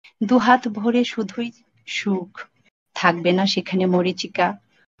 দুহাত ভরে শুধুই সুখ, থাকবে না সেখানে মরীচিকা,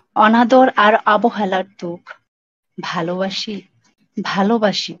 অনাদর আর অবহেলার দুঃখ। ভালোবাসি,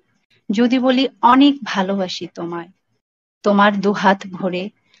 ভালোবাসি, যদি বলি অনেক ভালোবাসি তোমায়, তোমার দুহাত ভরে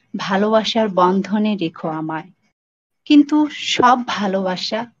ভালোবাসার বন্ধনে রেখো আমায়। কিন্তু সব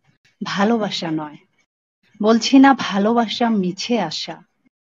ভালোবাসা ভালোবাসা নয়, বলছি না ভালোবাসা মিছে আশা।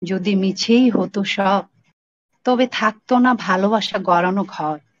 যদি মিছেই হতো সব, তবে থাকতো না ভালোবাসা গড়ানো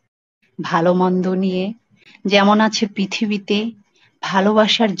ঘর। ভালো মন্দ নিয়ে যেমন আছে পৃথিবীতে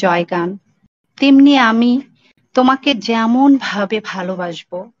ভালোবাসার জয়গান, তেমনি আমি তোমাকে যেমন ভাবে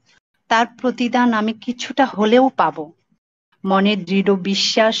ভালোবাসবো তার প্রতিদান আমি কিছুটা হলেও পাবো। মনের দৃঢ়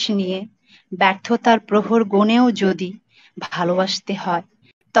বিশ্বাস নিয়ে ব্যর্থতার প্রহর গুণেও যদি ভালোবাসতে হয়,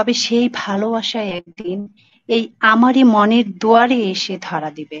 তবে সেই ভালোবাসা একদিন এই আমারই মনের দুয়ারে এসে ধরা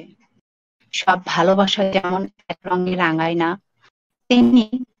দিবে। সব ভালোবাসা যেমন এক রঙে রাঙায় না, তেমনি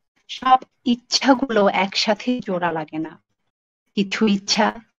সব ইচ্ছাগুলো একসাথে জোড়া লাগে না। কিছু ইচ্ছা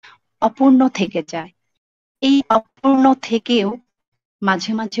অপূর্ণ থেকে যায়, এই অপূর্ণ থেকেও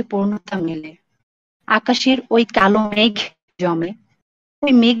মাঝে মাঝে পূর্ণতা মেলে। আকাশের ওই কালো মেঘ জমে,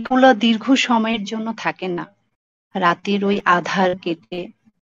 ওই মেঘগুলো দীর্ঘ সময়ের জন্য থাকে না। রাতের ওই আধার কেটে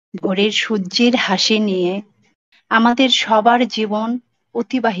ভোরের সূর্যের হাসি নিয়ে আমাদের সবার জীবন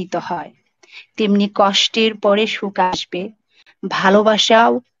অতিবাহিত হয়। তেমনি কষ্টের পরে সুখ আসবে,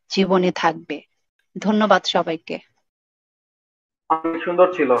 ভালোবাসাও জীবনে থাকবে। ধন্যবাদ সবাইকে। অনেক সুন্দর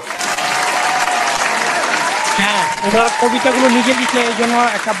ছিল। হ্যাঁ, ওনার কবিতাগুলো নিজে লিখলে এই জন্য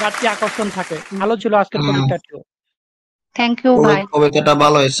একটা বাড়তি আকর্ষণ থাকে। ভালো ছিল আজকের হুম, কবিতাটিও। থ্যাংক ইউ ভাই। কবিতাটা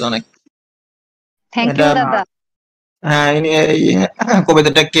ভালো হয়েছে অনেক। থ্যাংক এটা ইউ দাদা। হ্যাঁ, এই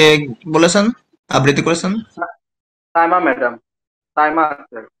কবিতাটা কে বলেছেন, আবৃত্তি করেছেন? সাইমা ম্যাডাম, সাইমা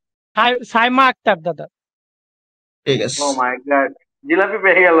আক্তার। সাইমা আক্তার দাদা। ঠিক আছে। ও মাই গড, জিলাপি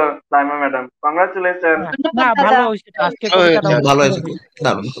পেয়ে গেল সাইমা ম্যাডাম, কংগ্রাচুলেশন। না, ধন্যবাদ না, ভালো দাদা। হয়েছে, আজকের কবিতাটা অনেক ভালো সুন্দর হয়েছে, খুব হয়েছে।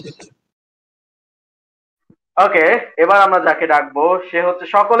 দারুণ কবিতা। ওকে, এবার আমরা যাকে ডাকবো সে হচ্ছে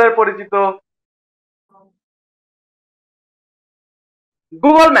সকলের পরিচিত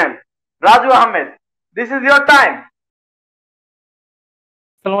Google man, Raju Ahmed. This is your time.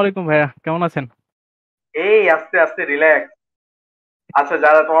 আসসালামু আলাইকুম ভাইয়া, কেমন আছেন? এই আস্তে আস্তে রিল্যাক্স। আচ্ছা,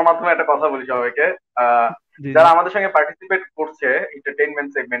 যারা তোমার মাধ্যমে একটা কথা বলি সবাইকে, আহ, জি জি। যারা আমাদের সঙ্গে পার্টিসিপেট করছে এন্টারটেইনমেন্ট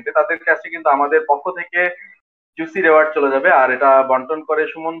সেগমেন্টে, তাদের কাছে কিন্তু আমাদের পক্ষ থেকে জুসি রেওয়ার্ড চলে যাবে, আর এটা বন্টন করে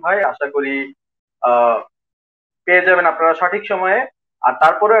সুমন ভাই। আশা করি আহ পেয়ে যাবেন আপনারা সঠিক সময়ে। আর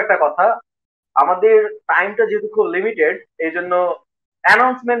তারপরেও একটা কথা, আমাদের টাইমটা যেহেতু খুব লিমিটেড, এই জন্য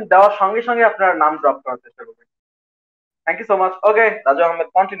অ্যানাউন্সমেন্ট দেওয়ার সঙ্গে সঙ্গে আপনার নাম ড্রপ করার চেষ্টা করবেন। Thank you so much. Okay, Raju Ahmed,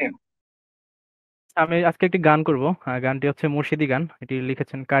 continue. আমি আজকে একটি গান করব। গানটি হচ্ছে মুর্শিদি গান, এটি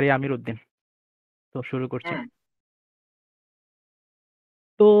লিখেছেন কারি আমির উদ্দিন। তো শুরু করছি। হুম।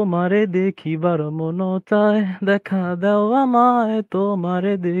 তোমারে দেখিবার মন চায়, দেখা দাও আমায়,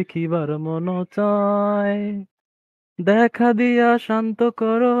 তোমারে দেখিবার মন চায়, দেখা দিয়া শান্ত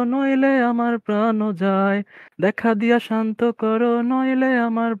করো নইলে আমার প্রাণ যায়, দেখা দিয়া শান্ত করো নইলে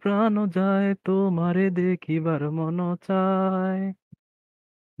আমার প্রাণ যায়, তোমারে দেখিবার মন চায়।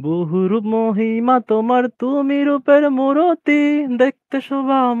 বহুরূপ মহিমা তোমার, তুমি রূপের মূরতি, দেখতে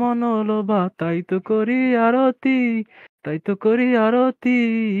শোভা মনোলোভা, তাই তো করি আরতি, তাই তো করি আরতি।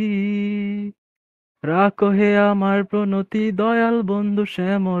 রাখো হে আমার প্রণতি দয়াল বন্ধু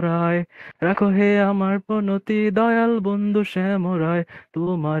শ্যামরায়, রাখো হে আমার প্রণতি দয়াল বন্ধু শ্যামরায়,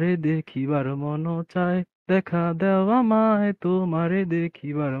 তোমারে দেখিবার মন চায়, দেখা দাও আমায়, তোমারে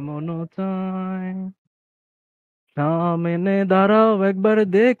দেখিবার মন চায়। সামনে দাঁড়াও একবার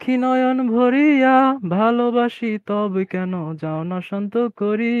দেখি নয়ন ভরিয়া, ভালোবাসি তবে কেন যাও না শান্ত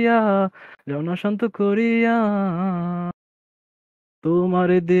করিয়া, যাও না শান্ত করিয়া।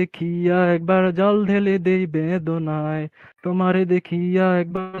 তোমারে দেখিয়া একবার জল ঢেলে দেই বেদনায়, তোমারে দেখিয়া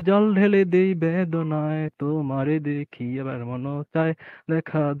একবার জল ঢেলে দেই বেদনায়, তোমারে দেখিবার মন চায়,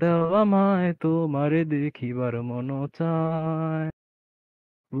 দেখা দাও আমায়, তোমারে দেখিবার মন চায়।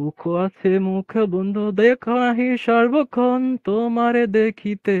 মুখ আছে মুখ বন্ধ দেখো নাহি সর্বক্ষণ, তোমারে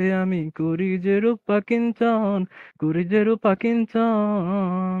দেখিতে আমি করি যে রূপা কিঞ্চন, করি যে রূপা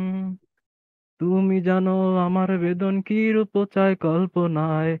কিঞ্চন। তুমি জানো আমার বেদন কি রূপ চায়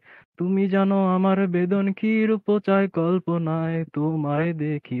কল্পনায়, তুমি জানো আমার বেদন কি রূপ চায় কল্পনায়, তোমায়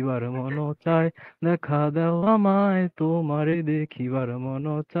দেখিবার মন চায়, দেখা দাও আমায়, তোমারে দেখিবার মন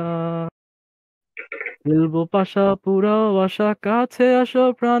চায়। ফেলবো পাশা পুরাও আশা, কাছে আসো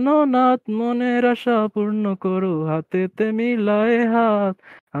প্রাণনাথ, মনের আশা পূর্ণ করো, হাতেতে মিলায়ে হাত,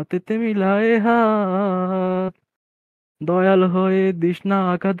 হাতেতে মিলায়ে হাত। দয়াল হয়ে দিস না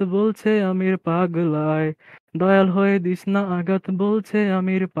আঘাত বলছে আমির পাগলায়, দয়াল হয়ে দিস না আঘাত বলছে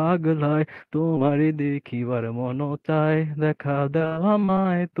আমির পাগলায়, তোমারে দেখিবার মন চায়, দেখা দাও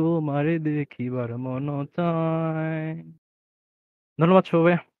আমায়, তোমারে দেখিবার মন চায়। ধন্যবাদ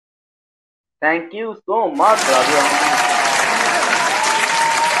সবাই। Thank you so much Raju Ahmed.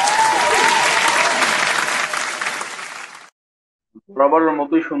 বরাবরের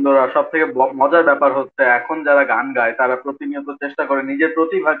মতোই সুন্দর। আর সব থেকে মজার ব্যাপার হচ্ছে এখন যারা গান গায় তারা প্রতিনিয়ত চেষ্টা করে নিজের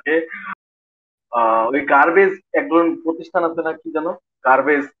প্রতিভাকে ওই গার্বেজ একজন প্রতিষ্ঠান আছে না কি জানো,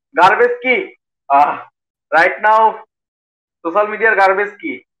 গার্বেজ, গার্বেজ কি রাইট নাও সোশ্যাল মিডিয়ার গার্বেজ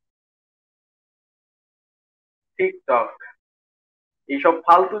কি, টিকটক, এইসব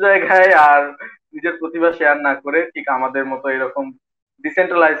ফালতু জায়গায় আর নিজের প্রতিভা শেয়ার না করে ঠিক আমাদের মতো এরকম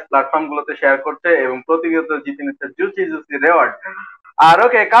ডিসেন্ট্রালাইজ প্ল্যাটফর্ম গুলোতে শেয়ার করছে এবং প্রতিনিয়ত জিতে নিচ্ছে juicy juicy reward. R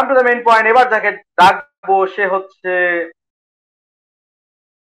okay, come to the main point, এবার যাকে ডাকবো সে হচ্ছে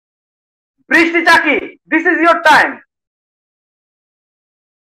বৃষ্টি চাকি। This is your time.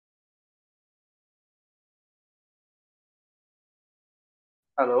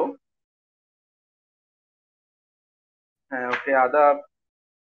 Hello, হ্যাঁ ওকে, আদাব,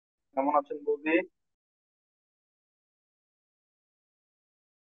 কেমন আছেন বৌদি?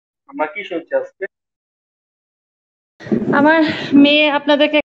 আমরা কি শুনছি আজকে? আমার মেয়ে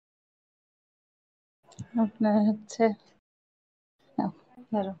আপনাদেরকে আপনার হচ্ছে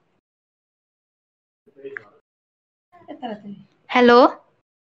হ্যালো,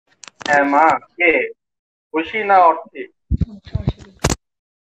 হ্যাঁ মা, কে খুশি না অর্থে?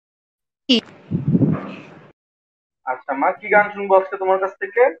 আচ্ছা মা, কি গান শুনবো আজকে তোমার কাছ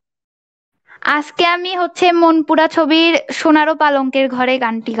থেকে? আজকে আমি হচ্ছে মনপুরা ছবির সোনারো পালঙ্কের ঘরে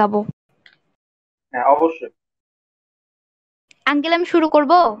গানটি গাবো। হ্যাঁ অবশ্যই। আঙ্কেল আমি শুরু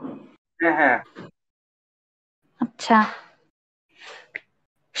করব? হ্যাঁ হ্যাঁ। আচ্ছা।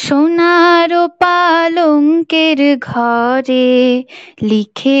 সোনারো পালঙ্কের ঘরে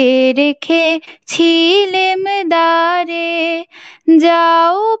লিখে রেখেছিলেম দ্বারে,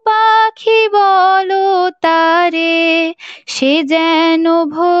 যাও পাখি বলো তারে, সে যেন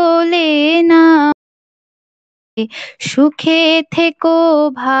ভোলে না, সুখে থেকো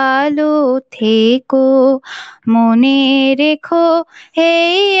ভালো থেকো, মনে রেখো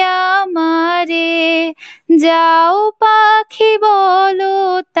এই আমারে, যাও পাখি বলো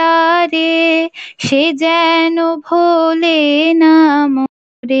তারে, সে যেন ভোলে না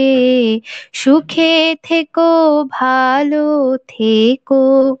মোরে, সুখে থেকো ভালো থেকো,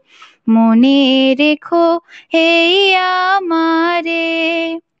 মনে রেখো এই আমারে।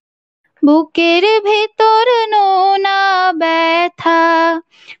 বুকের ভেতর নোনা ব্যথা,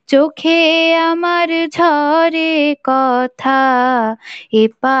 চোখে আমার ঝরে কথা,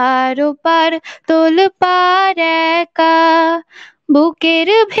 এপার ওপার তোলপার একা, বুকের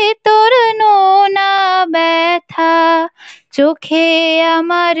ভেতর নোনা ব্যথা, চোখে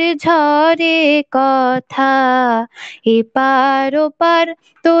আমার ঝরে কথা, এপার ওপার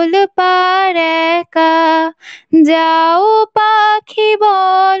তোলপার একা, যাও পাখি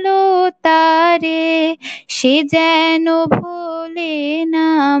বলো তারে, সে যেন ভোলে না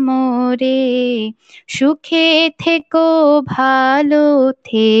মোরে, সুখে থেকো ভালো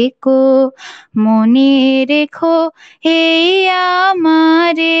থেকো, মনে রেখো এই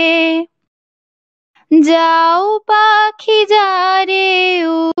আমারে, যাও পাখি যারে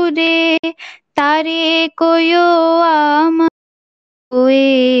উড়ে, তারে কইও আমার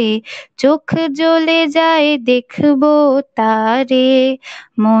হয়ে, চোখ জ্বলে যায় দেখবো তারে,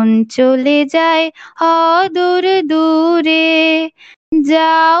 মন চলে যায় অদূর দূরে,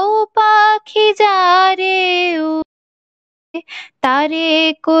 যাও পাখি যারে উড়ে, তারে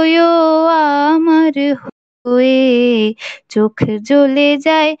কইও আমার হয়ে, চোখ জ্বলে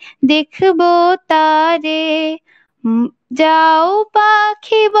যায় দেখবো তারে, যাও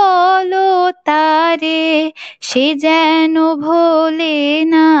পাখি বলো তারে, সে যেন ভোলে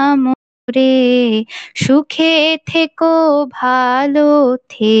না রে সুখে থেকো ভালো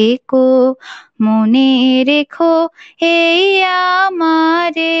থেকো মনে রেখো এই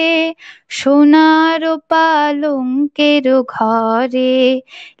আমারে সোনার পালঙ্কের ঘরে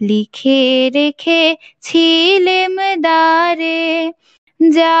লিখে রেখে ছিলেম দ্বারে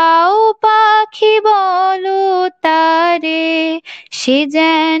যাও পাখি বলো তারে সে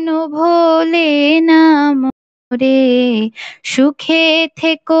যেন ভোলে না রে সুখে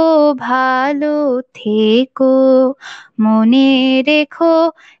থেকো ভালো থেকো মনে রেখো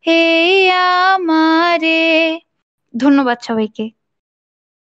হে আমারে। ধন্যবাদ সবাইকে।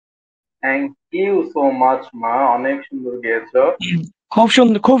 থ্যাংক ইউ সো মাচ মা, অনেক সুন্দর গেয়েছো। খুব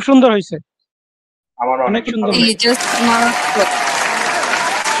সুন্দর হয়েছে, আমার অনেক অনেক সুন্দর ভালো হয়েছে।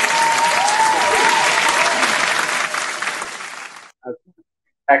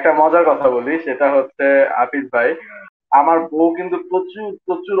 একটা মজার কথা বলি, সেটা হচ্ছে আফিজ ভাই, আমার বউ কিন্তু প্রচুর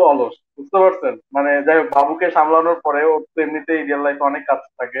প্রচুর অলস, বুঝতে পারছেন? মানে যাই হোক, বাবুকে সামলানোর পরে ওর তো এমনিতেই রিয়েল লাইফে অনেক কাজ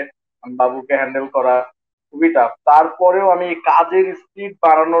থাকে, বাবুকে হ্যান্ডেল করা খুবই টাফ। তারপরেও আমি এই কাজের স্পিড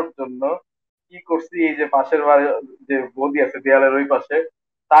বাড়ানোর জন্য কি করছি, এই যে পাশের বাড়ি যে বৌদি আছে দেয়ালের ওই পাশে,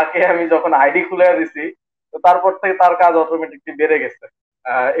 তাকে আমি যখন আইডি খুলে দিছি, তো তারপর থেকে তার কাজ অটোমেটিকলি বেড়ে গেছে।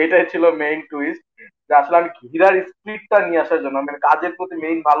 এটাই ছিল মেইন টুইস্ট, যে আসলে আমি হীরার স্পিডটা নিয়ে আসার জন্য, আমি কাজের প্রতি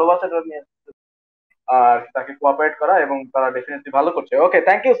মেইন ভালোবাসাটা নিয়ে আর তাকে কোঅপারেট করা, এবং তারা ডেফিনেটলি ভালো করছে। ওকে,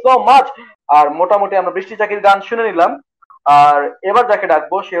 থ্যাংক ইউ সো মাচ। আর মোটামুটি আমরা বৃষ্টি চাকির গান শুনে নিলাম, আর এবার যাকে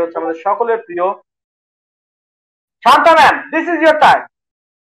ডাকবো সে হচ্ছে আমাদের সকলের প্রিয় Shanta ma'am. This is your time.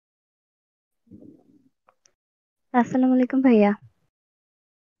 আসসালামু আলাইকুম ভাইয়া।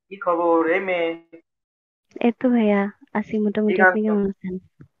 কি খবর এই মেয়ে? এই তো ভাইয়া আছি কি মোটামুটি, গান আপনি শোনো? কেমন আছেন?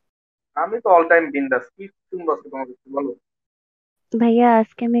 আমি তো অল টাইম বিন্দাস। কি শুনবো আজকে তোমার কাছে, বলো। ভাইয়া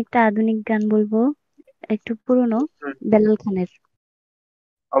আজকে আমি একটা আধুনিক গান বলবো, একটু পুরনো, বেলাল খানের।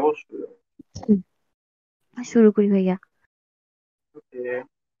 অবশ্যই। হুম, শুরু করি ভাইয়া। ওকে।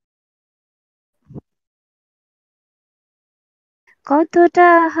 কতটা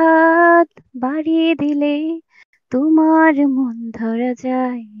হাত বাড়িয়ে দিলে তোমার মন ধরা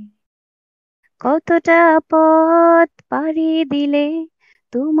যায়, কতটা পথ পাড়ি দিলে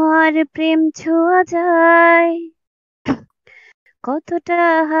তোমার প্রেম ছোঁয়া যায়, কতটা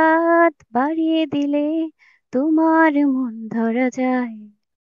হাত বাড়িয়ে দিলে তোমার মন ধরা যায়,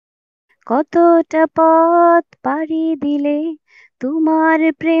 কতটা পথ পাড়ি দিলে তোমার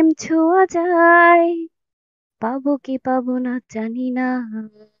প্রেম ছোঁয়া যায়, পাবো কি পাবো না জানি না,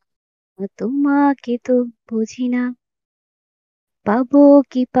 তোমাকে তো বুঝি না, পাবো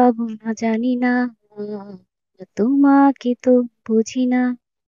কি পাবো না জানি না, তোমাকে তো বুঝি না,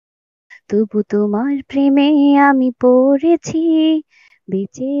 তবু তোমার প্রেমে আমি পড়েছি,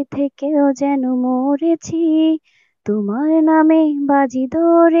 বেঁচে থেকেও যেন মরেছি, তোমার নামে বাজি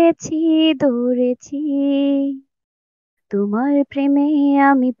ধরেছি ধরেছি, তোমার প্রেমে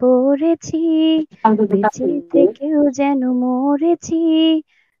আমি পড়েছি, বেঁচে থেকেও যেন মরেছি,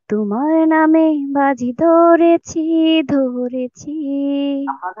 তোমার নামে বাজি ধরেছি ধরেছি,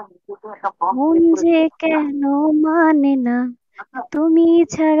 মন যে কেন মানে না, তুমি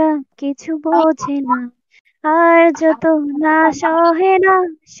ছাড়া কিছু বোঝে না, আর যত না সহে না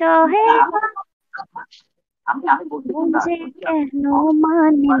সহে না, মন যে কেন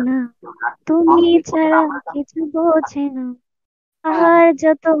মানে না, তুমি ছাড়া কিছু বোঝে না, আর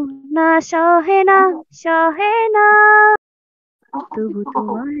যত না সহে না সহে না, তবু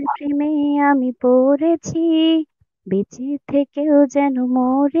তোমার প্রেমে আমি পড়েছি, বেঁচে থেকেও যেন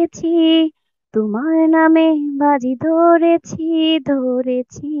মরেছি, তোমার নামে বাজি ধরেছি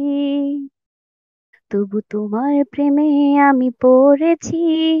ধরেছি, তবু তোমার প্রেমে আমি পড়েছি,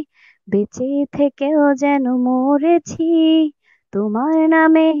 বেঁচে থেকেও যেন মরেছি, তোমার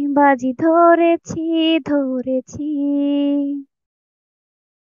নামে বাজি ধরেছি ধরেছি,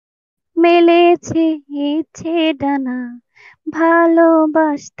 মেলেছে ইচ্ছে ডানা,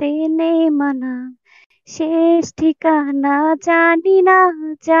 ভালোবাসতে নেই মানা, শেষ ঠিকানা জানি না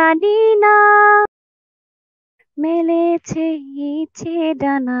জানি না, মেলেছে ইচ্ছে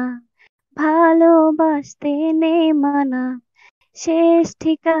ডানা, ভালোবাসতে নেই মানা, শেষ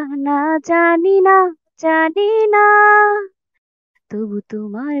ঠিকানা জানি না জানি না, তবু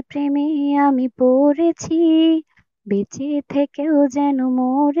তোমার প্রেমে আমি পড়েছি, বেঁচে থেকেও যেন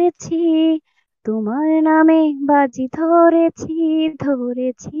মরেছি, তোমার নামে বাজি ধরেছি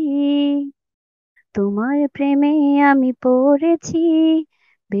ধরেছি, তোমার প্রেমে আমি পড়েছি,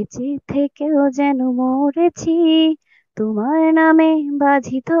 বেঁচে থেকেও যেন মরেছি, তোমার নামে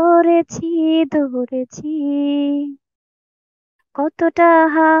বাজি ধরেছি ধরেছি, কতটা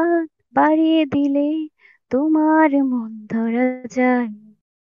হাত বাড়িয়ে দিলে তোমার মন ধরা যায়,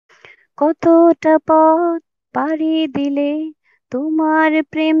 কতটা পথ পাড়ি দিলে তোমার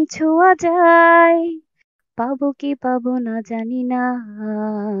প্রেম ছোঁয়া যায়, পাবো কি পাবো না জানি না,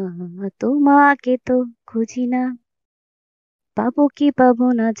 তোমাকে তো খুঁজি না, পাবো কি পাবো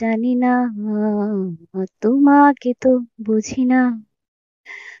না জানি না, তোমাকে তো বুঝি না,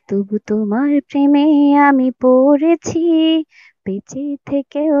 তবু তোমার প্রেমে আমি পড়েছি, বেঁচে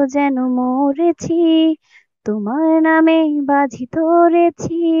থেকেও যেন মরেছি, তোমার নামে বাজি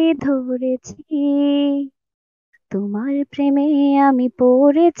ধরেছি, ধরেছি, তোমার প্রেমে আমি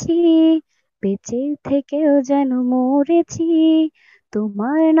পড়েছি, বেঁচে থেকেও যেন মরেছি,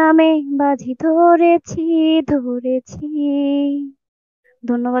 তোমার নামে বাজি ধরেছি, ধরেছি।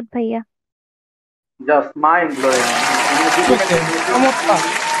 ধন্যবাদ ভাইয়া। Just mind blowing. চমৎকার,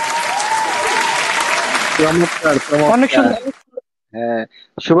 চমৎকার অনেক চমৎকার। সুন্দর। হ্যাঁ,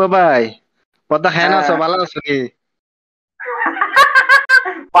 শুভ ভাই কথা হ্যাঁ আছো, হ্যাঁ, ভালো আছো কি?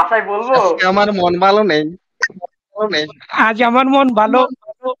 বাসায় বলবো। আজকে আমার মন ভালো নেই। ভালো নেই আজ আমার মন ভালো,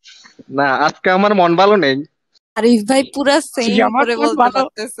 না, আজকে আমার মন ভালো নেই। আরিফ ভাই পুরা আজ সেম আমার করে মন বলতে ভালো।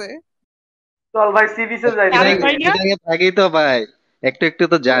 পারতেছে। চল ভাই সি বিচে যাই আরিফ নাকি? ভাই না, ইদানিং থাকি তো ভাই, একটু একটু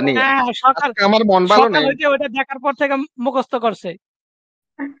তো জানি। হ্যাঁ সকাল আজকে আমার মন ভালো সকাল নেই। হইতে ওইটা দেখার পর থেকে মুখস্থ করছে।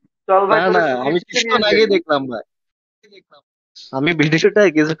 চল না ভাই তোরে না, সি আমি বিচে নিয়ে কিছুক্ষণ যাই। আগেই দেখলাম ভাই, আমি ভিডিওটা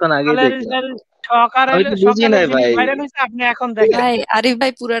কিছুক্ষণ আগেই সকালের দেখলাম। আমি তো বুঝি সকালে নাই জিনিস ভাই। ভাইরাল হয়েছে, আপনি এখন দেখেন। ভাই আরিফ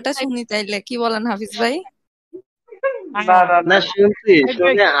ভাই পুরাটা শুনি তাইলে, কি বলেন হাফিজ ভাই? না হ্যাঁ, না না না, শুনছি, আরিফ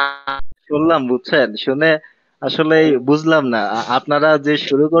ভাই, শুনে শুনলাম বুঝছেন, শুনে আসলে বুঝলাম না আপনারা যে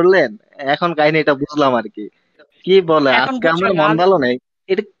শুরু করলেন, এখন কাহিনীটা বুঝলাম আর কি। কি বলে এখন আজকে আমার বুঝছেন মন আজ ভালো নেই,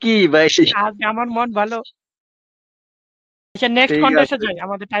 এটা কি ভাই? আজ আমার মন ভালো। আচ্ছা, নেক্সট ঠিক কন্টেস্টে আছে। যাই,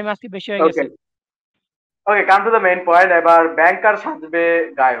 আমাদের টাইম আজকে বেশি হয়ে ওকে গেছে। ওকে, come to the main point. এবার ব্যাংকার সাজবে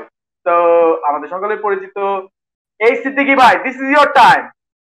গায়ক। তো আমাদের সকলের পরিচিত এই সিদ্দিকী ভাই, this is your time,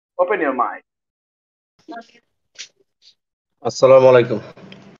 open your mic. আসসালামু আলাইকুম।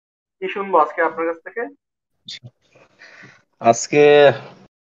 কি শুনবো আজকে আপনার কাছ থেকে? আজকে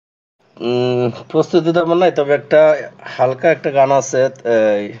প্রস্তুতি তেমন নাই, তবে একটা হালকা একটা গান আছে,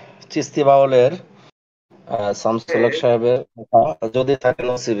 এই, চিস্তি বাউলের, শামসুল হক সাহেবের লেখা, যদি থাকে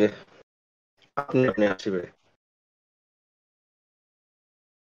নসিবে, আপনি আপনি আসিবে।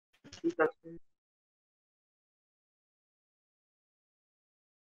 ঠিক আছে।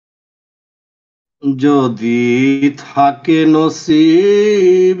 যদি থাকে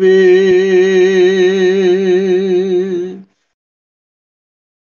নসিবে,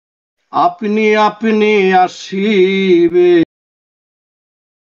 আপনি আপনি আসিবে,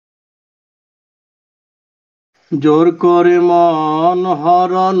 জোর করে মন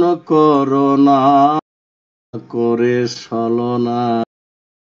হরণ করোনা, করে ছলনা,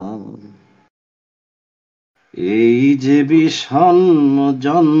 এই যে বিষণ্ণ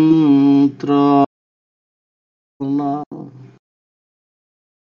যন্ত্রণা,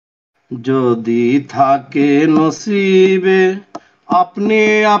 যদি থাকে নসিবে, আপনি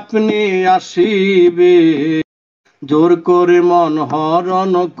আপনি আসিবে, জোর করে মন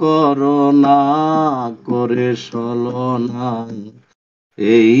হরণ করোনা, করে ছলনা,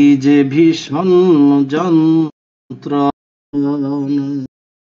 এই যে ভীষণ যন্ত্রণা,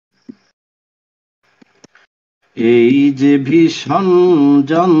 এই যে ভীষণ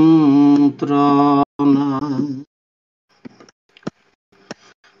যন্ত্রণা,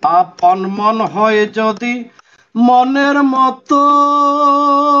 আপন মন হয় যদি মনের মতো,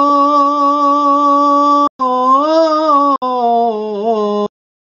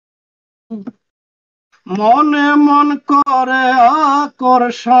 মনে মন করে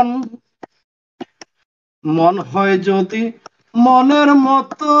আকর্ষণ, মন হয় যদি মনের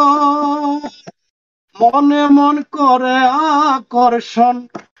মতো, মনে মন করে আকর্ষণ,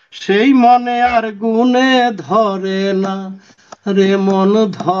 সেই মনে আর গুণে ধরে না, রে মন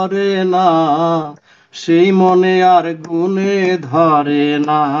ধরে না, সেই মনে আর গুণে ধরে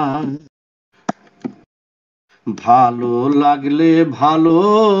না, ভালো লাগলে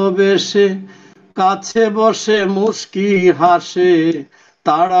ভালোবেসে কাছে বসে মুস্কি হাসে,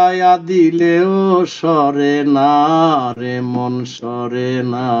 তাড়াইয়া দিলেও সরে না, রে মন সরে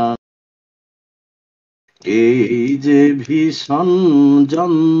না, এই যে ভীষণ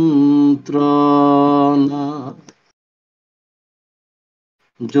যন্ত্রণা,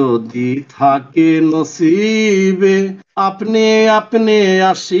 যদি থাকে নসিবে, আপনি আপনি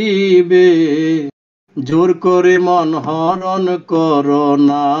আসিবে, জোর করে মন হরণ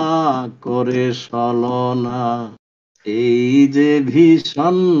করোনা, করে ছলনা, এই যে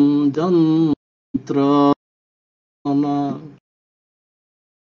ভীষণ যন্ত্রণা,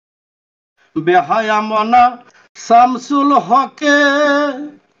 বেহায়া মনা শামসুল হকে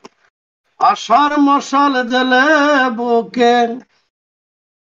আশার মশাল জেলে বুকে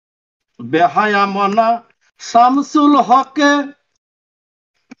বেহায়া মনা শামসুল হকে,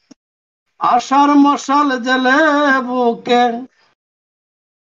 আশার মশাল জেলে বুকে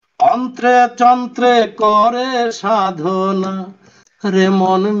অন্ত্রে চন্ত্রে করে সাধনা, রে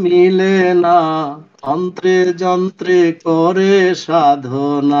মন মিলে না অন্ত্রে যন্ত্রে করে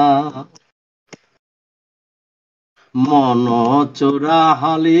সাধনা, মন চোরা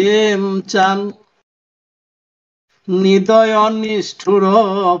হালিম চান হৃদয় নিষ্ঠুর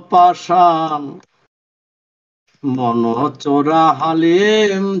পাষাণ, মন চোরা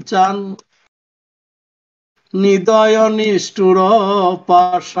হালিম চান হৃদয় নিষ্ঠুর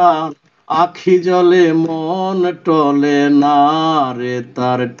পাষাণ, আখি জলে মন টলে না রে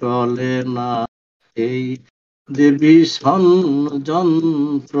তার টলে না, এই যে ভীষণ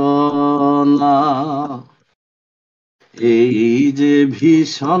যন্ত্রণা, এই যে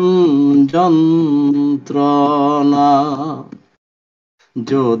ভীষণ যন্ত্রণা,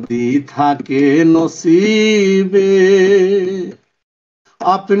 যদি থাকে নসিবে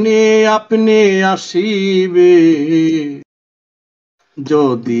আপনি আপনি আসিবে,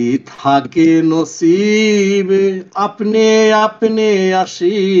 যদি থাকে নসিবে আপনি আপনি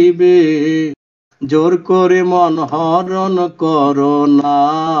আসিবে, জোর করে মন হরণ করো না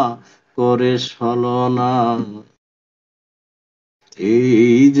করে ছলনা,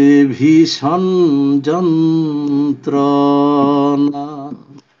 এই যে ভীষণ যন্ত্রণা,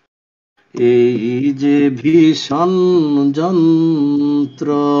 এই যে ভীষণ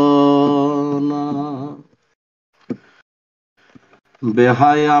যন্ত্রণা,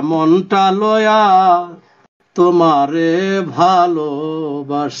 বেহায়া মনটা লয়া তোমারে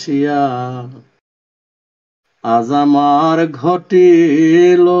ভালোবাসিয়া, আজ আমার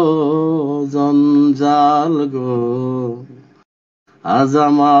ঘটিল জঞ্জাল গো, আজ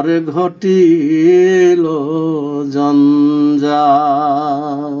আমার ঘটিল জঞ্জাল।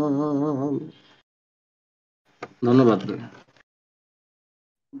 ধন্যবাদ।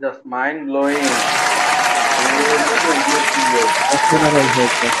 Just mind blowing.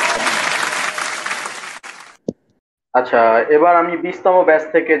 আচ্ছা, এবার আমি 20তম ব্যাচ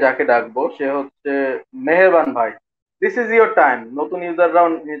থেকে যাকে ডাকবো সে হচ্ছে মেহেরবান ভাই। This is your time. নতুন ইউজাররাও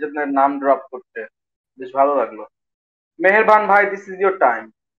নিজেদের নাম ড্রপ করছে, বেশ ভালো লাগলো। মেহেরবান ভাই, this is your time.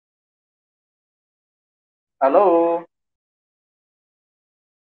 Hello,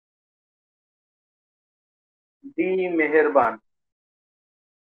 D মেহেরবান।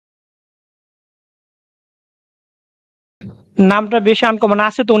 নামটা বেশি আনকমন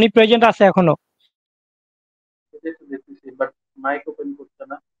আছে তো, উনি প্রেজেন্ট আছে এখনো। দেখতেছি বাট মাইক ওপেন করছে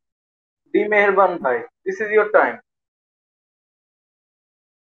না। ডি মেহেরবান ভাই, দিস ইজ ইয়োর টাইম।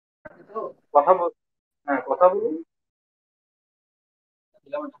 কথা বল, হ্যাঁ কথা বলুন।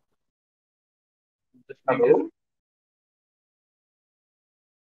 Hello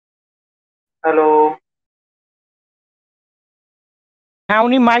hello. হ্যাঁ,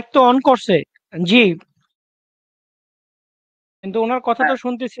 উনি মাইক তো অন করছে। জি, কিন্তু ওনার কথা তো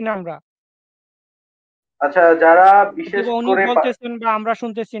শুনতেছি না আমরা। আচ্ছা, যারা বিশেষ উনি করে বলতেছেন বা আমরা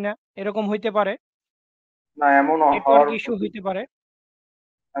শুনতেছি না, এরকম হইতে পারে। না, এমন হওয়ার নেটওয়ার্ক ইস্যু হইতে পারে।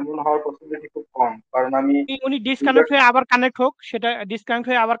 এমন হওয়ার পসিবিলিটি খুব কম, কারণ আমি উনি ডিসকানেক্ট হয়ে আবার কানেক্ট হোক, সেটা ডিসকানেক্ট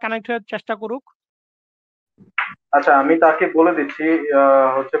হয়ে আবার কানেক্ট হওয়ার চেষ্টা করুক। আচ্ছা, আমি তাকে বলে দিচ্ছি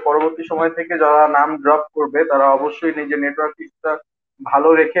হচ্ছে পরবর্তী সময় থেকে যারা নাম ড্রপ করবে তারা অবশ্যই নিজের নেটওয়ার্ক ইস্যুটা ভালো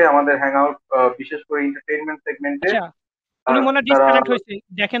রেখে আমাদের হ্যাং আউট, বিশেষ করে এন্টারটেইনমেন্ট সেগমেন্টে আচ্ছা, উনি মনে হয় তারা। ডিসকানেক্ট হয়েছে,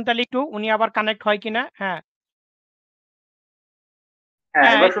 দেখেন তাহলে একটু উনি আবার কানেক্ট হয় কিনা। হ্যাঁ হ্যাঁ,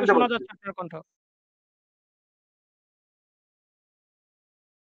 হ্যাঁ, এবার একটু শুনতে শোনা পাচ্ছি। যাচ্ছে আপনার কণ্ঠ।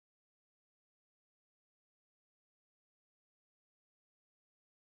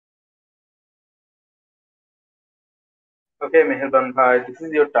 ওকে মেহেরবান ভাই, দিস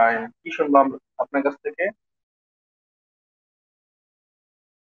ইজ ইয়োর টাইম। কি শুনবো আমরা আপনার কাছ থেকে?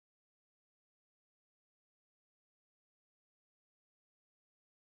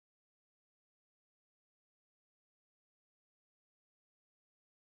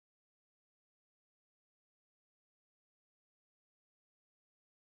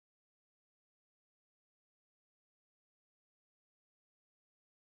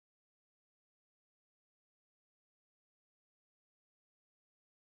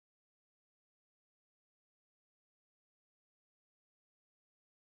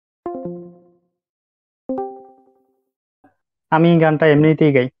 আমি গানটা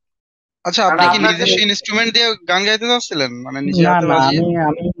এমনিতেই গাই। আচ্ছা, আপনি কি নিজস্ব ইনস্ট্রুমেন্ট দিয়ে গান গাইতে চাচ্ছিলেন, মানে নিজে না হাতে না, বাজিয়ে?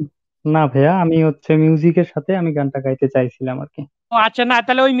 আমি না ভাইয়া, আমি হচ্ছে মিউজিকের সাথে আমি গানটা গাইতে চাইছিলাম আর কি। ও আচ্ছা, না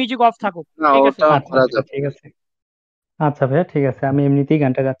তাহলে ওই মিউজিক অফ থাকুক, না, ঠিক আছে। ওটা আচ্ছা করা আচ্ছা, যাবে। ঠিক আছে। আচ্ছা ভাইয়া, ঠিক আছে, আমি এমনিতেই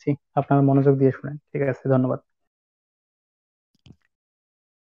গানটা গাচ্ছি, আপনারা মনোযোগ দিয়ে শুনেন। ঠিক আছে, ধন্যবাদ।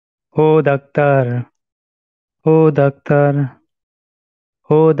 ও ডাক্তার, ও ডাক্তার,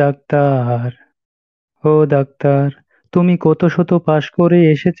 ও ডাক্তার, ও ডাক্তার, তুমি কত শত পাশ করে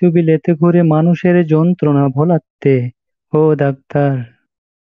এসেছো বিলেতে করে মানুষের যন্ত্রণা ভোলাতে। ও ডাক্তার,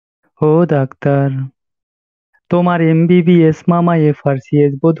 ও ডাক্তার, তোমার এমবিবিএস মামা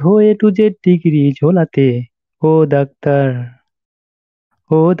এফআরসিএস বোধ এ to Z degree ঝোলাতে। O doctor,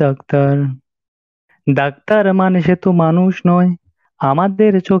 O doctor, doctor মানে সে তো মানুষ নয়,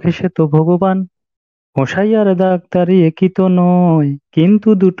 আমাদের চোখে সে তো ভগবান। মশাই আর ডাক্তারি একই তো নয়, কিন্তু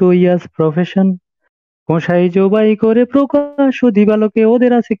দুটোই আজ প্রফেশন। মশাই জবাই করে প্রকাশ দিবালোকে,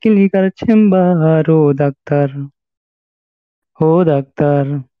 ওদের আছে ক্লিনিকার চেম্বার। ও ডাক্তার, ও ডাক্তার,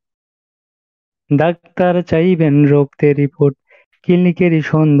 ডাক্তার চাইবেন রক্তের রিপোর্ট, ক্লিনিকেরই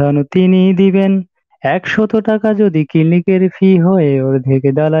সন্ধানও তিনি দিবেন। 100 টাকা যদি ক্লিনিকের ফি হয়, অর্ধেক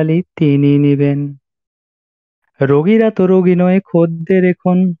দালালি তিনি নিবেন। রোগীরা তো রোগী নয় খদ্দের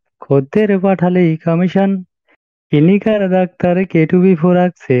এখন, খদ্দের পাঠালেই কমিশন। ক্লিনিকার ডাক্তার কেটুবি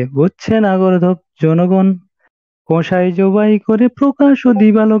ফোরাকছে, বুঝছে না গর্ধব জনগণ। কষাই জবাই করে প্রকাশ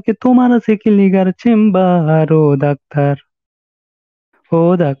দিবালোকে, তোমার আছে ক্লিনিকার চেম্বার। ও ডাক্তার, ও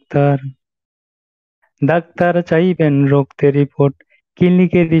ডাক্তার, ডাক্তার চাইবেন রক্তের রিপোর্ট,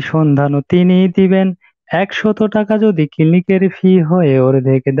 ক্লিনিকেরই সন্ধানও তিনি দিবেন। 100 টাকা যদি ক্লিনিকের ফি হয়,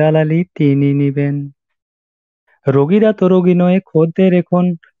 অর্ধেক দালালি তিনি নিবেন। রোগীরা তো রোগী নয় খদ্দের এখন,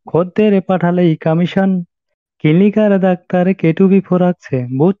 খদ্দের পাঠালেই কমিশন। ক্লিনিকার ডাক্তার কেটুবি ফোরাকছে,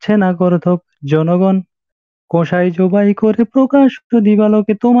 বুঝছে না গর্ধব জনগণ। কষাই জবাই করে প্রকাশ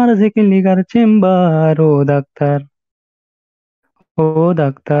দিবালোকে, তোমার যে ক্লিনিকার চেম্বার। ও ডাক্তার, ও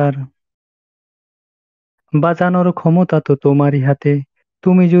ডাক্তার, বাঁচানোর ক্ষমতা তো তোমারই হাতে,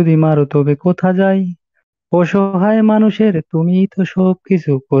 তুমি যদি মারো তবে কোথা যাই। অসহায় মানুষের তুমিই তো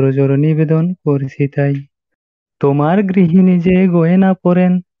সবকিছু, করজোড় নিবেদন করছি তাই। তোমার গৃহিণী যে গয়না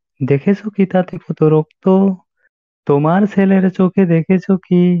পরেন, দেখেছো কি তাতে কত রক্ত। তোমার ছেলের চোখে দেখেছো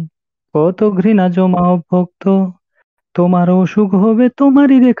কি, কত ঘৃণা জমা অভ্যক্ত। তোমার অসুখ হবে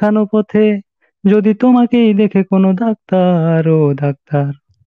তোমারই দেখানো পথে, যদি তোমাকেই দেখে কোনো ডাক্তার। ও ডাক্তার,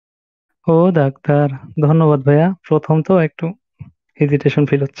 ও ডাক্তার। ধন্যবাদ ভাইয়া, প্রথম তো একটু হেজিটেশন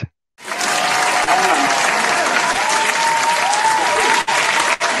ফিল হচ্ছে।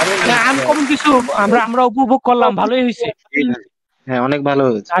 না, আনকমন কিছু আমরা আমরা উপভোগ করলাম, ভালোই হয়েছে। হ্যাঁ, অনেক ভালো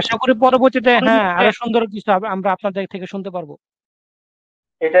হয়েছে। আশা করি পরবর্তীতে হ্যাঁ আরো সুন্দর কিছু আমরা আপনাদের থেকে শুনতে পারবো।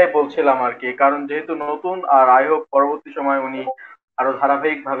 এটাই বলছিলাম আর কি, কারণ যেহেতু নতুন, আর আই হোপ পরবর্তী সময় উনি আরো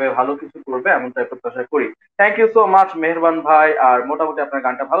ধারাবাহিক ভাবে ভালো কিছু করবে এমনটাই প্রত্যাশা করি। থ্যাংক ইউ সো মাচ মেহেরবান ভাই, আর মোটামুটি আপনার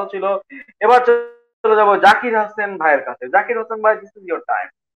গানটা ভালো ছিল। এবার চলে যাবো জাকির হোসেন ভাইয়ের কাছে। জাকির হোসেন ভাই, this is your time.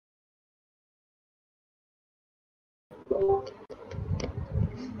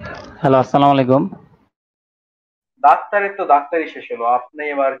 Hello, আসসালামু আলাইকুম। ডাক্তারের তো ডাক্তারি শেষ হলো, আপনি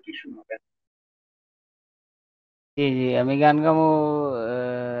এবার কি শুনবেন? জি জি, আমি গান গামো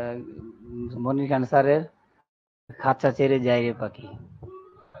মনির খান স্যারের খাঁচা ছেড়ে যাই রে পাখি।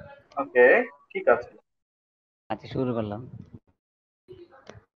 ওকে, ঠিক আছে। আচ্ছা, শুরু করলাম।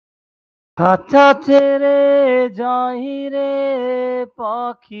 খাঁচা ছেড়ে যাই রে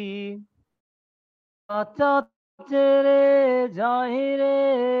পাখি, খাঁচা ছেড়ে যাই রে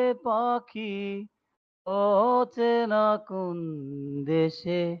পাখি, ও চেনা কোন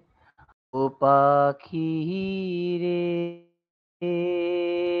দেশে, ও পাখি রে,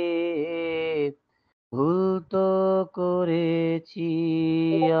 ভুল তো করেছি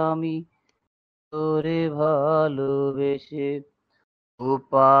আমি তোরে ভালোবেসে, ও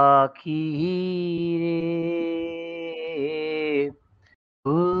পাখি রে,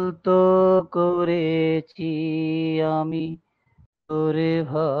 ভুল তো করেছি আমি তোরে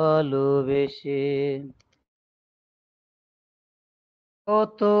ভালোবেসে।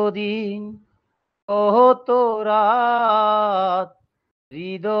 কতদিন কত রাত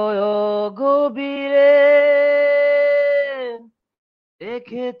হৃদয় গভীরে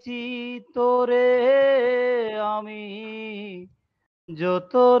দেখেছি তোরে আমি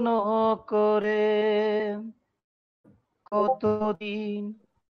যতন করে। কতদিন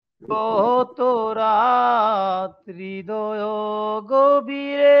কত রাত হৃদয়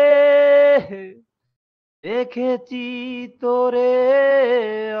গভীরে দেখেছি তোরে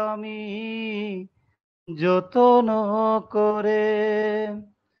আমি যতন করে।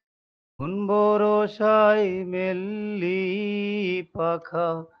 কোন ভরসায় মেললি পাখা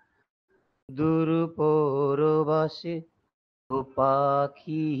দূর পরবাসে, ও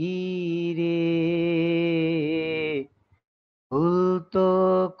পাখি রে, ভুল তো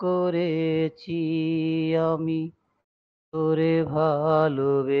করেছি আমি তোরে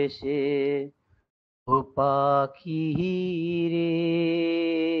ভালোবেসে ও পাখি রে,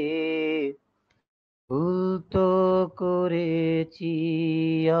 ভুল তো করেছি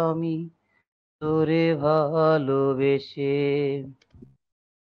আমি তোরে ভালোবেসে।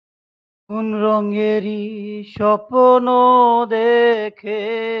 কোন রঙেরই স্বপ্ন দেখে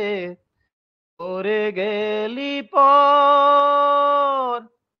ওরে গেলি পর,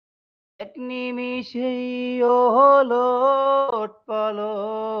 এক নিমিষেই ওলট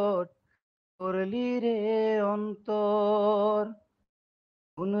পালট করলি রে অন্তর।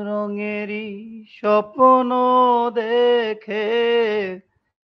 কোন রঙেরই স্বপ্ন দেখে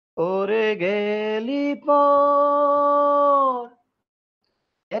ওরে গেলি পর,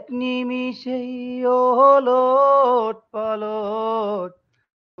 এক নিমিষেই ওলট পালট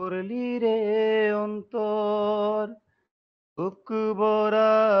করলি রে অন্তর। বুক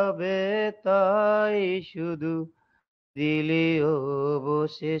ভরা বেতাই শুধু দিলি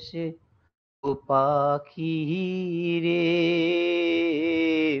অবশেষে ও পাখি রে,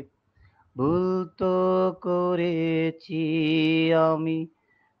 ভুল তো করেছি আমি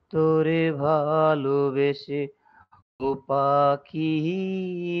তোরে ভালোবেসে ও পাখি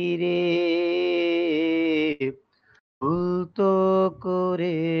রে, ভুল তো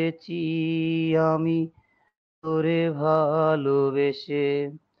করেছি আমি তোরে ভালোবেসে।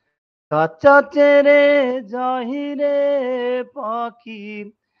 কাঁচা চেরে যাহিরে পাখি,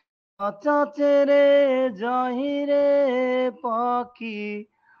 কাঁচা চেরে যাহিরে পাখি,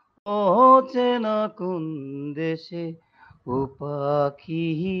 পৌঁছে না কোন দেশে ও পাখি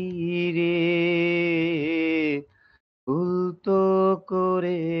রে, ভুল তো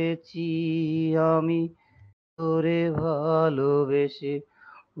করেছি আমি তোরে ভালোবেসে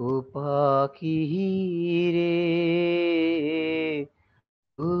ও পাখি রে,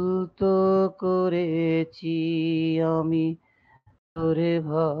 ভুল তো করেছি আমি তোরে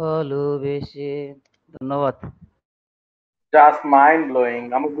ভালোবেসে। ধন্যবাদ। জাস্ট মাইন্ড ব্লোয়িং,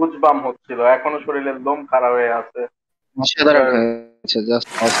 আমি গুজবাম হচ্ছিল, এখনো শরীরের লোম খারাপ হয়ে আছে। অসাধারণ হয়েছে, জাস্ট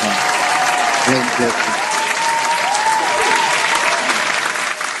অসাম।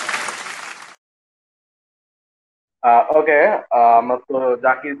 ওকে, আমরা তো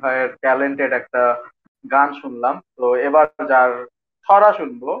জাকির ভাইয়ের ট্যালেন্টেড একটা গান শুনলাম, তো এবার যার ছড়া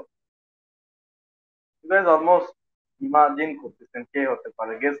শুনবো। অলমোস্ট ইমাজিন করতেছেন কে হতে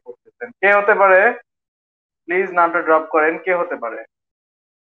পারে, গেস করতেছেন কে হতে পারে। প্লিজ নামটা ড্রপ করেন, কে হতে পারে।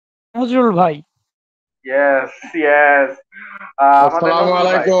 নজরুল ভাই। ইয়েস ইয়েস, আমাদের আসসালামু নজরুল ভাই।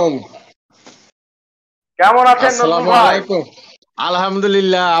 আলাইকুম। কেমন আছেন নজরুল আসসালামু ভাই? আলাইকুম।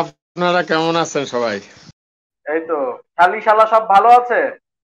 আলহামদুলিল্লাহ, আপনারা কেমন আছেন সবাই? এই তো, শালি শালা সব ভালো আছে?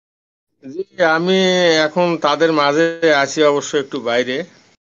 জি, আমি এখন তাদের মাঝে আছি, অবশ্য একটু বাইরে।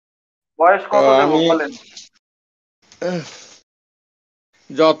 বয়স তো কত দেবো আমি বলেন?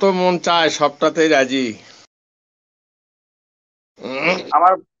 যত মন চায় সবটাতেই রাজি।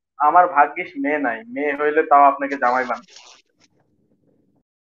 আমার আমার ভাগ্যিস মেয়ে নাই, মেয়ে হইলে তাও আপনাকে জামাই বান।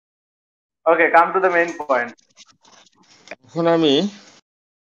 ওকে, come to the main point. এখন আমি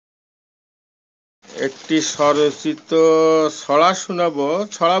একটি স্বরচিত ছড়া শোনাবো।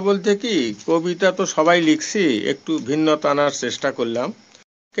 ছড়া বলতে কি, কবিতা তো সবাই লিখছি, একটু ভিন্নতা আনার চেষ্টা করলাম।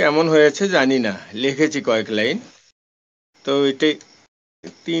 কেমন হয়েছে জানি না, লিখেছি কয়েক লাইন। তো এটাই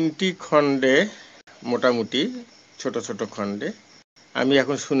তিনটি খণ্ডে, মোটামুটি ছোট ছোট খণ্ডে আমি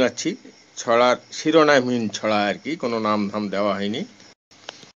এখন শোনাচ্ছি। ছড়ার শিরোনামহীন ছড়া আর কি, কোনো নাম ধাম দেওয়া হয়নি।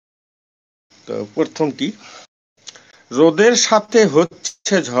 তো প্রথমটি, রোদের সাথে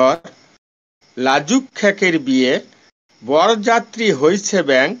হচ্ছে ঝড়, লাজুক খ্যাকের বিয়ে, বরযাত্রী হইছে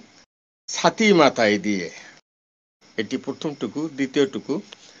ব্যাং, ছাতি মাথায় দিয়ে। এটি প্রথমটুকু। দ্বিতীয়টুকু,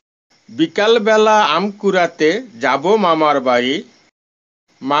 বিকালবেলা আম কুড়াতে যাব মামার বাড়ি,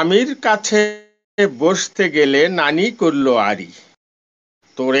 মামির কাছে বসতে গেলে নানি করলো আরি,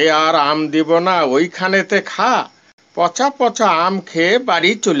 তোরে আর আম দিব না ওইখানেতে খা, পচা পচা আম খেয়ে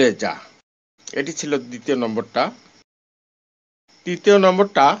বাড়ি চলে যা। এটি ছিল দ্বিতীয় নম্বরটা। তৃতীয়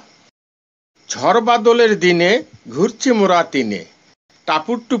নম্বরটা, ঝড় বাদলের দিনে ঘুরছি মোরা তিনে,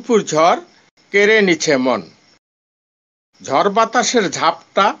 টাপুর টুপুর ঝড় কেড়ে নিছে মন, ঝড় বাতাসের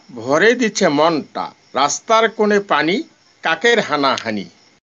ঝাপটা ভরে দিচ্ছে মনটা, রাস্তার কোণে পানি কাকের হানাহানি,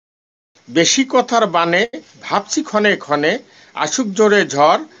 বেশি কথার বানে ভাবছি ক্ষণে ক্ষণে, আসুক জোরে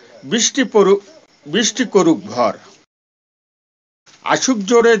ঝড় বৃষ্টি করুক ভর, আসুক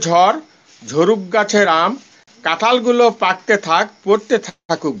জোরে ঝড় ঝরুক গাছের আম, কাঁঠালগুলো পাকতে থাক পড়তে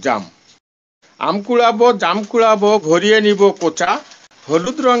থাকুক জাম, আম কুড়াবো জাম কুড়াবো ভরিয়ে নিব কোচা,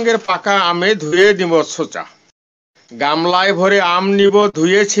 হলুদ রঙের পাকা আমে ধুয়ে নিব সোচা, গামলায় ভরে আম নিব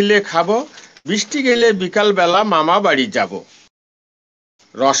ধুয়ে ছিলে খাবো, বৃষ্টি গেলে বিকাল বেলা মামা বাড়ি যাব,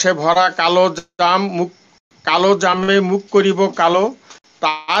 রসে ভরা কালো জামে মুখ করিব কালো,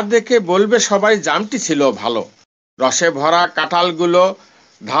 তা দেখে বলবে সবাই জামটি ছিল ভালো। রসে ভরা কাঁঠালগুলো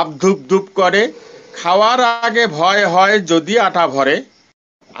ধাপ ধুপ ধুপ করে, খাওয়ার আগে ভয় হয় যদি আটা ভরে।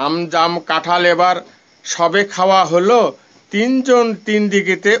 আম জাম কাঁঠাল এবার সবে খাওয়া হলো, তিনজন তিন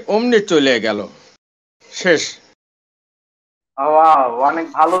দিকেতে অমনি চলে গেল। শেষ। ওয়াও, অনেক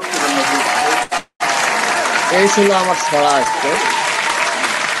ভালো ছিল নজরুল ভাই। এই ছিল আমার ছড়া আজকে।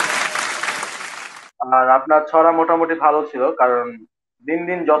 আর আপনার ছড়া মোটামুটি ভালো ছিল, কারণ দিন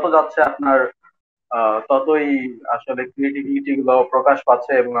দিন যত যাচ্ছে আপনার ততই আসলে ক্রিয়েটিভিটি গুলো প্রকাশ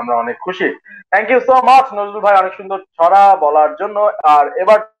পাচ্ছে এবং আমরা অনেক খুশি। Thank you so much Nazrul ভাই, অনেক সুন্দর ছড়া বলার জন্য। আর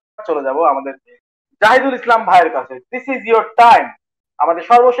এবার চলে যাব আমাদের জাহিদুল ইসলাম ভাইয়ের কাছে। দিস ইজ ইয়োর টাইম, আমাদের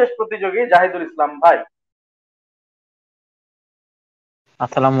সর্বশেষ প্রতিযোগী জাহিদুল ইসলাম ভাই।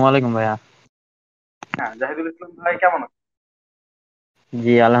 আসসালামু আলাইকুম ভাইয়া। হ্যাঁ, জাহিদুল ইসলাম ভাই কেমন আছেন?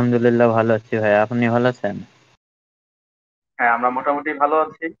 জি আলহামদুলিল্লাহ ভালো আছি ভাইয়া, আপনি ভালো আছেন? হ্যাঁ, আমরা মোটামুটি ভালো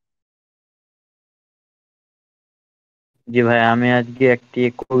আছি। জি ভাইয়া, আমি আজকে একটি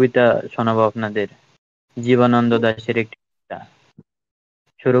কবিতা শোনাবো আপনাদের, জীবনানন্দ দাশের একটি কবিতা।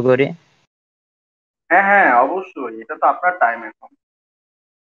 শুরু করি। হ্যাঁ হ্যাঁ, অবশ্যই, এটা তো আপনার টাইম এখন।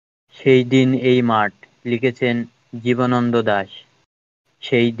 সেই দিন এই মাঠ, লিখেছেন জীবনানন্দ দাশ।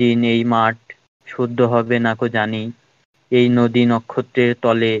 সেই দিন এই মাঠ শুদ্ধ হবে নাকো জানি, এই নদী নক্ষত্রের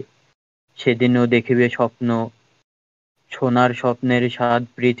তলে সেদিনও দেখিবে স্বপ্ন, সোনার স্বপ্নের স্বাদ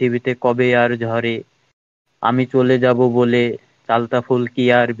পৃথিবীতে কবে আর ঝরে। আমি চলে যাব বলে চালতা ফুল কি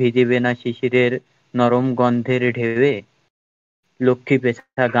আর ভিজিবে না শিশিরের নরম গন্ধের ঢেউয়ে। লক্ষ্মী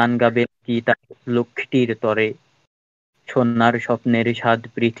পেঁচা গান গাবে কি তার লক্ষ্মীটির তরে, সোনার স্বপ্নের স্বাদ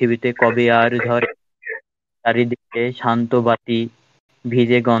পৃথিবীতে কবে আর ঝরে। চারিদিকে শান্ত বাতি,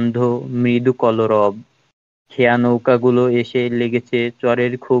 ভিজে গন্ধ, মৃদু কলরব, খেয়া নৌকাগুলো এসে লেগেছে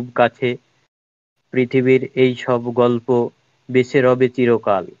চরের খুব কাছে। পৃথিবীর এই সব গল্প বেঁচে রবে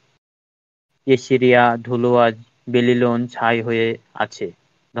চিরকাল, এশিরিয়া ধুলো আজ বেলিলন ছাই হয়ে আছে।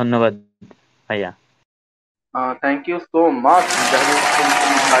 ধন্যবাদ ভাইয়া। Thank you so much Zahidul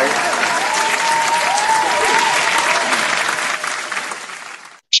ইসলাম ভাই।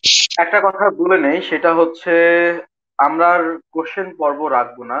 একটা কথা বলে নেই, সেটা হচ্ছে আমরা আর কোশ্চেন পর্ব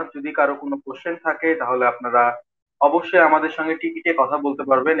রাখবো না। যদি কারো কোনো কোশ্চেন থাকে তাহলে আপনারা অবশ্যই আমাদের সঙ্গে টিকিটে কথা বলতে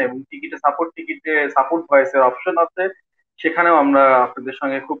পারবেন, এবং টিকিটে সাপোর্ট ভয়েসের অপশন আছে, সেখানেও আমরা আপনাদের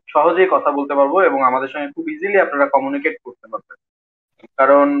সঙ্গে খুব সহজেই কথা বলতে পারবো এবং আমাদের সঙ্গে খুব ইজিলি আপনারা কমিউনিকেট করতে পারবেন।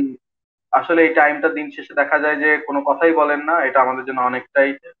 কারণ আসলে এই টাইমটা দিন শেষে দেখা যায় যে কোনো কথাই বলেন না, এটা আমাদের জন্য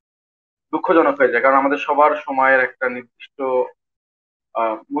অনেকটাই দুঃখজনক হয়ে যায়, কারণ আমাদের সবার সময়ের একটা নির্দিষ্ট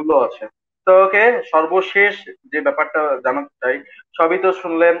মূল্য আছে। তো ওকে, সর্বশেষ যে ব্যাপারটা জানাতে চাই, সবই তো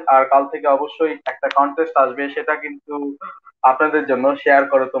শুনলেন, আর কাল থেকে অবশ্যই একটা কন্টেস্ট আসবে, সেটা কিন্তু আপনাদের জন্য শেয়ার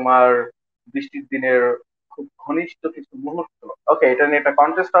করে তোমার বৃষ্টির দিনের খুব ঘনিষ্ঠ কিছু মুহূর্ত। ওকে, এটা নিয়ে একটা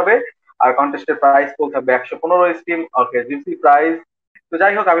কন্টেস্ট হবে, আর কন্টেস্টের প্রাইস পোল থাকবে 115 স্টিম। ওকে, জিসি প্রাইজ। তো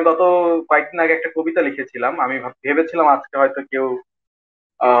যাই হোক, আমি গত কয়েকদিন আগে একটা কবিতা লিখেছিলাম, আমি ভেবেছিলাম আজকে হয়তো কেউ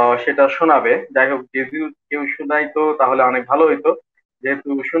সেটা শোনাবে। যাই হোক, যদি কেউ শোনাইতো তাহলে অনেক ভালো হইতো, যেহেতু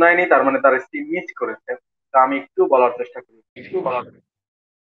শোনায়নি তার মানে তার স্টিম মিস করেছে। তো আমি একটু বলার চেষ্টা করি।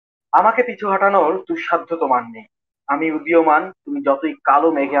 আমাকে পিছু হটানোর দুঃসাধ্য তোমার নেই, আমি উদীয়মান, তুমি যতই কালো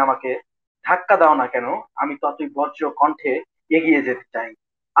মেঘে আমাকে ধাক্কা দাও না কেন, আমি ততই বজ্র কণ্ঠে এগিয়ে যেতে চাই।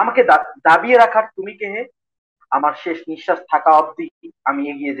 আমাকে দাবিয়ে রাখার তুমি কে হে? আমার শেষ নিঃশ্বাস থাকা অবধি আমি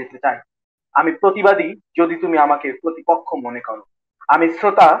এগিয়ে যেতে চাই। আমি প্রতিবাদী যদি তুমি আমাকে প্রতিপক্ষ মনে করো, আমি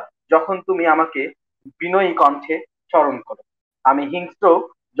শ্রোতা যখন তুমি আমাকে বিনয়ী কণ্ঠে স্মরণ করো, আমি হিংস্র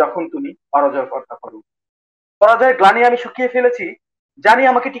যখন তুমি অরাজকতা করো। পরাজয়ের গ্লানি আমি শুকিয়ে ফেলেছি, জানি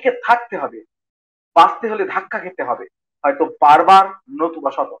আমাকে টিকে থাকতে হবে, বাঁচতে হলে ধাক্কা খেতে হবে, হয়তো বারবার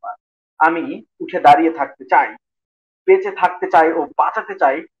নতুবা শতবার। আমি উঠে দাঁড়িয়ে থাকতে চাই, বেঁচে থাকতে চাই ও বাঁচাতে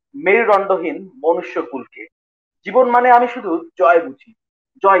চাই মেরুদণ্ডহীন মনুষ্যকুলকে। জীবন মানে আমি শুধু জয় বুঝি,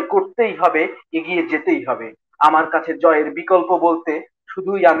 জয় করতেই হবে, এগিয়ে যেতেই হবে। আমার কাছে জয়ের বিকল্প বলতে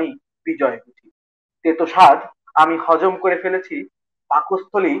শুধুই আমি বিজয় বুঝি। তেতো স্বাদ আমি হজম করে ফেলেছি,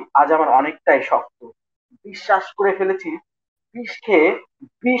 পাকস্থলী আজ আমার অনেকটাই শক্ত। বিশ্বাস করে ফেলেছি বিষ খেয়ে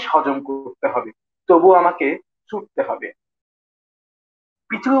বিষ হজম করতে হবে, তবু আমাকে ছুটতে হবে।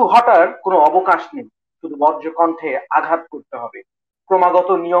 পিছু হটার কোনো অবকাশ নেই, শুধু বজ্র কণ্ঠে আঘাত করতে হবে। ক্রমাগত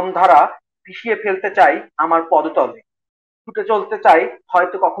নিয়ম ধারা পিষিয়ে ফেলতে চাই আমার পদতলে, ছুটে চলতে চাই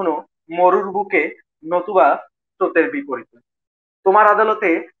হয়তো কখনো মরুর বুকে, নতুবা স্রোতের বিপরীতে। তোমার আদালতে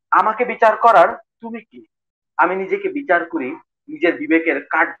আমাকে বিচার করার তুমি কি? আমি নিজেকে বিচার করি নিজের বিবেকের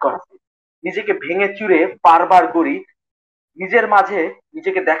কাঠগড়ায়, নিজেকে ভেঙে চুরে বারবার গড়ি, নিজের মাঝে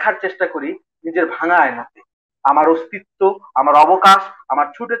নিজেকে দেখার চেষ্টা করি, নিজের ভাঙা আয়নাতে। আমার অস্তিত্ব, আমার অবকাশ, আমার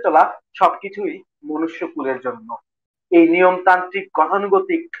ছুটে চলা সবকিছুই মনুষ্যকুলের জন্য। এই নিয়মতান্ত্রিক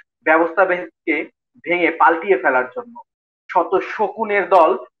গতানুগতিক ব্যবস্থাকে ভেঙে পাল্টিয়ে ফেলার জন্য। শত শকুনের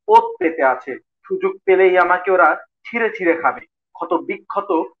দল ওত পেতে আছে, সুযোগ পেলেই আমাকে ওরা ছিঁড়ে ছিঁড়ে খাবে, ক্ষত বিক্ষত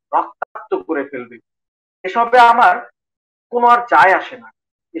রক্তাক্ত করে ফেলবে। এসবে আমার কোনো আর যায় আসে না,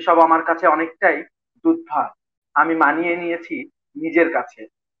 এসব আমার কাছে অনেকটাই দুর্ভার। আমি মানিয়ে নিয়েছি নিজের কাছে,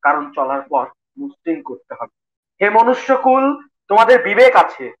 কারণ চলার পর মসৃণ করতে হবে। হে মনুষ্যকুল, তোমাদের বিবেক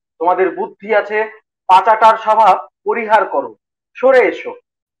আছে, তোমাদের বুদ্ধি আছে, পাচাটার স্বভাব পরিহার করো, সরে এসো।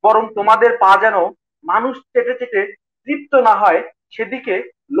 বরং তোমাদের পা যেন মানুষ চেটে চেটে তৃপ্ত না হয় সেদিকে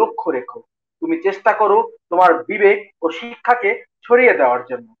লক্ষ্য রেখো। তুমি চেষ্টা করো তোমার বিবেক ও শিক্ষাকে ছড়িয়ে দেওয়ার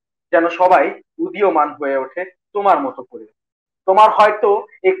জন্য, যেন সবাই উদীয়মান হয়ে ওঠে তোমার মতো করে। তোমার হয়তো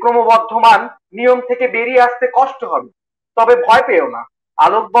এই ক্রমবর্ধমান নিয়ম থেকে বেরিয়ে আসতে কষ্ট হবে, তবে ভয় পেও না।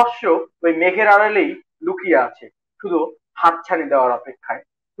 আলোকবর্ষ ওই মেঘের আড়ালেই লুকিয়ে আছে, শুধু হাতছানি দেওয়ার অপেক্ষায়।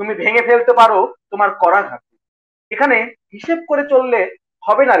 তুমি ভেঙে ফেলতে পারো তোমার করাঘাত। এখানে হিসেব করে চললে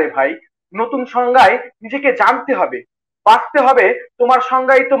হবে না রে ভাই, নতুন সংজ্ঞায় নিজেকে জানতে হবে, বাঁচতে হবে তোমার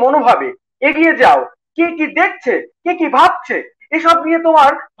সংজ্ঞায়িত মনোভাবে। এগিয়ে যাও, কে কি দেখছে, কে কি ভাবছে, এসব নিয়ে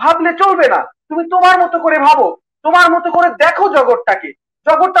তোমার ভাবলে চলবে না। তুমি তোমার মতো করে ভাবো, তোমার মতো করে দেখো জগৎটাকে,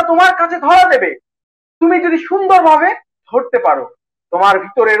 জগৎটা তোমার কাছে ধরা দেবে। তুমি যদি সুন্দরভাবে ধরতে পারো, তোমার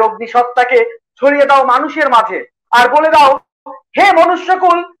ভিতরের অগ্নিসত্তাকে ছড়িয়ে দাও মানুষের মাঝে, আর বলে দাও, হে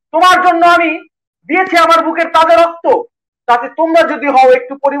মনুষ্যকুল, তোমার জন্য আমি দিয়েছি আমার বুকের তাজা রক্ত, তাতে তোমরা যদি হও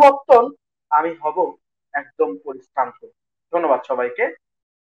একটু পরিবর্তন, আমি হব একদম পরিশ্রান্ত। ধন্যবাদ সবাইকে।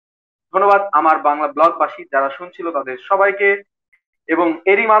 ধন্যবাদ আমার বাংলা ব্লগবাসী যারা শুনছিল তাদের সবাইকে। এবং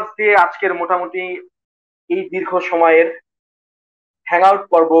এরই মাঝ দিয়ে আজকের মোটামুটি এই দীর্ঘ সময়ের হ্যাং আউট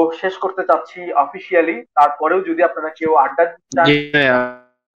পর্ব শেষ করতে চাচ্ছি অফিসিয়ালি। তারপরেও যদি আপনারা কেউ আড্ডা চান। জি ভাইয়া,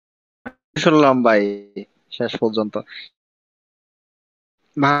 শুনলাম ভাই শেষ পর্যন্ত,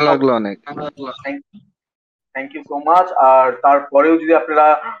 ভালো লাগলো অনেক। Thank you so much. আর তারপরেও যদি আপনারা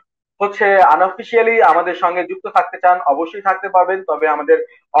আনঅফিসিয়ালি আমাদের সঙ্গে যুক্ত থাকতে চান, অবশ্যই থাকতে পারবেন, তবে আমাদের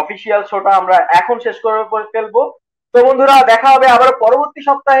অফিসিয়াল শোটা আমরা এখন শেষ করে ফেলবো। তো বন্ধুরা, দেখা হবে আবার পরবর্তী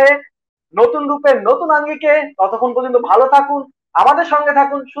সপ্তাহে নতুন রূপে নতুন আঙ্গিকে। ততক্ষণ পর্যন্ত ভালো থাকুন, আমাদের সঙ্গে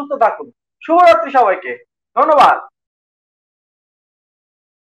থাকুন, সুস্থ থাকুন। শুভরাত্রি সবাইকে, ধন্যবাদ।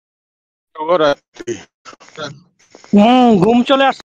 শুভরাত্রি। ঘুম চলে আসছে।